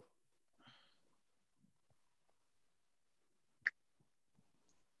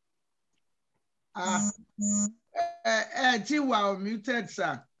 You were unmuted,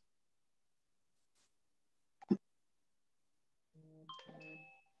 sir.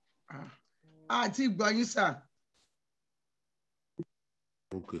 Ti gbọ́ yín, sir.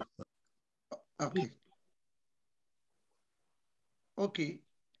 Okay. Okay. Okay.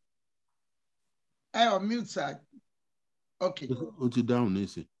 Unmute, sir. Okay. Put it down,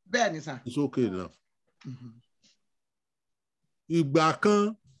 Nisi. Bẹ́ẹ̀ni, sir. It's okay now. Ìgbà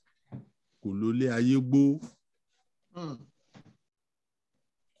kan kò lólé ayé gbó.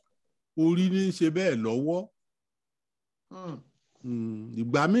 Orí ní í ṣe bẹ́ẹ̀ lọ́wọ́.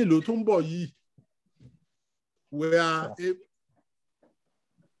 Ìgbà mélòó tó ń bọ̀ yìí?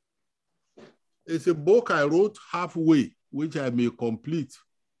 It's a book I wrote halfway, which I may complete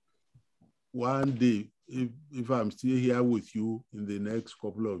one day if I'm still here with you in the next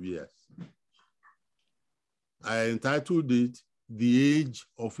couple of years. I entitled it The Age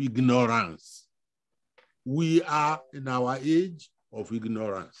of Ignorance. We are in our age of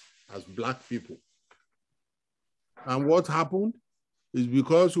ignorance as Black people. And what happened is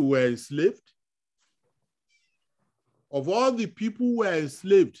because we were enslaved. Of all the people who were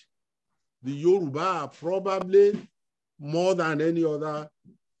enslaved, the Yoruba are probably more than any other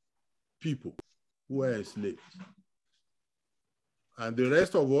people who were enslaved. And the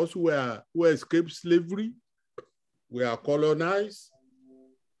rest of us who escaped slavery were colonized,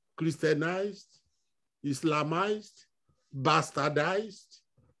 Christianized, Islamized, bastardized.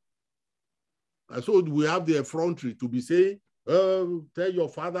 And so we have the effrontery to be saying, oh, tell your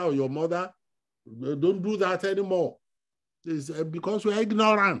father or your mother, don't do that anymore. It's because we're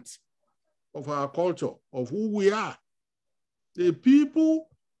ignorant of our culture, of who we are. The people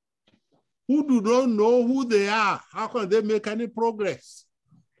who do not know who they are, how can they make any progress?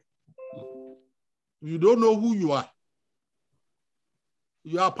 You don't know who you are.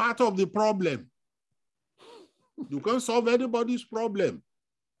 You are part of the problem. You can't solve anybody's problem.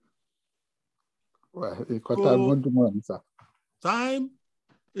 Well, so, time,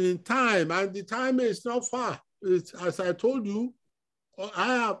 and the time is not far. It's, as I told you,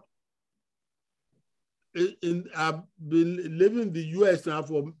 I've been living in the US now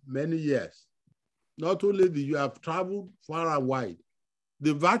for many years. Not only you have traveled far and wide.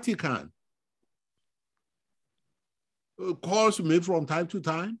 The Vatican calls me from time to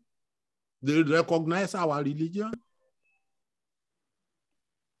time. They recognize our religion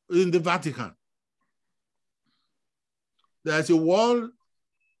in the Vatican. There's a world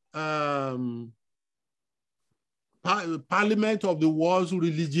parliament of the world's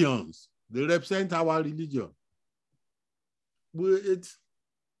religions. They represent our religion. It's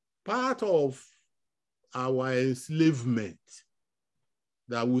part of our enslavement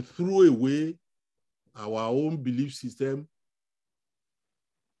that we threw away our own belief system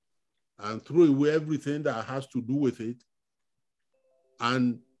and threw away everything that has to do with it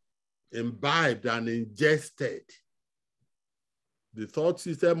and imbibed and ingested the thought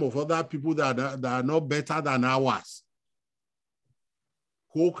system of other people that are not better than ours.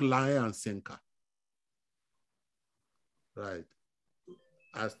 Hook, line, and sinker. Right.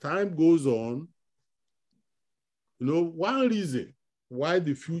 As time goes on, you know, one reason why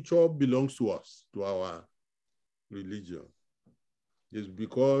the future belongs to us, to our religion, is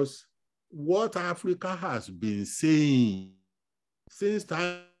because what Africa has been saying since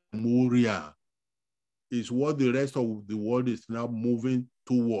time immemorial is what the rest of the world is now moving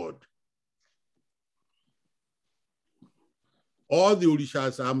toward. All the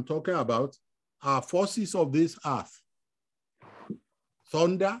Orishas I'm talking about are forces of this earth.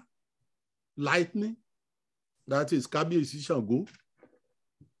 Thunder, lightning, that is Kabiyesi Shango,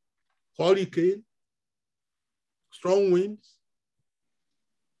 hurricane, strong winds.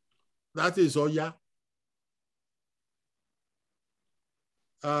 That is Oya.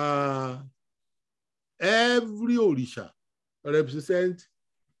 Every Orisha represents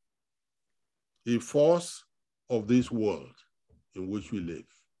a force of this world in which we live.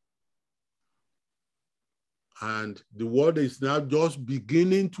 And the world is now just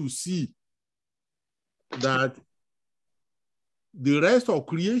beginning to see that the rest of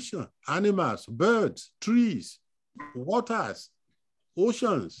creation, animals, birds, trees, waters,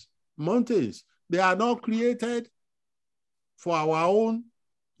 oceans, mountains, they are not created for our own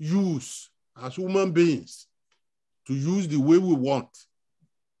use as human beings, to use the way we want.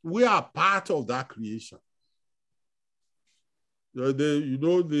 We are part of that creation.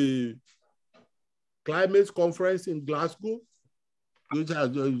 The climate conference in Glasgow, which are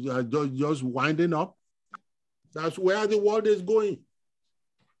just winding up, that's where the world is going,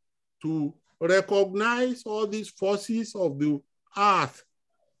 to recognize all these forces of the earth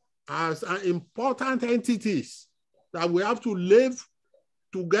as important entities that we have to live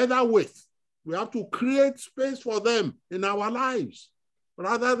together with. We have to create space for them in our lives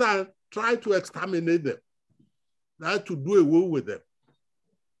rather than try to exterminate them, not to do away with them.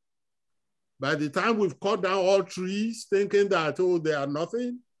 By the time we've cut down all trees, thinking that, oh, they are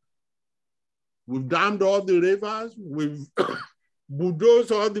nothing, we've dammed all the rivers, we've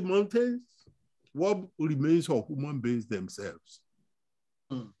bulldozed all the mountains, what remains of human beings themselves?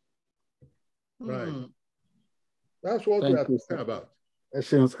 Right. That's what we are talking about.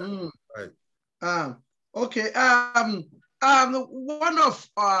 Right. Okay. One of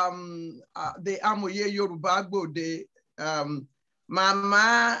the Amoye Yoruba Gbode,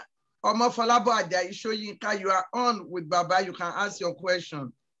 Mama Omofalabo Ajayi Soyinka, you are on with Baba. You can ask your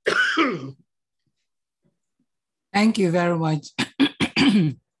question. Thank you very much.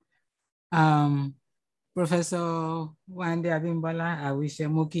 Professor Wande Abimbola, I wish you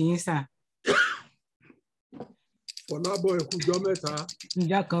muki sir. Fọlábọ̀ ẹ̀kújọ́ mẹ́ta.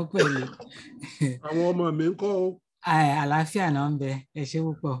 Ǹjẹ́ kan pẹ̀lú. Àwọn ọmọ mi ń kọ́ o. Àlàáfíà náà ń bẹ, ẹ ṣé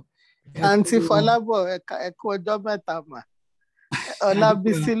púpọ̀. Àǹtí Fọlábọ̀ ẹ̀kú ọjọ́ mẹ́ta mà.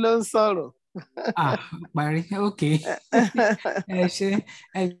 Ọlábísí ló ń sọ̀rọ̀. Parí, okay. Ẹ ṣé,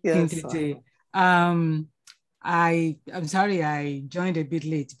 ẹ kí n tètè. I'm sorry I joined a bit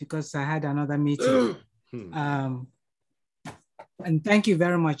late because I had another meeting. And thank you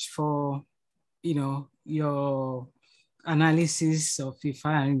very much for, your analysis of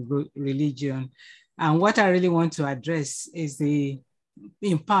Ifa and religion. And what I really want to address is the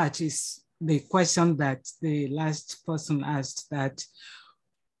question that the last person asked, that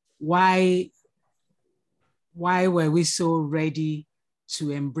why were we so ready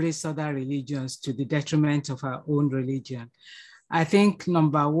to embrace other religions to the detriment of our own religion? I think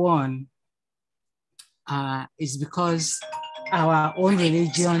number one is because our own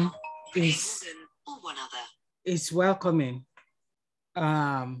religion is welcoming.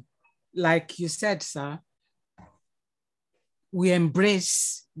 Like you said, sir, we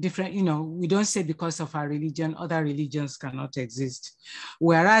embrace different, we don't say because of our religion, other religions cannot exist.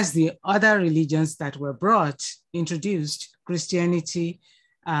 Whereas the other religions that were introduced, Christianity,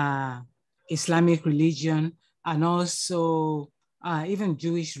 Islamic religion, and also even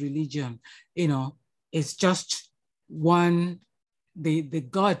Jewish religion, it's just one, the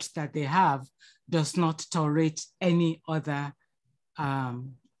God that they have does not tolerate any other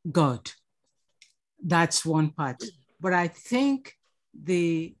God. That's one part. But I think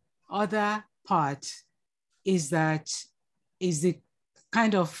the other part is the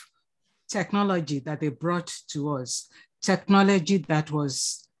kind of technology that they brought to us, technology that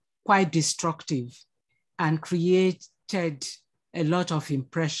was quite destructive and created a lot of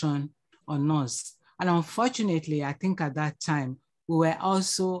impression on us. And unfortunately, I think at that time, we were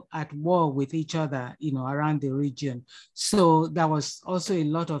also at war with each other, around the region. So there was also a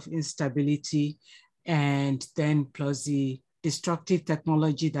lot of instability, and then plus the destructive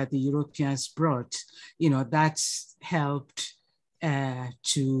technology that the Europeans brought, that's helped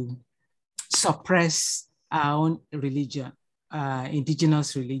to suppress our own religion,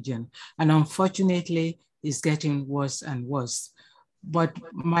 indigenous religion. And unfortunately, it's getting worse and worse. But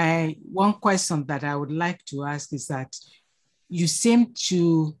my one question that I would like to ask is that you seem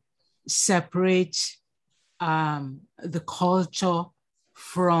to separate the culture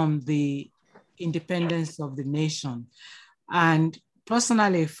from the independence of the nation. And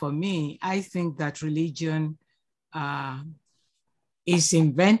personally, for me, I think that religion is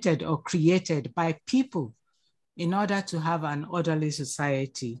invented or created by people in order to have an orderly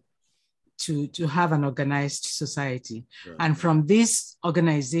society, to have an organized society. Right. And from this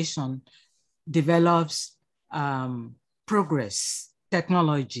organization develops progress,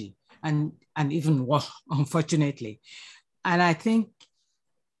 technology, and even war, unfortunately. And I think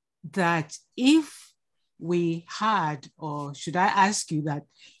that if we had, or should I ask you that,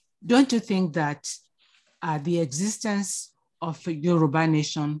 don't you think that the existence of a Yoruba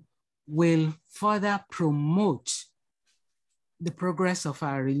nation will further promote the progress of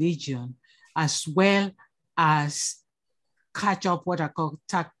our religion, as well as catch up what I call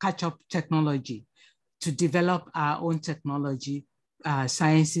catch up technology, to develop our own technology,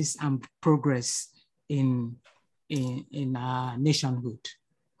 sciences, and progress in our nationhood?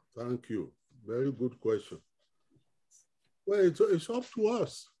 Thank you. Very good question. Well, it's up to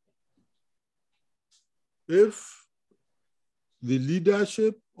us. If the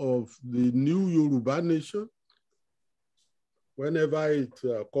leadership of the new Yoruba nation, whenever it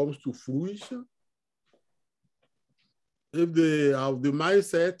comes to fruition, if they have the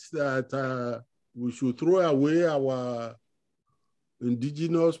mindset that we should throw away our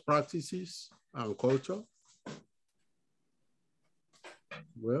indigenous practices and culture,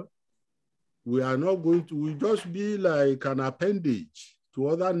 well, we are not going to, we just be like an appendage to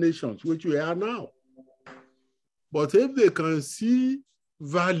other nations, which we are now. But if they can see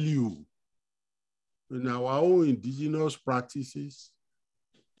value in our own indigenous practices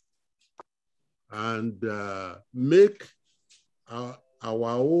and make our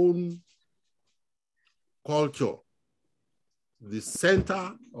own culture the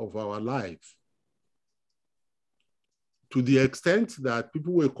center of our life, to the extent that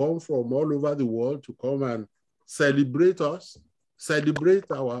people will come from all over the world to come and celebrate us, celebrate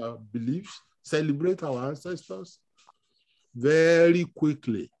our beliefs, celebrate our ancestors, very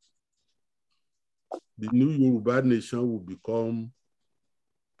quickly, the new Yoruba nation will become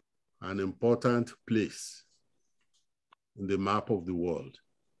an important place in the map of the world.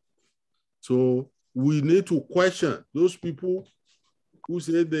 So we need to question those people who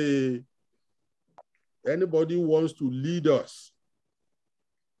say anybody who wants to lead us,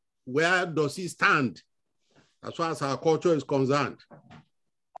 where does he stand as far as our culture is concerned?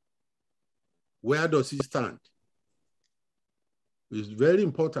 Where does he stand? It's very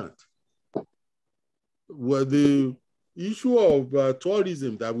important. Well, the issue of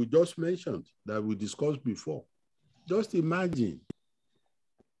tourism that we just mentioned, that we discussed before, just imagine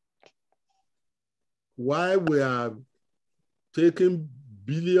why we are taking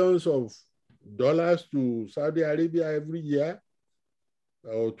billions of dollars to Saudi Arabia every year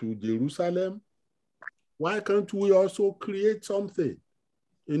or to Jerusalem. Why can't we also create something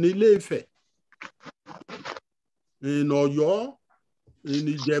in Ile-Ife, in Oyo, in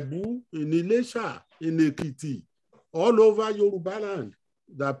Ijebu, in Ilesha, in Ekiti, all over Yoruba land,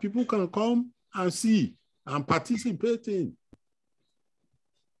 that people can come and see and participate in,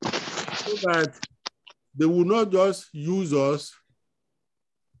 so that they will not just use us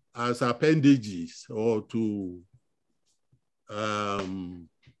as appendages or to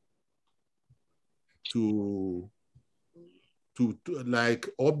like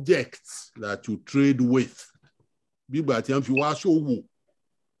objects that you trade with. Bígbà tí wọ́n fi wá ṣòwò,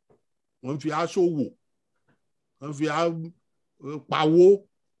 wọ́n fi á ṣòwò, wọ́n fi á pawó.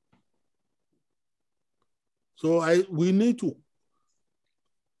 So we need to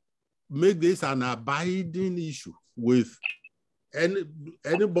make this an abiding issue with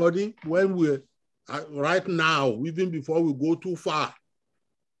anybody when we, right now, even before we go too far,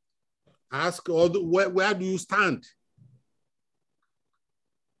 ask where do you stand?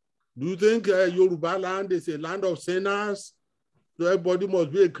 Do you think Yoruba land is a land of sinners? So everybody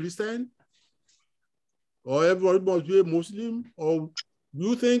must be a Christian? Or everybody must be a Muslim? Or do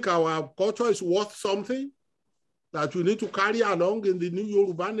you think our culture is worth something that we need to carry along in the new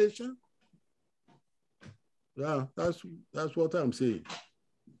Yoruba nation? Yeah, that's what I'm saying.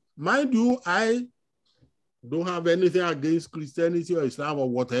 Mind you, I don't have anything against Christianity or Islam or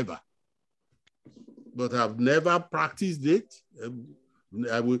whatever, but I've never practiced it.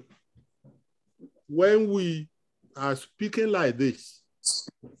 When we are speaking like this,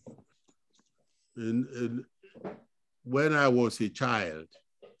 when I was a child,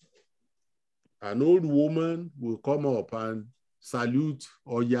 an old woman will come up and salute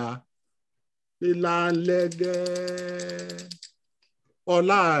Oya. Ìlànlẹ́gẹ́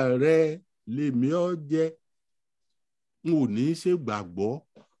ọlá rẹ lèmi ọ jẹ́, n ò ní ṣe gbàgbọ́,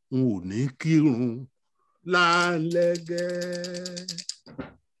 n ò ní kírun. Láńlẹ́gẹ́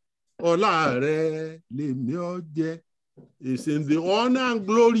ọlá rẹ lèmi ọ jẹ́. It's in the honor and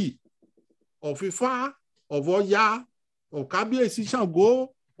glory of Ifá, of Ọya, of Kábíyèsí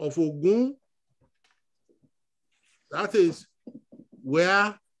Ṣàngó, of Ògún. That is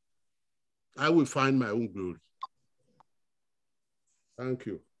where I will find my own glory. Thank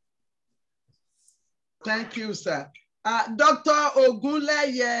you. Thank you, sir. Dr.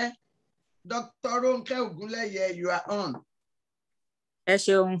 Ogunleye, Dr. Ronke Ogunleye, you are on. Ẹ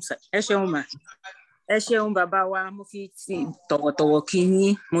ṣeun ma. Ẹ ṣeun bàbá wa, mo fi ti tọ̀wọ̀tọ̀wọ̀ kí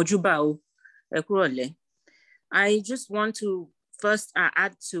yín, mojúbà o, ẹ kúrọ̀lẹ́. I just want to first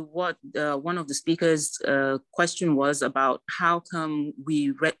add to what one of the speakers' question was about how come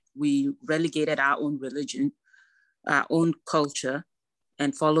we relegated our own religion, our own culture,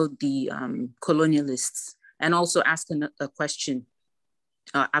 and followed the colonialists, and also ask a question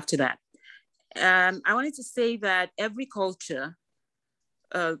after that. I wanted to say that every culture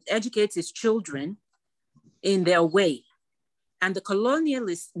educates its children in their way. And the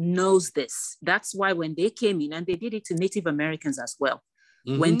colonialist knows this. That's why when they came in, and they did it to Native Americans as well.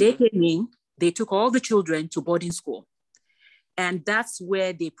 When they came in, they took all the children to boarding school. And that's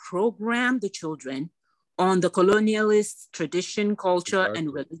where they programmed the children on the colonialist tradition, culture,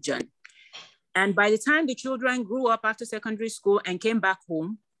 and religion. And by the time the children grew up after secondary school and came back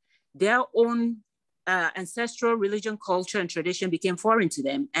home, their own ancestral religion, culture, and tradition became foreign to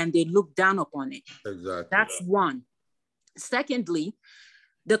them, and they looked down upon it. Exactly. That's one. Secondly,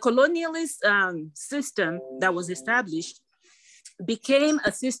 the colonialist system that was established became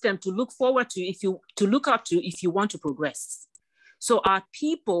a system to look forward to, to look up to if you want to progress. So our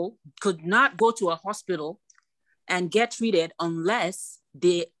people could not go to a hospital and get treated unless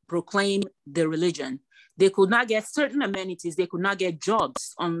they proclaim the religion. They could not get certain amenities. They could not get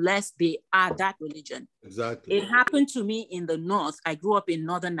jobs unless they are that religion. Exactly. It happened to me in the north. I grew up in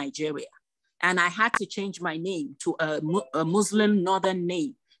northern Nigeria, and I had to change my name to a Muslim northern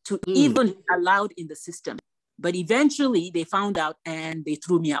name to even be allowed in the system. But eventually they found out and they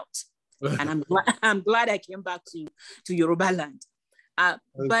threw me out. And I'm glad I came back to Yoruba land.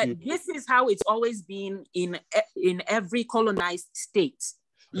 But this is how it's always been in every colonized state.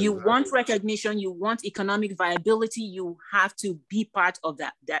 You want recognition, you want economic viability, you have to be part of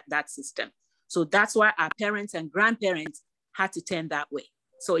that system. So that's why our parents and grandparents had to turn that way.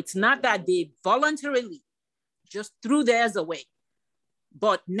 So it's not that they voluntarily just threw theirs away.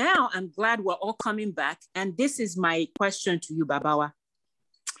 But now I'm glad we're all coming back. And this is my question to you, Babawa.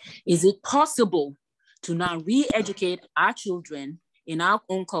 Is it possible to now re-educate our children in our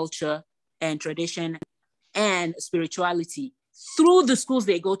own culture and tradition and spirituality through the schools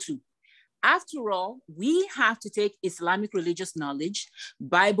they go to? After all, we have to take Islamic religious knowledge,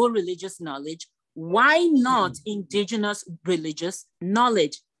 Bible religious knowledge. Why not indigenous religious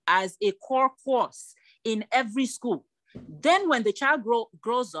knowledge as a core course in every school? Then when the child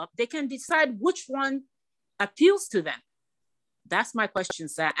grows up, they can decide which one appeals to them. That's my question,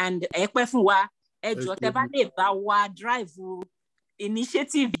 sir. And drive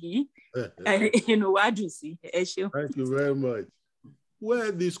initiative, Thank you very much.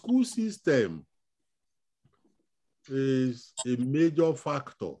 Well, the school system is a major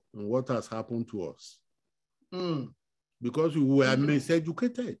factor in what has happened to us. Because we were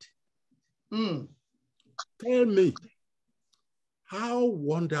miseducated. Tell me how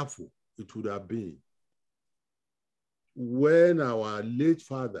wonderful it would have been when our late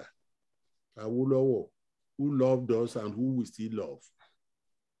father, Awolowo, who loved us and who we still love,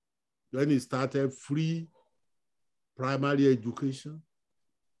 when he started free primary education.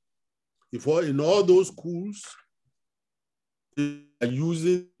 Before in all those schools, they are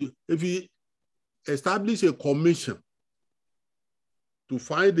using, if we establish a commission to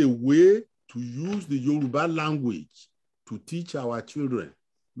find a way to use the Yoruba language to teach our children,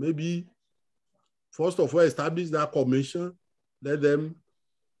 maybe first of all, establish that commission, let them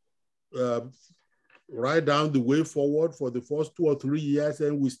write down the way forward for the first 2 or 3 years,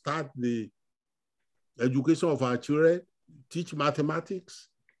 and we start the education of our children, teach mathematics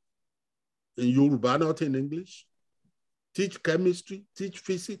in Yoruba, not in English, teach chemistry, teach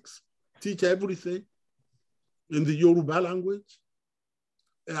physics, teach everything in the Yoruba language.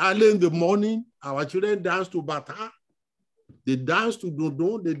 Early in the morning, our children dance to Bata, they dance to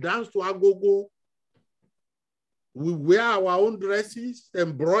Dodo, they dance to Agogo. We wear our own dresses,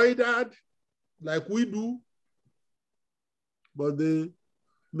 embroidered like we do, but they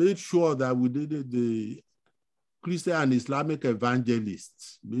made sure that we did it. The Christian and Islamic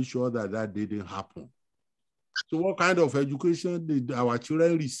evangelists made sure that that didn't happen. So what kind of education did our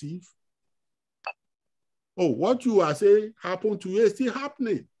children receive? Oh, what you are saying happened to you is still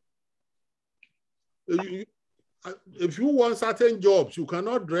happening. If you want certain jobs, you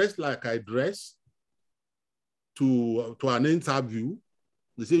cannot dress like I dress to an interview.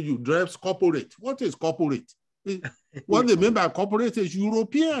 They say you dress corporate. What is corporate? What they mean by corporate is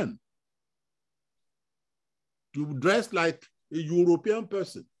European. You dress like a European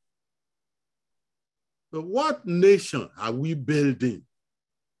person. But what nation are we building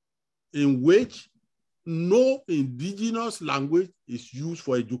in which no indigenous language is used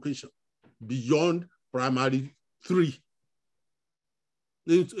for education beyond primary 3?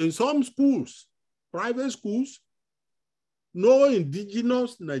 In some schools, private schools, no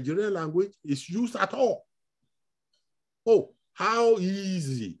indigenous Nigerian language is used at all. Oh, how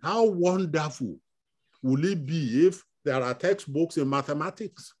easy, how wonderful will it be if there are textbooks in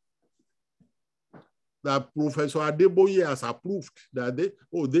mathematics that Professor Adeboye has approved that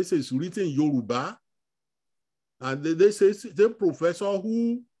this is written in Yoruba, and they say the professor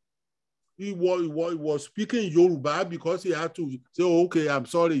who he was speaking Yoruba because he had to say, okay, I'm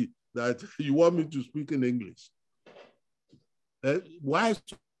sorry that you want me to speak in English. Why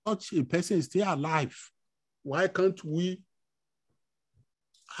such a person is still alive? Why can't we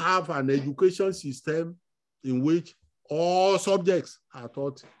have an education system in which all subjects are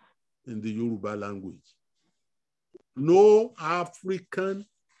taught in the Yoruba language? No African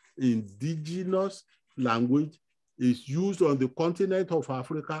indigenous language is used on the continent of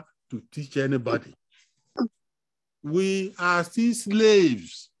Africa to teach anybody. We are still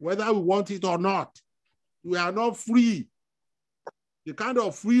slaves, whether we want it or not. We are not free. The kind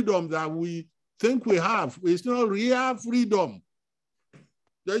of freedom that we think we have is not real freedom.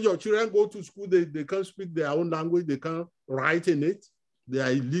 Then your children go to school, they can't speak their own language, they can't write in it, they are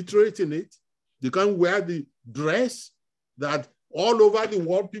illiterate in it, they can't wear the dress that all over the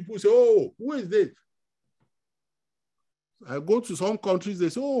world people say, oh, who is this? I go to some countries, they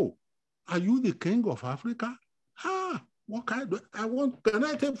say, oh, are you the king of Africa? Ah, what kind of, can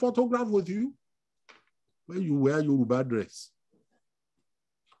I take a photograph with you? When you wear Yoruba dress.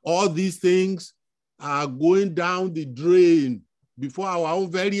 All these things are going down the drain before our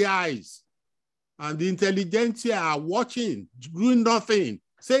own very eyes. And the intelligentsia are watching, doing nothing,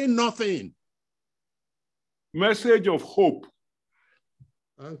 saying nothing. Message of hope.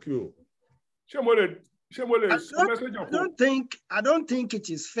 Thank you. I don't think it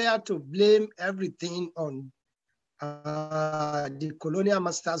is fair to blame everything on the colonial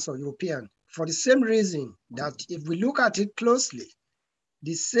masters or European, for the same reason that if we look at it closely,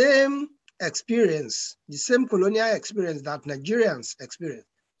 the same experience, the same colonial experience that Nigerians experienced,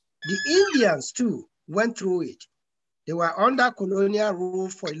 the Indians too went through it. They were under colonial rule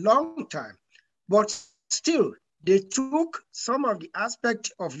for a long time, but still they took some of the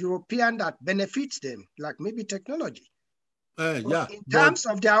aspect of European that benefits them, like maybe technology. Yeah, in terms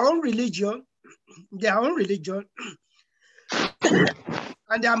of their own religion,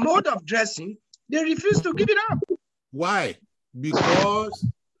 and their mode of dressing, they refuse to give it up. Why? Because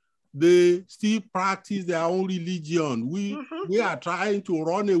they still practice their own religion. We are trying to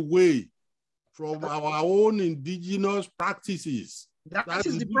run away from our own indigenous practices. That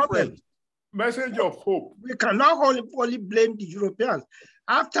is the problem. Message of hope. We cannot only blame the Europeans.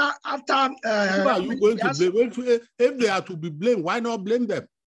 Who are you going to blame? If they are to be blamed, why not blame them?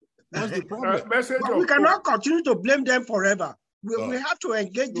 What's the problem? We cannot continue to blame them forever. We have to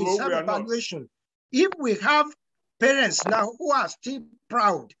engage in self-evaluation. If we have parents now who are still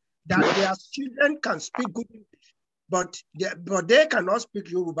proud that their children can speak good English, but they cannot speak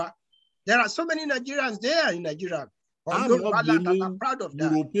Yoruba, there are so many Nigerians there in Nigeria. I'm not blaming proud of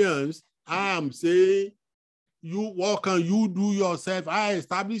Europeans. I am saying, what can you do yourself? I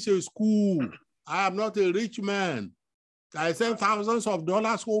establish a school. I am not a rich man. I send thousands of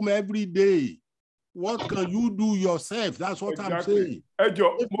dollars home every day. What can you do yourself? That's what I'm saying.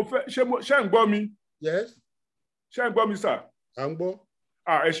 Yes. Sir.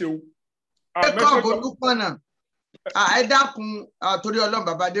 Ẹ dákun torí Ọlọ́run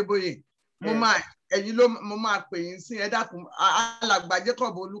bàbá Adébóyè mo máa pè yín sí ẹ dákun alàgbà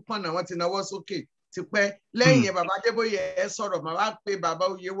Jacob Olúpọ̀nà wọ́n ti náwó sókè tipẹ́ lẹ́yìn yẹn bàbá Adébóyè ẹ sọ̀rọ̀ màá wá pé bàbá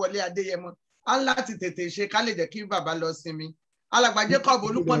Oyèwọlé Adéyẹmọ á láti tètè ṣe ká lè jẹ́ kí bàbá lọ sinmi. Alàgbà Jacob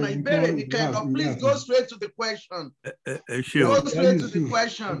Olúpọ̀nà ìbéèrè ní kẹlọ, please go straight to the question. Go straight to the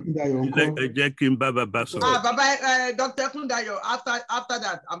question. Ẹ jẹ́ kí n bá bàbá sọ̀rọ̀. Bàbá Dr. Kundayo, after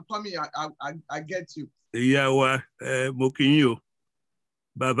that I'm coming, I get you. Ìyá wa mo kí yín o.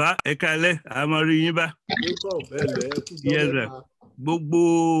 Bàbá ẹ kálẹ́, a máa rí yín bá.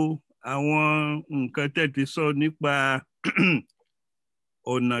 Gbogbo àwọn nǹkan tẹ́ ti sọ nípa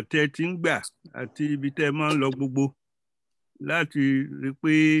ọ̀nà tẹ́ ti ń gbà àti ibi tẹ́ máa ń lọ gbogbo láti rí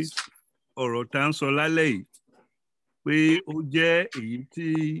pé ọ̀rọ̀ tá ń sọ lálẹ́ yìí pé ó jẹ́ èyí tí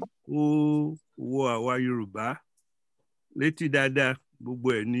ó wọ àwa Yorùbá létí dáadáa, gbogbo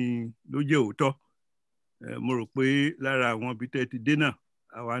ẹ̀ ni ló jẹ́ òótọ́. Mo rò pé lára àwọn ibi tẹ́ ti dé náà,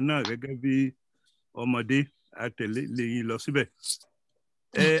 àwa náà gẹ́gẹ́ bí ọmọdé I'd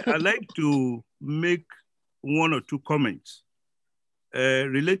like to make one or two comments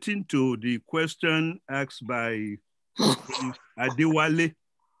relating to the question asked by Adewale.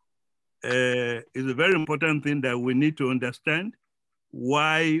 It's a very important thing that we need to understand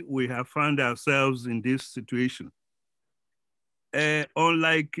why we have found ourselves in this situation.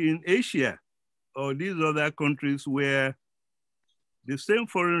 Unlike in Asia or these other countries where the same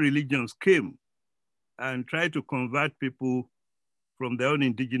foreign religions came and tried to convert people from their own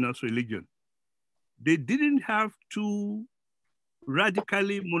indigenous religion, they didn't have two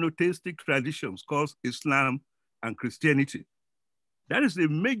radically monotheistic traditions called Islam and Christianity. That is a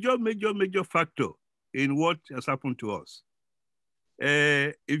major, major factor in what has happened to us.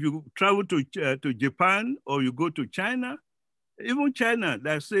 If you travel to Japan or you go to China, even China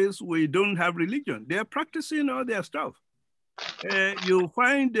that says we don't have religion, they are practicing all their stuff. You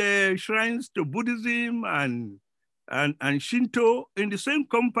find shrines to Buddhism and Shinto in the same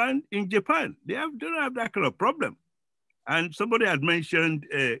compound in Japan. They don't have that kind of problem. And somebody had mentioned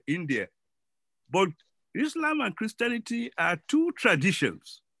India. But Islam and Christianity are two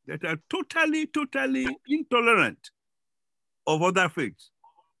traditions that are totally intolerant of other faiths.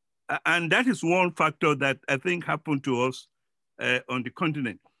 And that is one factor that I think happened to us on the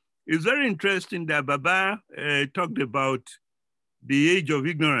continent. It's very interesting that Baba talked about the age of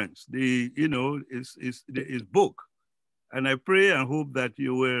ignorance, his book. And I pray and hope that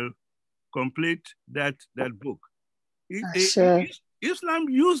you will complete that book. Islam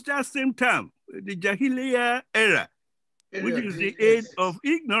used that same term, the Jahiliyyah era, which is the age of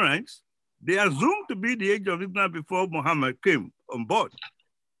ignorance. They assumed to be the age of ignorance before Muhammad came on board.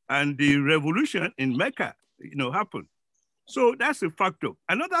 And the revolution in Mecca, happened. So that's a factor.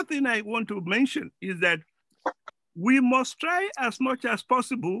 Another thing I want to mention is that we must try as much as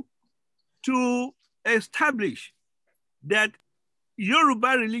possible to establish that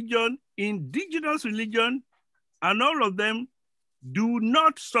Yoruba religion, indigenous religion, and all of them do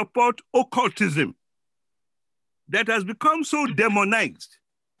not support occultism that has become so demonized.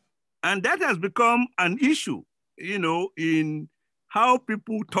 And that has become an issue, in how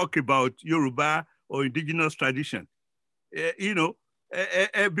people talk about Yoruba or indigenous tradition.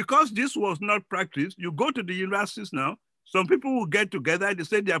 Because this was not practiced, you go to the universities now, some people will get together, they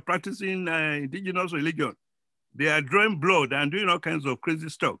say they are practicing indigenous religion. They are drawing blood and doing all kinds of crazy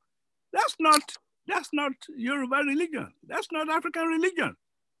stuff. That's not Yoruba religion. That's not African religion.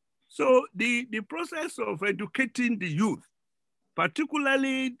 So the process of educating the youth,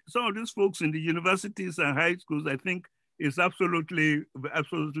 particularly some of these folks in the universities and high schools, I think is absolutely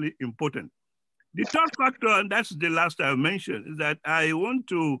important. The third factor, and that's the last I mentioned, is that I want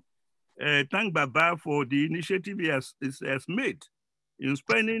to thank Baba for the initiative he has made in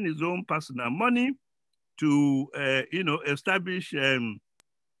spending his own personal money to establish an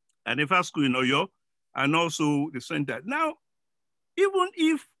EFA school in Oyo and also the center. Now, even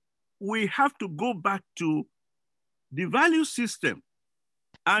if we have to go back to the value system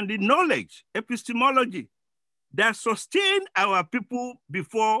and the knowledge, epistemology that sustained our people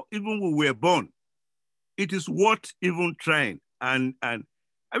before even we were born, it is worth even trying. And I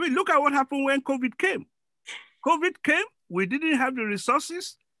mean, look at what happened when COVID came. COVID came, we didn't have the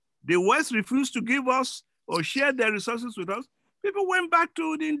resources. The West refused to give us or share their resources with us. People went back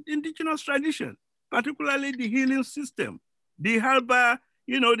to the indigenous tradition, particularly the healing system, the herbal,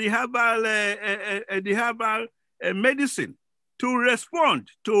 the herbal medicine to respond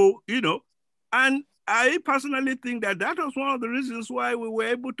to, and I personally think that was one of the reasons why we were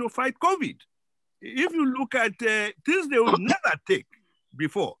able to fight COVID. If you look at things they would never take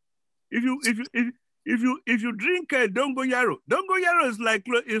before, if you drink dongoyaro is like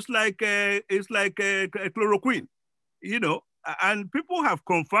chloroquine, and people have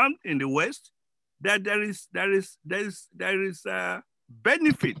confirmed in the West that there is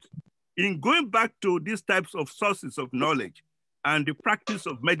benefit in going back to these types of sources of knowledge and the practice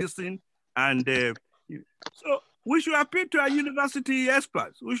of medicine, and so we should appeal to our university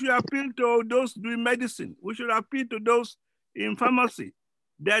experts. We should appeal to those doing medicine. We should appeal to those in pharmacy,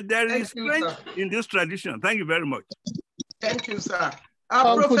 that there is strength in this tradition. Thank you very much. Thank you, sir.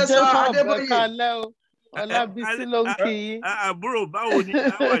 Professor Adeboye. Bro, how are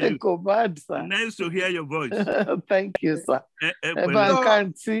you? Bad, sir. Nice to hear your voice. Thank you, sir.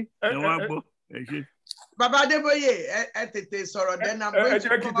 Baba Adeboye, then I'm going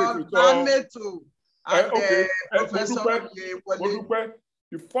to call Ametu.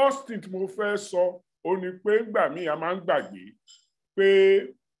 The first thing mo fẹ́ sọ ó ní pé ńgbà míì a máa ń gbàgbé pé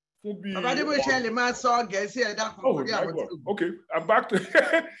fún bí. Baba Adeboye ṣe lè máa sọ Gẹ̀ẹ́sì ẹ̀dá kan lórí àwọn tí. Okay, I'm back to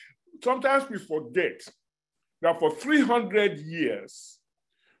sometimes we forget that for 300 years,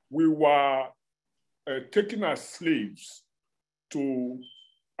 we were taken as slaves to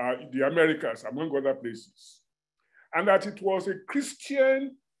the Americas, among other places. And that it was a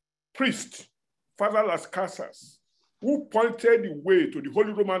Christian priest, Father Las Casas, who pointed the way to the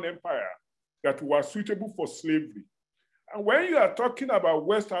Holy Roman Empire that was suitable for slavery. And when you are talking about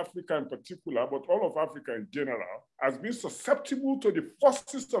West Africa in particular, but all of Africa in general, as being susceptible to the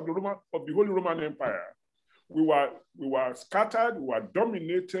forces of the Holy Roman Empire, we were scattered, we were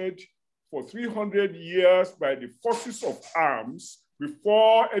dominated for 300 years by the forces of arms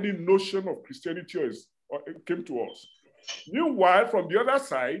before any notion of Christianity came to us. Meanwhile, from the other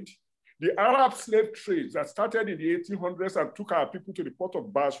side, the Arab slave trades that started in the 1800s and took our people to the port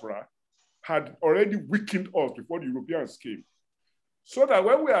of Basra had already weakened us before the Europeans came. So that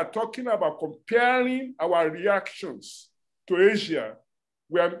when we are talking about comparing our reactions to Asia,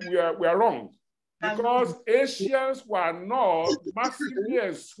 we are wrong. Because Asians were not massively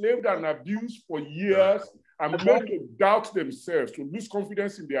enslaved and abused for years and made to doubt themselves, to lose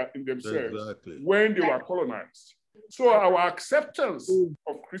confidence in themselves when they were colonized. So our acceptance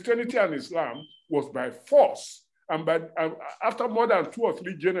of Christianity and Islam was by force. And after more than 2 or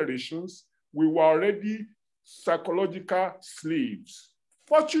 3 generations, we were already psychological slaves.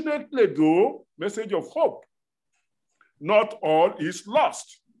 Fortunately, though, message of hope, not all is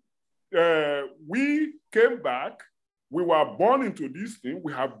lost. We came back, we were born into this thing,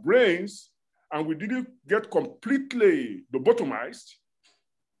 we have brains, and we didn't get completely lobotomized.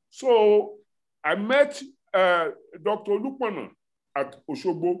 So I met Dr. Lukman at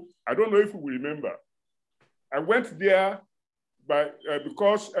Osogbo. I don't know if you will remember. I went there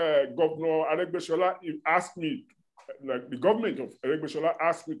because Governor Aregbesola asked me, like the government of Aregbesola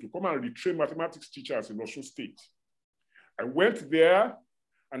asked me to come and retrain mathematics teachers in Osun State. I went there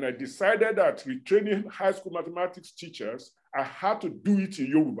and I decided that retraining high school mathematics teachers, I had to do it in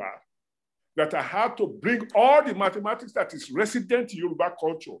Yoruba, that I had to bring all the mathematics that is resident in Yoruba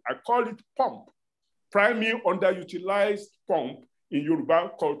culture. I call it PUMP, primary underutilized PUMP in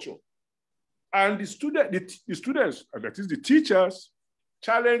Yoruba culture. And the students, that is the teachers,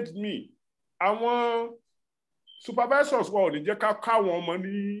 challenged me. Àwọn supervisors were on the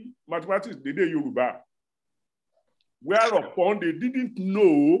money mathematics, they did Yoruba. Whereupon they didn't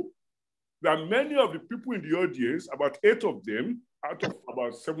know that many of the people in the audience, about 8 of them out of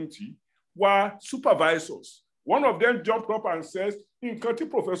about 70, were supervisors. One of them jumped up and says, in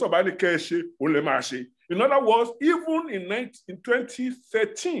Professor Bani Keshe, in other words, even in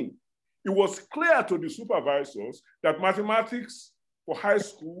 2013, it was clear to the supervisors that mathematics for high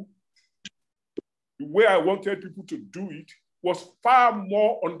school, the way I wanted people to do it, was far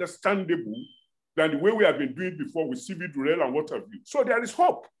more understandable than the way we have been doing before with civil Durrell and what have you. So there is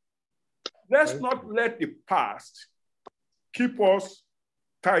hope. Let's not let the past keep us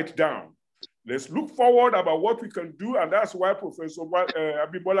tied down. Let's look forward about what we can do, and that's why Professor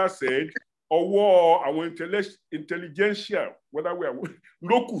Abimbola said, our intelligentsia, whether we are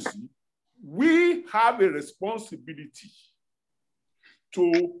locus, we have a responsibility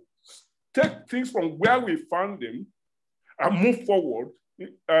to take things from where we found them and move forward.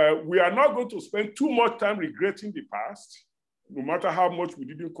 We are not going to spend too much time regretting the past, no matter how much we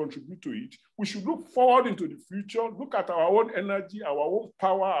didn't contribute to it. We should look forward into the future, look at our own energy, our own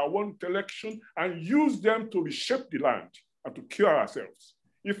power, our own intellection, and use them to reshape the land and to cure ourselves.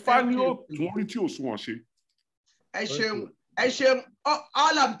 If I know,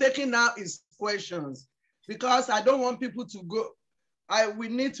 all I'm taking now is questions, because I don't want people to go. We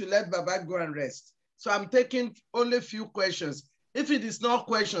need to let Baba go and rest. So I'm taking only a few questions. If it is not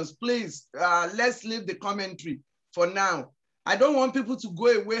questions, please, let's leave the commentary for now. I don't want people to go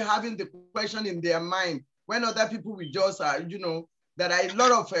away having the question in their mind when other people will just, there are a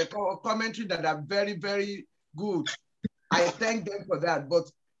lot of commentary that are very, very good. I thank them for that. But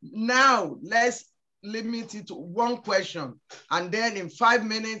now let's limit it to one question. And then in 5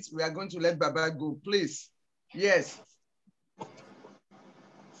 minutes, we are going to let Baba go, please. Yes.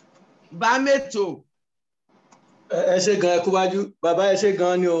 Bameto. I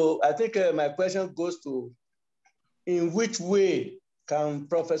think my question goes to, in which way can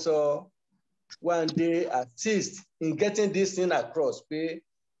Professor Wande assist in getting this thing across?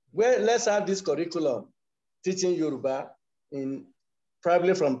 Well, let's have this curriculum teaching Yoruba in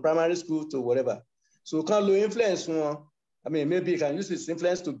probably from primary school to whatever. So can you influence one? I mean, maybe you can use this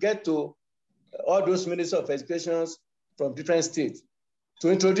influence to get to all those ministers of education from different states to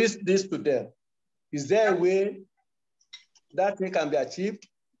introduce this to them. Is there a way that thing can be achieved?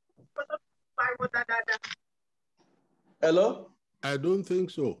 Hello? I don't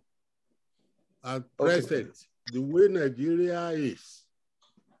think so. At present, the way Nigeria is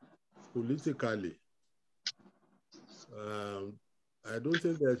politically, I don't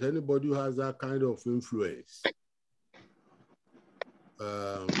think there's anybody who has that kind of influence.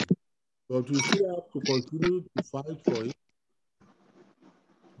 But we still have to continue to fight for it.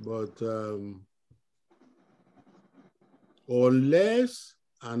 But unless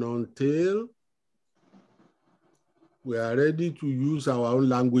and until we are ready to use our own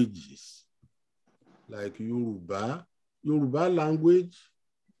languages, like Yoruba. Yoruba language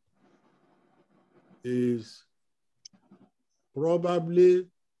is probably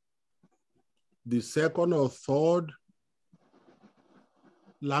the second or third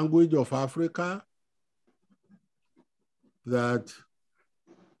language of Africa that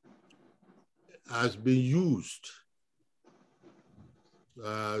has been used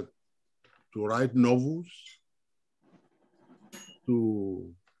to write novels,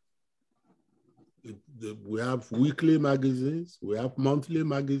 we have weekly magazines, we have monthly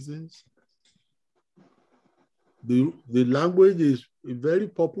magazines. The language is a very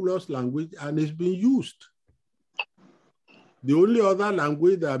populous language and it's being used. The only other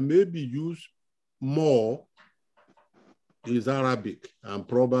language that may be used more is Arabic and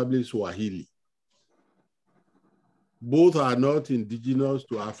probably Swahili. Both are not indigenous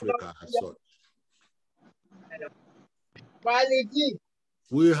to Africa as such.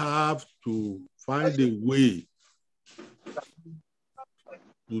 We have to find a way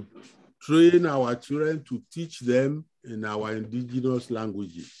to train our children to teach them in our indigenous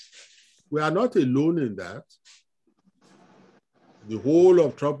languages. We are not alone in that. The whole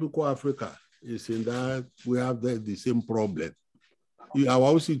of tropical Africa is in that. We have the same problem. Our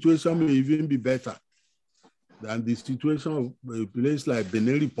own situation may even be better than the situation of a place like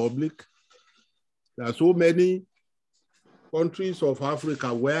Benin Republic. There are so many countries of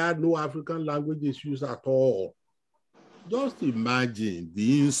Africa where no African language is used at all. Just imagine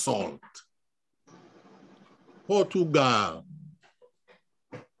the insult. Portugal.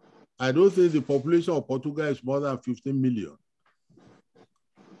 I don't think the population of Portugal is more than 15 million.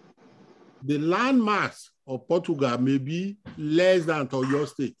 The land mass of Portugal may be less than Oyo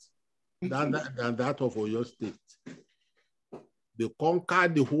State, than that of Oyo State. They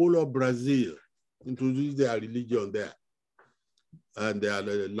conquered the whole of Brazil, introduced their religion there and their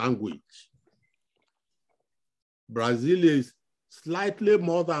language. Brazil is slightly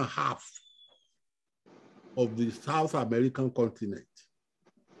more than half of the South American continent.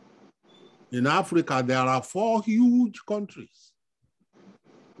 In Africa, there are 4 huge countries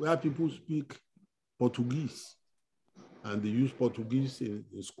where people speak Portuguese and they use Portuguese in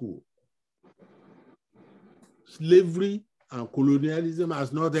school. Slavery and colonialism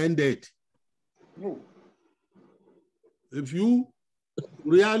has not ended. No. If you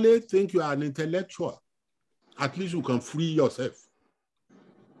really think you are an intellectual, at least you can free yourself.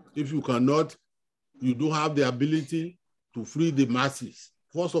 If you cannot, you don't have the ability to free the masses.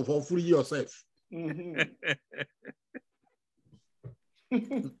 First of all, free yourself.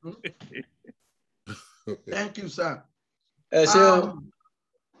 Thank you, sir.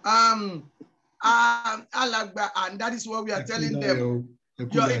 Alagba, and that is what we are telling them.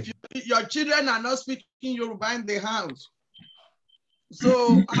 If your children are not speaking Yoruba in the house,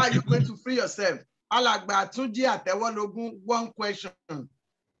 so how are you going to free yourself? Alagba, Tunji Atewologun, one question.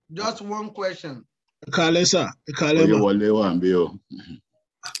 Just one question. Baba,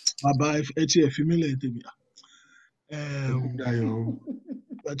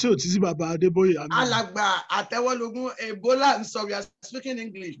 Alagba Atewologun, Ebola, and so we are speaking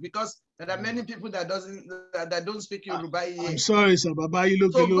English because there are many people that don't speak Yoruba here. I'm sorry, sir. Baba,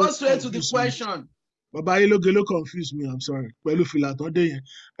 so go straight to the question. Baba, you confuse me. I'm sorry.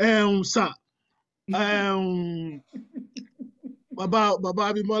 Sir. Baba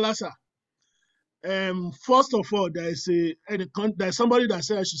Abimbola, sir. First of all, there's somebody that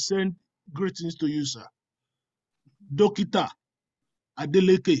said I should send greetings to you, sir. Dokita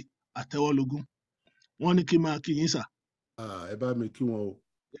Adeleke Atewologun. Wọ́n ní kí n máa kí yín, sir. Ẹ bá mi kí wọn o.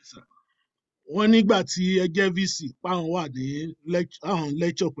 Yes, sir. Wọ́n nígbà tí ẹ jẹ́ VC páwọn wà ní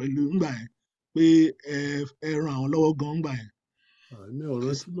lecture pẹ̀lú ńgbà yẹn pé ẹ ràn àwọn lọ́wọ́ gan ńgbà yẹn. Mi ò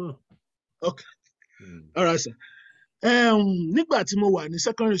rántí mọ́. Okay. All right, sir. Nígbà tí mo wà ní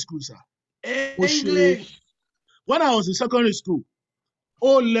secondary school, sir. English. When I was in secondary school,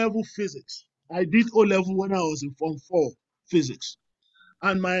 O-level physics. I did O-level when I was in Form 4 physics.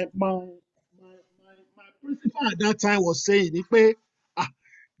 And my principal at that time was saying,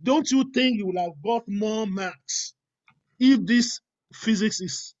 don't you think you will have got more marks if this physics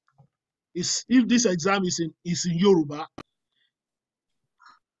if this exam is in Yoruba?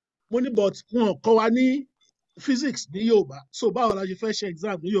 Money, but physics ní Yorùbá so báwo la ṣe fẹ́ ṣe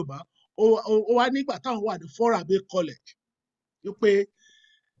exam ní Yorùbá ó wá nígbà táwọn wà ní Forabe College wípé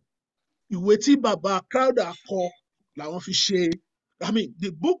ìwé tí bàbá Crowther kọ làwọn fi ṣe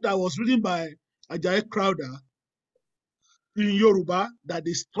the book that was written by Ajayi Crowther in Yoruba that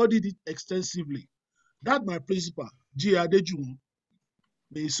they studied it extensively. That my principal, G. Adejumo,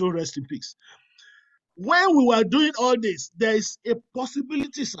 may his soul rest in peace. When we were doing all this, there is a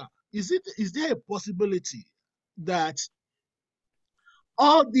possibility, sir. Is there a possibility that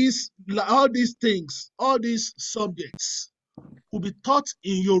all these things, all these subjects will be taught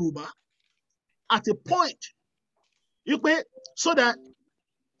in Yoruba at a point? So that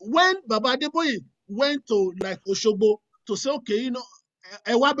when Baba Adeboye went to like Oshogbo to say, okay,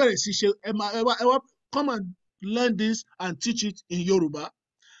 come and learn this and teach it in Yoruba.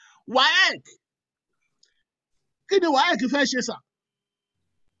 WAEC, WAEC fẹ́ ṣe sir.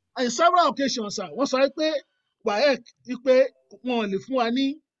 On several occasions, sir, wọ́n sọ pé WAEC pé wọ́n lè fún wa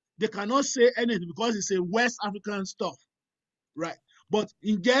ní, they cannot say anything because it's a West African stuff, right? But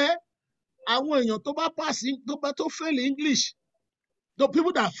ǹjẹ́ àwọn èèyàn tó bá pass tó fail English, the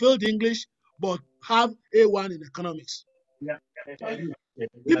people that failed English but have A1 in economics. Yeah.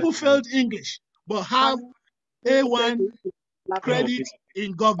 People failed English but have A1 credit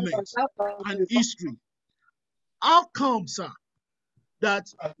in government and history. How come, sir, that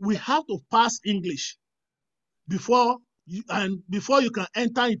we have to pass English before you can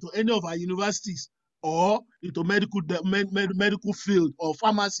enter into any of our universities or into medical field or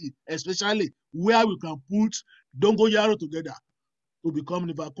pharmacy, especially where we can put Dongoyaro together to become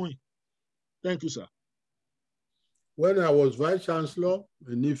Nivakoin? Thank you, sir. When I was Vice Chancellor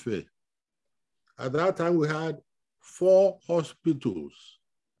in Ife, at that time we had 4 hospitals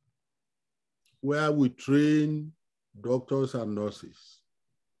where we trained doctors and nurses.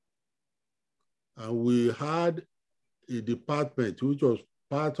 And we had a department which was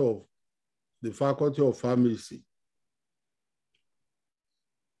part of the Faculty of Pharmacy,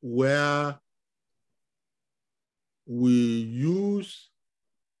 where we use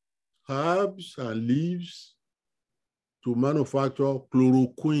herbs and leaves to manufacture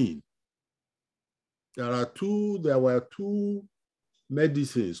chloroquine. There were two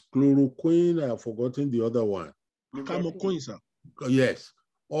medicines, chloroquine, I've forgotten the other one. Camoquine, sir. Yes.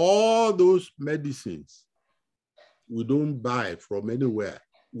 All those medicines, we don't buy from anywhere.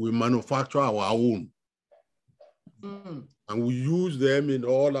 We manufacture our own. And we use them in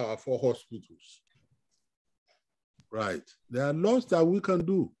all our 4 hospitals. Right. There are lots that we can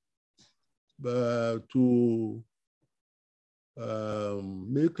do to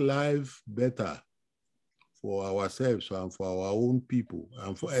make life better for ourselves and for our own people,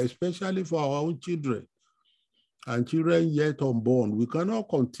 and especially for our own children and children yet unborn. We cannot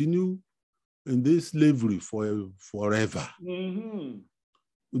continue in this slavery forever.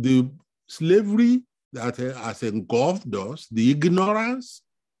 The slavery that has engulfed us, the ignorance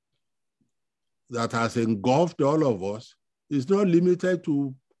that has engulfed all of us, is not limited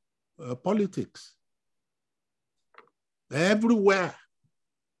to politics. Everywhere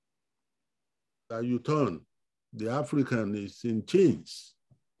that you turn, the African is in chains.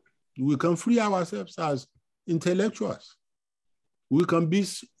 We can free ourselves as intellectuals. We can be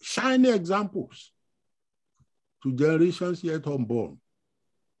shiny examples to generations yet unborn.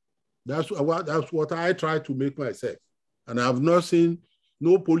 That's what I try to make myself. And I have not seen,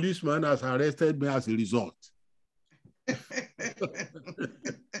 no policeman has arrested me as a result.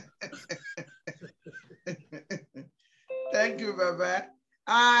 Thank you, Baba.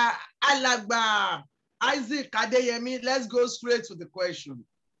 Alagba Isaac Adeyemi, let's go straight to the question.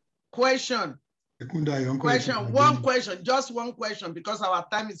 Question. One question, just one question, because our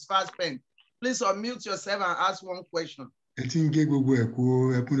time is fast spent. Please unmute yourself and ask one question.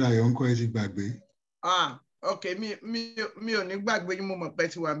 Okay, me only back when you move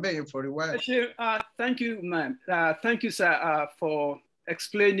back to one for a while. Thank you, ma'am. Thank you, sir, for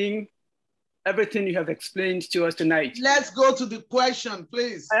explaining everything you have explained to us tonight. Let's go to the question,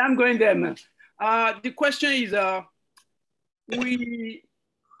 please. I am going there, ma'am. The question is,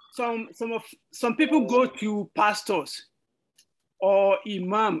 some people go to pastors or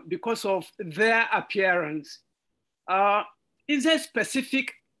imam because of their appearance. Is there a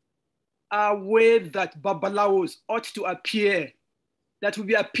specific way that babalawos ought to appear that will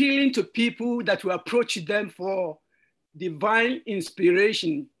be appealing to people that will approach them for divine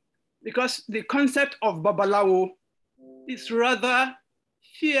inspiration? Because the concept of babalawo is rather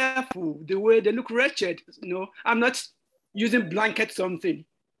fearful, the way they look wretched. You know, I'm not using blanket something.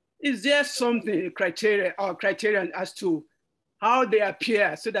 Is there something, a criterion as to how they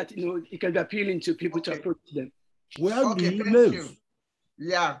appear so that, you know, it can be appealing to people to approach them. Where do you live?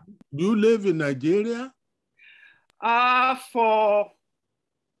 Yeah. Do you live in Nigeria? For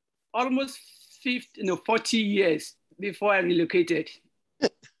almost 40 years before I relocated.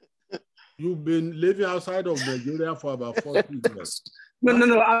 You've been living outside of Nigeria for about 40 years.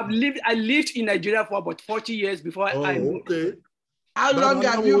 No. I lived in Nigeria for about 40 years before I moved. Okay. How long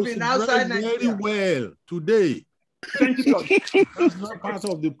have you been outside Nigeria? Very Nigeria? well today. 20 plus. That's not part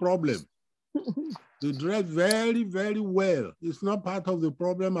of the problem. They dress very, very well. It's not part of the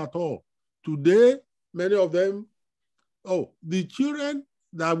problem at all. Today, many of them, the children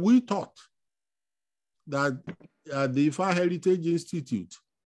that we taught that at the Ifa Heritage Institute,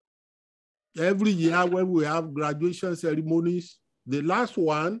 every year when we have graduation ceremonies, the last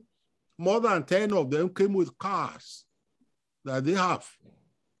one, more than 10 of them came with cars that they have.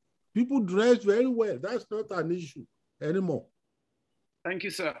 People dress very well. That's not an issue anymore. Thank you,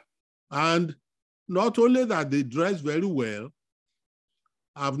 sir. And not only that they dress very well,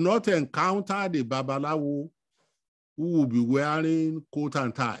 I've not encountered a babalawo who will be wearing coat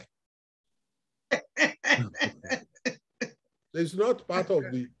and tie. It's not part of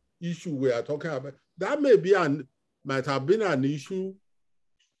the issue we are talking about. That might have been an issue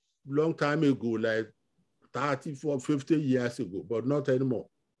long time ago, like 30, 40, 50 years ago, but not anymore.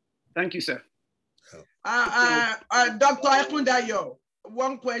 Thank you, sir. Dr. Ekundayo,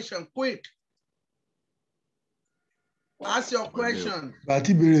 one question, quick. Ask your question.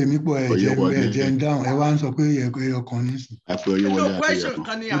 Bàtí béèrè mi pọ̀ ẹ̀jẹ̀ ń dáhùn ẹ wá ń sọ pé ẹ̀kọ́ ọkàn ní sùn. No question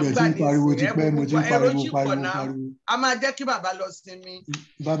kan ni àgbà ní ìsìn mo ti ń pariwo. A máa jẹ́ kí bàbá lọ sinmi.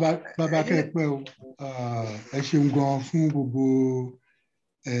 Bàbá kẹ́pẹ́ o, ẹ ṣeun gan fún gbogbo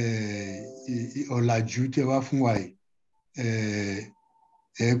ọ̀làjú tí ẹ wá fún wa yìí.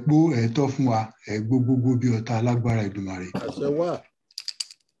 Ẹ gbó ẹ̀tọ́ fún wa, ẹ gbogbo bí ọ̀tá alágbára Èdùmàrè. Àṣẹ wà.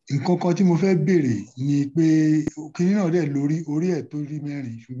 Nǹkan kan tí mo fẹ́ béèrè ni pé kíní náà dẹ̀ lórí orí ẹ̀ tó rí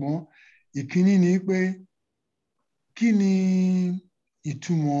mẹ́rin ṣùgbọ́n ìkíní ni pé kí ni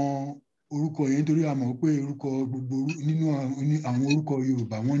ìtumọ̀ orúkọ yẹn nítorí a mọ̀ pé orúkọ gbogbo nínú àwọn orúkọ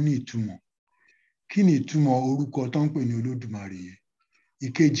Yorùbá wọ́n ní ìtumọ̀. Kí ni ìtumọ̀ orúkọ tó ń pè ní Olódùmarè yẹn?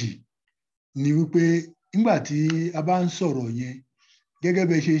 Ìkejì ni wípé nígbà tí a bá ń sọ̀rọ̀ yẹn gẹ́gẹ́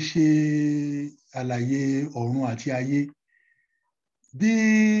bẹ́ ṣe àlàyé ọ̀run àti ayé bí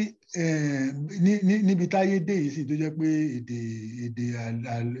níbi táyé dé yìí sì tó jẹ́ pé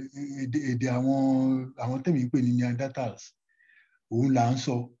èdè àwọn tèmi ń pè ní Neanderthals òun là ń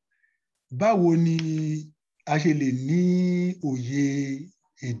sọ. Báwo ni a ṣe lè ní òye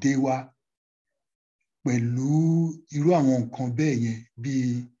èdè wa pẹ̀lú irú àwọn nǹkan bẹ́ẹ̀ yẹn bí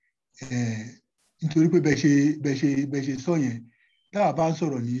nítorí pé bẹ́ ṣe sọ yẹn táwa bá ń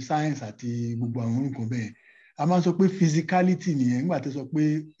sọ̀rọ̀ ní science àti gbogbo àwọn nǹkan bẹ́ẹ̀ a máa ń sọ pé physicality nìyẹn nígbà tó sọ pé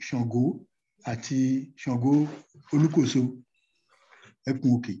Ṣàngó àti Ṣàngó Olúkòso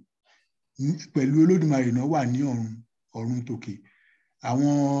ẹkùn òkè pẹ̀lú Olódùmarè náà wà ní ọ̀run tòkè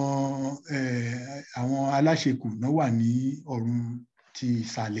àwọn aláṣekù náà wà ní ọ̀run ti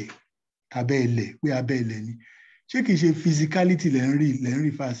ìsàlẹ̀ abẹ́ ilẹ̀ pé abẹ́ ilẹ̀ ni ṣé kìí ṣe physicality lẹ́ ń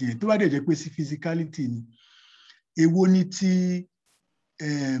rí fásitì yẹn tó bá dẹ̀ jẹ́ pé sí physicality ni èwo ni ti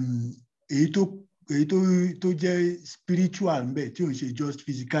èyí tó jẹ́ spiritual ńbẹ tí ò ń ṣe just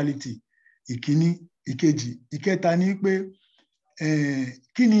physicality ìkíní ìkejì ìkẹta ni pé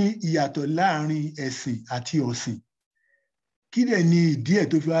kí ni ìyàtọ̀ láàrin ẹ̀sìn àti ọ̀sìn kí dẹ̀ ni ìdí ẹ̀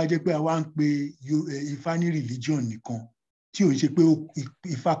tó fi wá jẹ́ pé a wá ń pe Ifá ní religion nìkan tí ò ń ṣe pé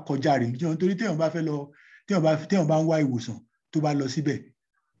Ifá kọjá religion torí téèyàn bá ń wá ìwòsàn tó bá lọ síbẹ̀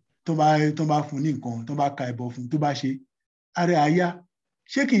tó bá fún ní nǹkan tó bá ka ẹbọ fún tó bá ṣe ara àyà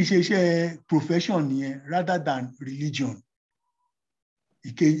ṣé kìí ṣe iṣẹ́ profession nìyẹn rather than religion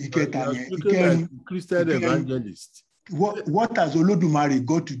ìkẹta yẹn ìkẹrin Christian evangelist. What has Olódùmarè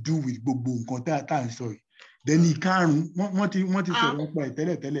got to do with gbogbo nǹkan tá à ń sọ yìí then ìkarùn wọ́n ti sọ̀rọ̀ nípa ẹ̀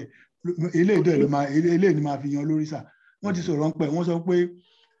tẹ́lẹ̀tẹ́lẹ̀ eléyìí ni máa fi yan lórí sà wọ́n ti sọ̀rọ̀ nípa ẹ̀ wọ́n sọ pé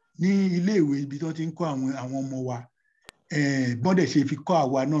ní iléèwé ibi tí wọ́n ti ń kọ́ àwọn ọmọ wa bọ́n dẹ̀ ṣe fi kọ́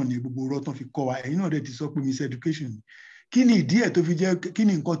àwa náà ní gbogbo ọ̀rọ̀ tán fi kọ́ wa ẹ̀yin náà dẹ̀ ti sọ pé miseducation kí ni ìdí ẹ̀ tó fi jẹ́ kí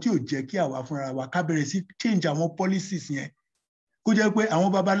ni nǹkan tí ò jẹ́ kí àwa fúnra wa ká bẹ̀rẹ̀ sí change àwọn policies yẹn kó jẹ́ pé àwọn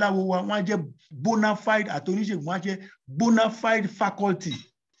babaláwo wa wọ́n á jẹ́ bona fide àtòníṣègùn wọ́n á jẹ́ bona fide faculty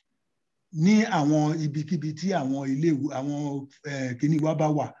ní àwọn ibikíbi tí àwọn iléèwé àwọn kìíní wa bá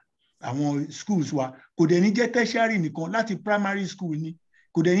wà àwọn schools wa kò dẹ̀ ní jẹ́ tertiary nìkan láti primary school ni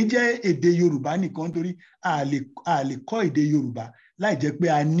kò dẹ̀ ní jẹ́ èdè Yorùbá nìkan nítorí a lè kọ́ èdè Yorùbá láì jẹ́ pé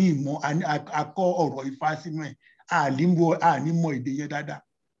a ní ìmọ̀ a kọ́ ọ̀rọ̀ Ifá sínú ẹ̀ a ní mọ èdè yẹn dáadáa.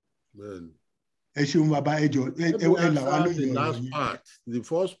 ẹ ṣeun bàbá ẹ jọ ẹ là wá lóye the ọ̀rọ̀ last yìí. part, the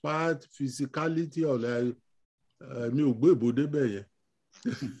first part, physicality of mi ò gbé ìbò débẹ̀ yẹn.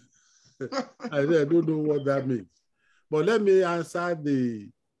 I don't know what that means. But let me answer the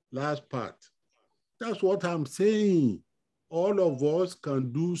last part. That's what I'm saying. All of us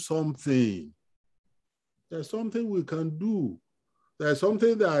can do something. There's something we can do. There's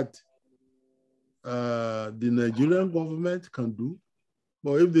something that the Nigerian government can do.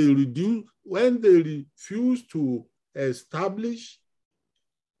 But if they when they refuse to establish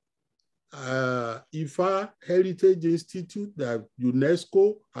IFA Heritage Institute that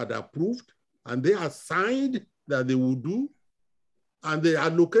UNESCO had approved, and they assigned that they would do, and they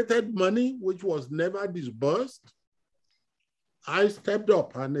allocated money which was never disbursed, I stepped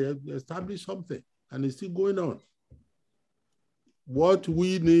up and established something, and it's still going on. What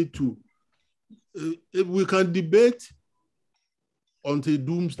we need to, if we can debate until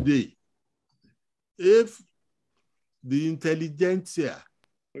doomsday, if the intelligentsia,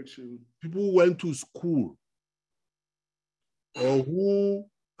 people who went to school, or who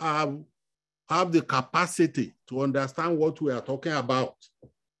have the capacity to understand what we are talking about,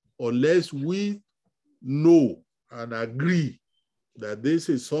 unless we know and agree that this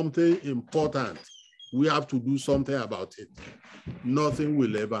is something important, we have to do something about it. Nothing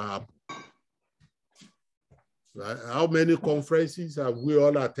will ever happen. Right? How many conferences have we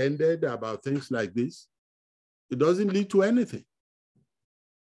all attended about things like this? It doesn't lead to anything.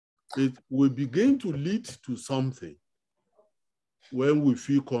 It will begin to lead to something when we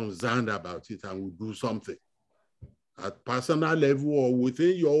feel concerned about it and we do something at personal level or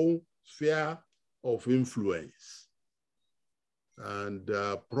within your own sphere of influence. And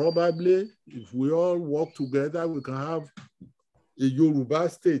probably if we all work together, we can have a Yoruba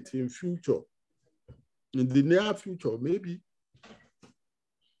state in future, in the near future, maybe,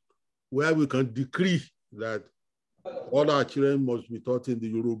 where we can decree that all our children must be taught in the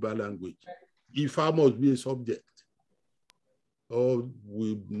Yoruba language. Ifa must be a subject. Or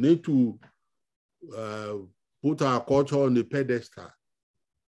we need to put our culture on a pedestal.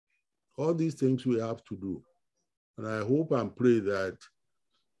 All these things we have to do. And I hope and pray that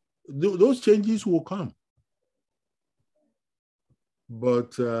those changes will come.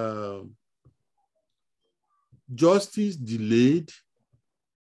 But justice delayed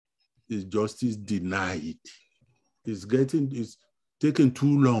is justice denied. It's taking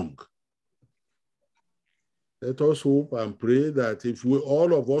too long. Let us hope and pray that if we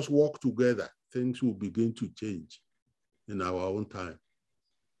all of us work together, things will begin to change in our own time.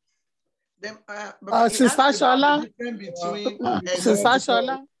 Sister Shola,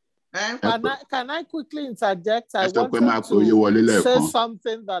 can I quickly interject? I wanted to say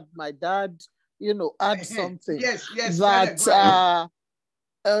something that my dad, add something. Yes, that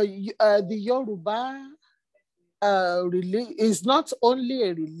the Yoruba is not only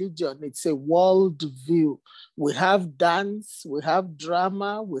a religion, it's a world view. We have dance, we have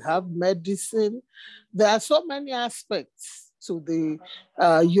drama, we have medicine. There are so many aspects to the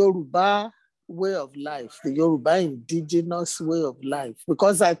Yoruba way of life, the Yoruba indigenous way of life,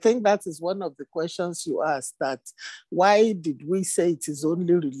 because I think that is one of the questions you asked, that why did we say it is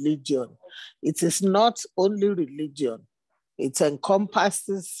only religion? It is not only religion. It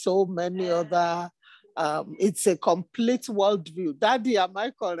encompasses so many other, it's a complete worldview. Daddy, am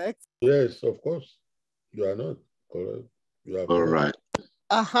I correct? Yes, of course. You are not correct. You are all right.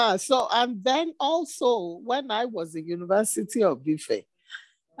 So, and then also, when I was at University of Ife,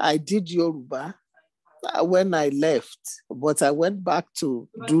 I did Yoruba when I left, but I went back to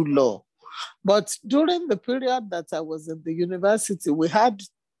do law. But during the period that I was in the university, we had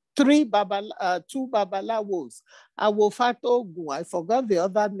two babalawos. Awofatogun, I forgot the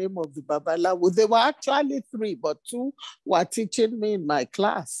other name of the babalawo. They were actually three, but two were teaching me in my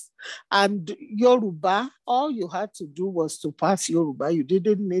class. And Yoruba, all you had to do was to pass Yoruba. You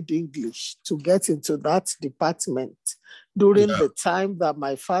didn't need English to get into that department. During the time that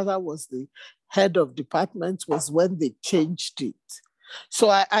my father was the head of department was when they changed it. So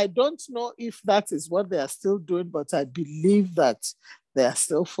I don't know if that is what they are still doing, but I believe that they are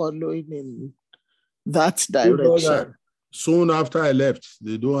still following in that direction. Soon after I left,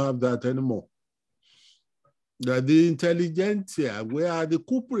 they don't have that anymore. The intelligentsia, we are the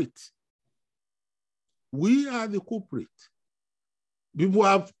culprit. We are the culprit. People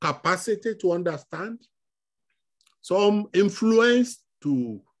have capacity to understand, some influence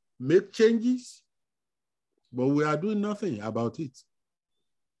to make changes, but we are doing nothing about it.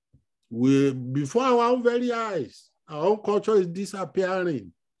 Before our own very eyes, our own culture is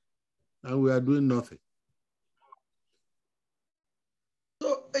disappearing, and we are doing nothing.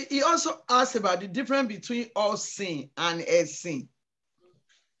 he also asked about the difference between Osin and Esin.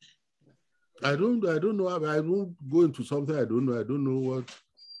 I don't know. I won't go into something I don't know. I don't know what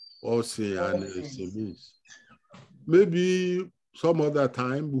Osin and Esin means. Maybe some other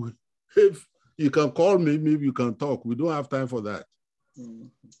time, if you can call me, maybe you can talk. We don't have time for that.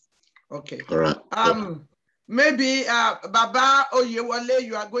 Okay. All right. Maybe Baba Oyewale,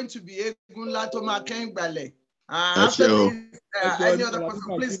 you are going to be Egunla Toma Kengbale. After this, any other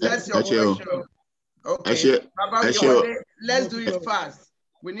person, please test your question. Okay. Baba Oyewale, let's do it fast.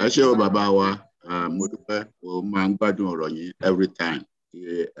 We need to Baba wa, mo dúpẹ́, o máa ń gbádùn ọ̀rọ̀ yín every time.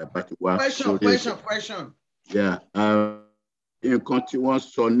 Question. Yeah. Nǹkan tí wọ́n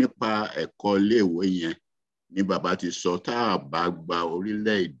sọ nípa ẹ̀kọ́ iléèwé yẹn ni bàbá ti sọ tá a bá gba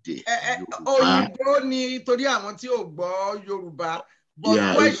orílẹ̀-èdè Yorùbá. Òyìnbó ni torí àwọn tí ò gbọ́ Yorùbá.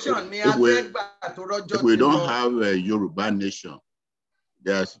 But question ni a fẹ́ gbà tó rọ́jọ́ tí lọ. If we don't have a Yoruba nation,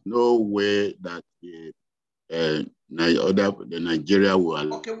 there's no way that the Nigeria will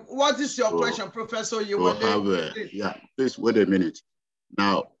allow. Okay, what is your question, Professor Yewale? Yeah, please wait a minute.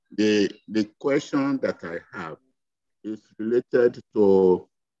 Now, the question that I have is related to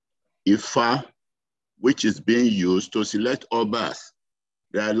Ifa, which is being used to select obas.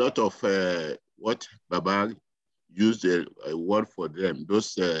 There are a lot of what Baba used a word for them,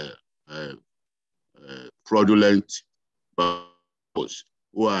 those fraudulent babos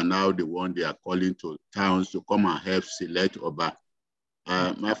who are now the one they are calling to towns to come and help select Oba.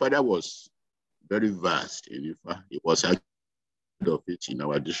 My father was very vast in Ifa. He was head of it in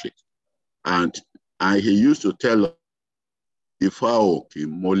our district. And he used to tell us, Ifa o ki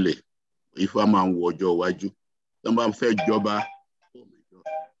mole, Ifa man wojo waju, somebody fed joba.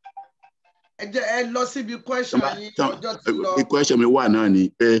 The question mi wà náà ni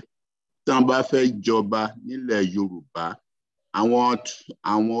pé tí wọ́n bá fẹ́ jọba nílẹ̀ Yorùbá, àwọn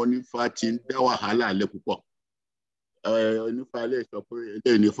onífá ti ń dá wàhálà lẹ̀ púpọ̀. Onífá lè sọ pé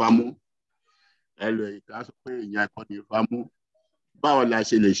eléyìí ni Ifá mú, ẹlòmíì ká sọ pé ìyẹn kọ́ ni Ifá mú. Báwo la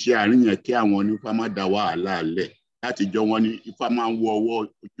ṣe lè ṣe àárín yẹn kí àwọn onífá má dá wàhálà lẹ̀ láti jọ wọn ní Ifá máa ń wo ọwọ́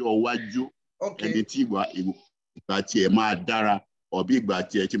ọjọ́ iwájú ẹni tí ìgbà tiẹ̀ máa dára ọ̀bí ìgbà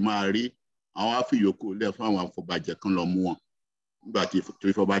tiẹ̀ ti máa rí. Àwọn afiyòkù lẹ̀ fún àwọn afọbajẹ kan lọ mú wọn nígbà tí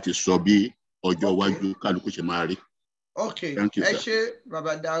Ifá bá ti sọ bí ọjọ́ iwájú kálukú ṣe máa rí. Okay. Thank you, sir.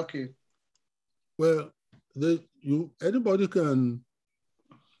 Okay. Well, anybody can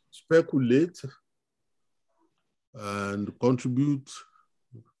speculate and contribute,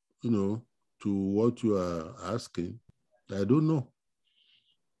 to what you are asking. I don't know.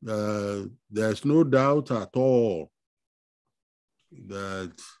 There's no doubt at all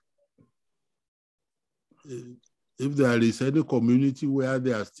that if there is any community where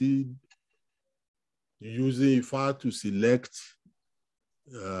they are still using Ifa to select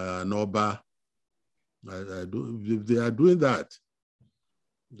an Oba, if they are doing that,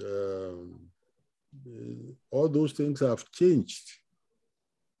 all those things have changed.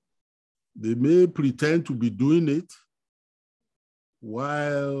 They may pretend to be doing it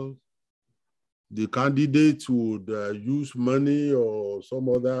while the candidates would use money or some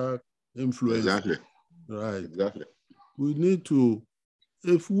other influence. Exactly. Right. Exactly. We need to,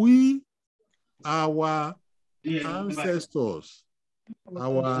 our ancestors,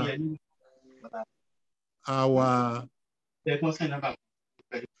 our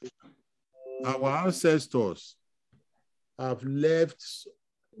ancestors have left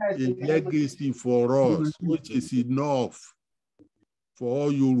a legacy for us, which is enough for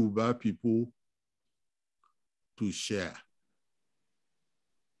all Yoruba people to share.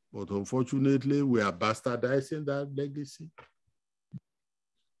 But unfortunately, we are bastardizing that legacy.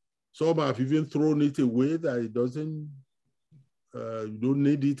 Some have even thrown it away that it doesn't, you don't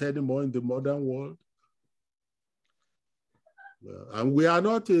need it anymore in the modern world. And we are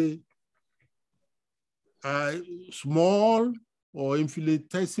not a small or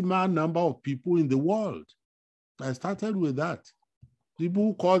infinitesimal number of people in the world. I started with that. People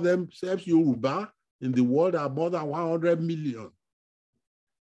who call themselves Yoruba in the world are more than 100 million.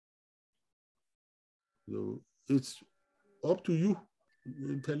 So it's up to you,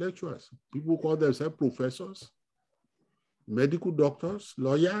 intellectuals. People call themselves professors, medical doctors,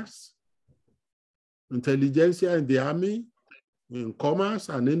 lawyers, intelligentsia in the army, in commerce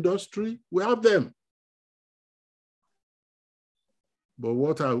and industry. We have them. But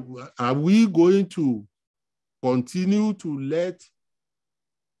what are we going to continue to let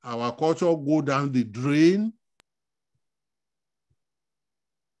our culture go down the drain?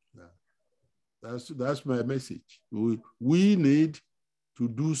 That's my message. We need to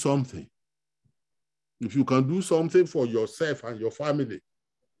do something. If you can do something for yourself and your family,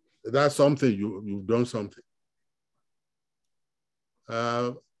 That's something, you've done something.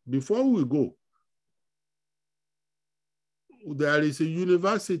 Before we go, there is a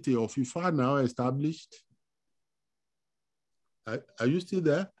university of Ifa now established. Are you still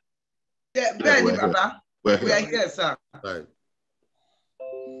there? Yeah, Benny, Baba. We are here, sir. Right.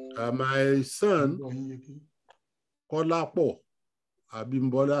 My son, Kolapo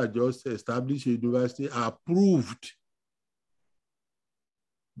Abimbola, just established a university approved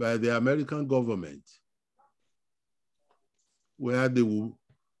by the American government, where the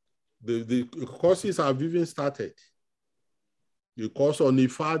courses have even started. The course on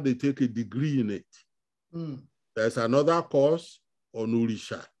Ifa, they take a degree in it. There's another course on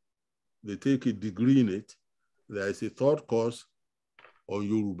Orisha. They take a degree in it. There is a third course on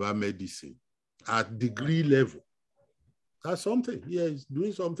Yoruba medicine at degree level. That's something. Yeah, he's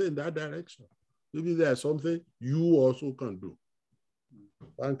doing something in that direction. Maybe there's something you also can do.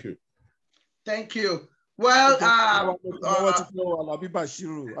 Thank you. Thank you. Well, Alabi,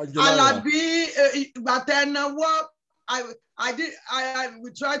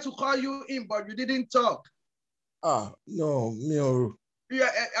 we tried to call you in, but you didn't talk. No, me. Yeah,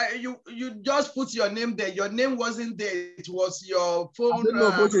 you just put your name there. Your name wasn't there. It was your phone.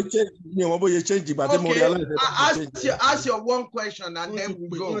 Okay, ask your one question and then we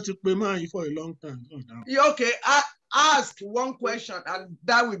go. For a long time. Okay, ask one question and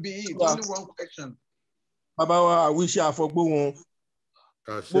that will be it. Only one question. Baba, I wish I forgot one.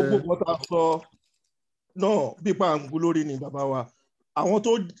 No, people are glory ni Baba wa. I want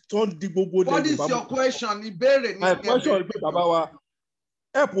to di gbogbo. What is your question? My question is Baba wa.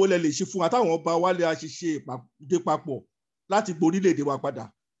 Help wo lè ṣe fún wa táwọn ọba wa lè ṣiṣẹ́ dé papọ̀ láti gborí lédè wa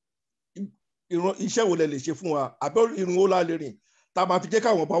padà. Iṣẹ́ wo lè ṣe fún wa àbẹ́ irun wo la lè rìn tá máa fi jẹ́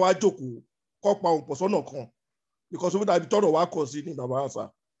káwọn ọba wa jókòó kó pa òun pọ̀ sọ́nà kan because we dàbí tọ́rọ̀ wa kọ̀ sí ní Baba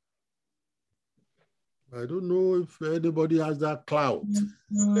Asa. I don't know if anybody has that clout.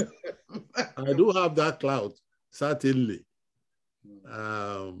 I do have that clout, certainly.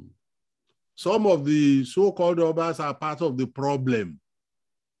 Some of the so-called Obas are part of the problem.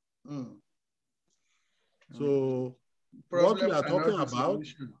 So what we are talking about,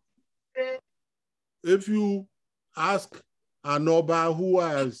 if you ask an Oba who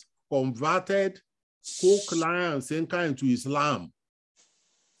has converted Coke, Lion, and Senka into Islam,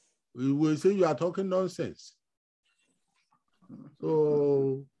 we will say you are talking nonsense.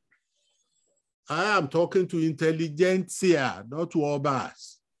 So I am talking to intelligentsia, not to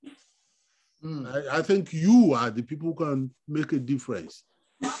Obas. I think you are the people who can make a difference.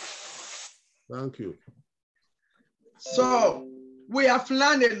 Thank you. So we have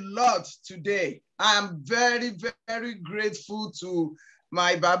learned a lot today. I am very, very grateful to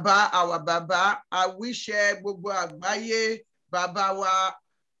my Baba, our Baba. I wish Gbogbo Agbaye, Baba wa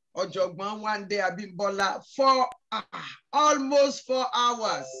Ọ̀jọ̀gbọ́n Wande Abimbola for almost 4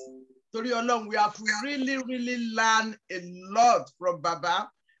 hours. Torí Ọlọ́run, we have really learned a lot from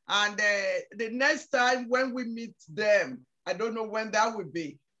Baba. And the next time when we meet them, I don't know when that will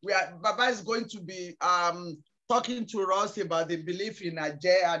be. Baba is going to be talking to us about the belief in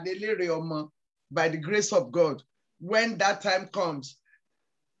Ajay and Elere by the grace of God. When that time comes,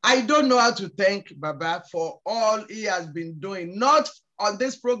 I don't know how to thank Baba for all he has been doing, not on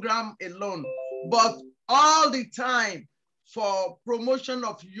this program alone, but all the time for promotion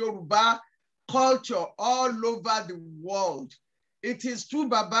of Yoruba culture all over the world. It is true,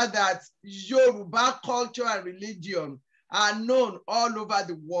 Baba, that Yoruba culture and religion are known all over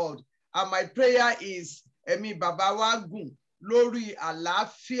the world. And my prayer is, Emi Baba wa gun lórí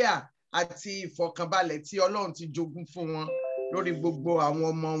àlàáfíà àti ìfọ̀kànbalẹ̀ tí Ọlọ́run ti jogún fún wọn lórí gbogbo àwọn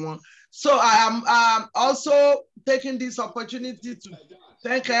ọmọ wọn. So I am also taking this opportunity to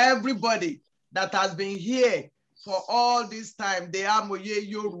thank everybody that has been here for all this time. The Amoye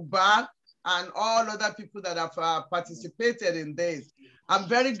Yoruba and all other people that have participated in this. I'm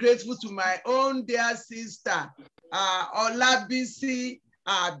very grateful to my own dear sister, Olabisi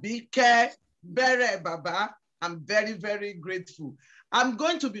Abike Bere Baba. I'm very, very grateful. I'm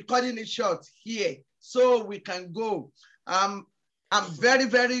going to be cutting it short here so we can go. I'm very,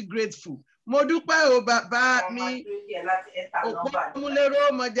 very grateful. Mo dúpẹ́ o bàbá mi,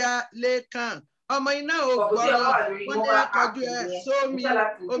 òpómúléró mọ̀já lẹ́kàn. Ọmọ iná ò gbọ́ràn, wọ́n ní akọjú ẹ̀ sómi,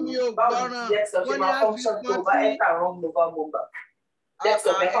 omi ò gbọ́ràn, wọ́n ní àfi pọ́n.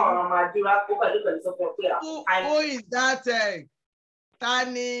 Who is that?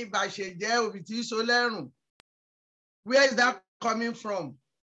 Tani Bàṣẹ̀jẹ́ Òbítí Solẹ́rùn? Where is that coming from?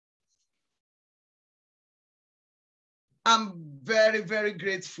 I'm very, very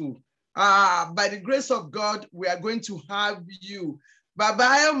grateful. By the grace of God, we are going to have you Bàbá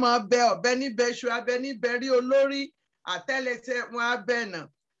ẹ mọ̀ bẹ ọ̀bẹ níbẹ̀ ṣu abẹ níbẹ̀ rí olórí àtẹ́lẹsẹ̀ wọn abẹ náà.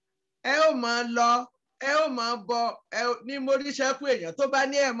 Ẹ ó mọ̀ lọ, ẹ ó mọ̀ bọ̀, ní moríṣẹ́kù èèyàn tó bá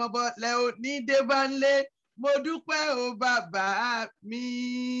ní ẹ̀ mọ̀ bọ̀ lẹ ò ní dé bá ń lé. Mo dúpẹ́ o bàbá mi.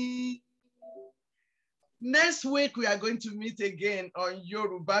 Next week, we are going to meet again on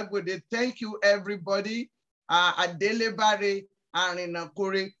Yoruba Gbode. Thank you, everybody. Adelebare,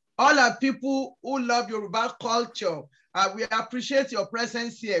 Arinakore, all our people who love Yoruba culture. We appreciate your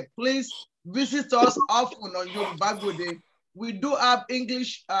presence here. Please visit us often on Yoruba Gbode. We do have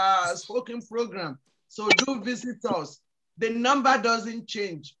English spoken program, so do visit us. The number doesn't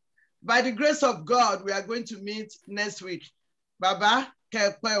change. By the grace of God, we are going to meet next week. Baba,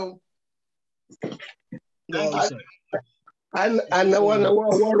 kepeo. Thank you, sir.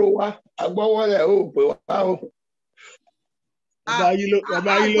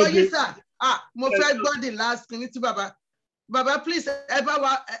 Mo fẹ́ gbọ́ the last thing tí baba. Baba, please, ẹ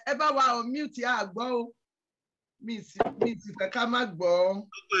bá wa on mute ya gbọ́ o. Mi ti fẹ́ ká má gbọ́.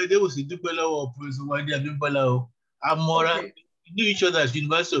 Gbogbo èdè wò sí dúpẹ́ lọ́wọ́ Professor Wande Abimbola o. Amora, do each other at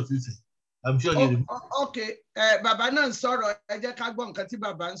University of Ife. I'm sure you remember. Okay, baba náà ń sọ̀rọ̀, ẹ jẹ́ ká gbọ́ nǹkan tí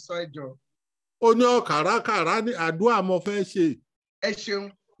baba ń sọ ẹ jọ̀ọ́. Ó ní ọ̀kàràkàrà ní àdúrà mo fẹ́ ṣe. Ẹ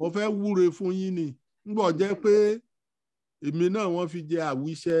ṣeun. Mo fẹ́ wúre fún yín ni. Ngbọ̀ jẹ́ pé èmi náà wọ́n fi jẹ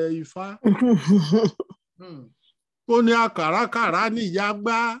àwíṣẹ Ifá. Ó ní àkàràkàrà ní ìyá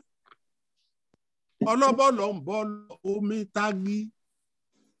gbá. Ọlọ́bọ̀lọ́ ń bọ́ omi tágí.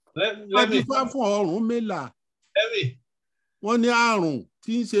 Wọ́n ti fá fún Ọ̀rúnmìlà. Wọ́n ní àrùn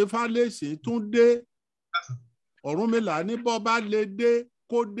tí ń ṣe fálẹ́sì tún dé. Ọ̀rúnmìlà ní bọ́ bá lè dé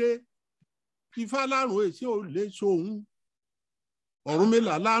kó dé. Ifá lárùn èsì ò lè ṣòun.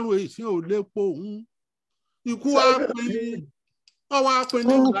 Ọ̀rúnmìlà lárùn èsì ò lè pòun. Ikú á pín. Ọwọ́ á pín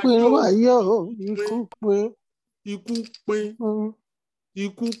nígbà yóò.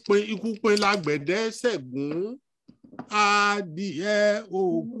 Ikú pín lágbẹ̀dẹ ṣẹ̀gún. Adìẹ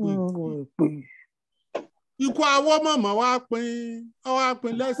òpin. Ikú awọ́ mọ̀mọ́ wá pín. Ọwọ́ á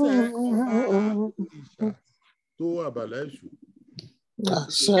pín lẹ́sẹ̀ ìṣà tó àbàlá èṣù.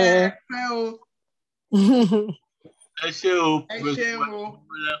 Ẹ ṣé o.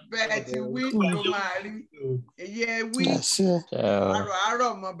 Bẹ́ẹ̀ ti wí ló máa rí. Èyí ẹ wí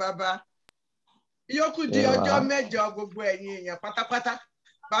àrọ̀ mọ́ bàbá. Yókù di ọjọ́ mẹ́jọ gbogbo ẹ̀yin èèyàn pátápátá.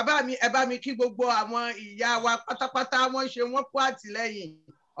 Bàbá mi, ẹ bá mi kí gbogbo àwọn ìyá wa pátápátá, wọ́n ṣe wọ́n kú àtìlẹ́yìn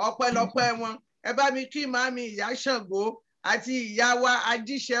ọpẹ́lọpẹ́ wọn. Ẹ bá mi kí màmí ìyá Ṣàngó àti ìyá wa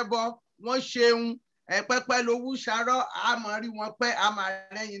Ajíṣẹ́bọ, wọ́n ṣeun. Pẹ́pẹ́ lowú ṣarọ́, a máa rí wọn pẹ́, a máa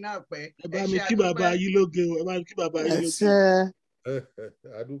rẹ́yìn náà pẹ́. Ẹ bá mi kí bàbá Ayílóge o, ẹ bá mi kí bàbá Ayílóge.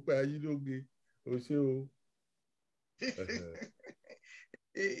 Àdúpẹ́ Ayílóge, o ṣé o.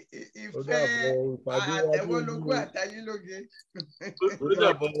 Ìfẹ́ àtẹ̀wọ́lógún àtàyílóge.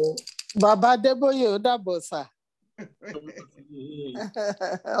 Bàbá Adébóyè ó dàbọ̀ sà.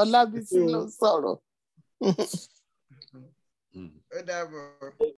 Ọlábísí ló sọ̀rọ̀. Ó dàbọ̀.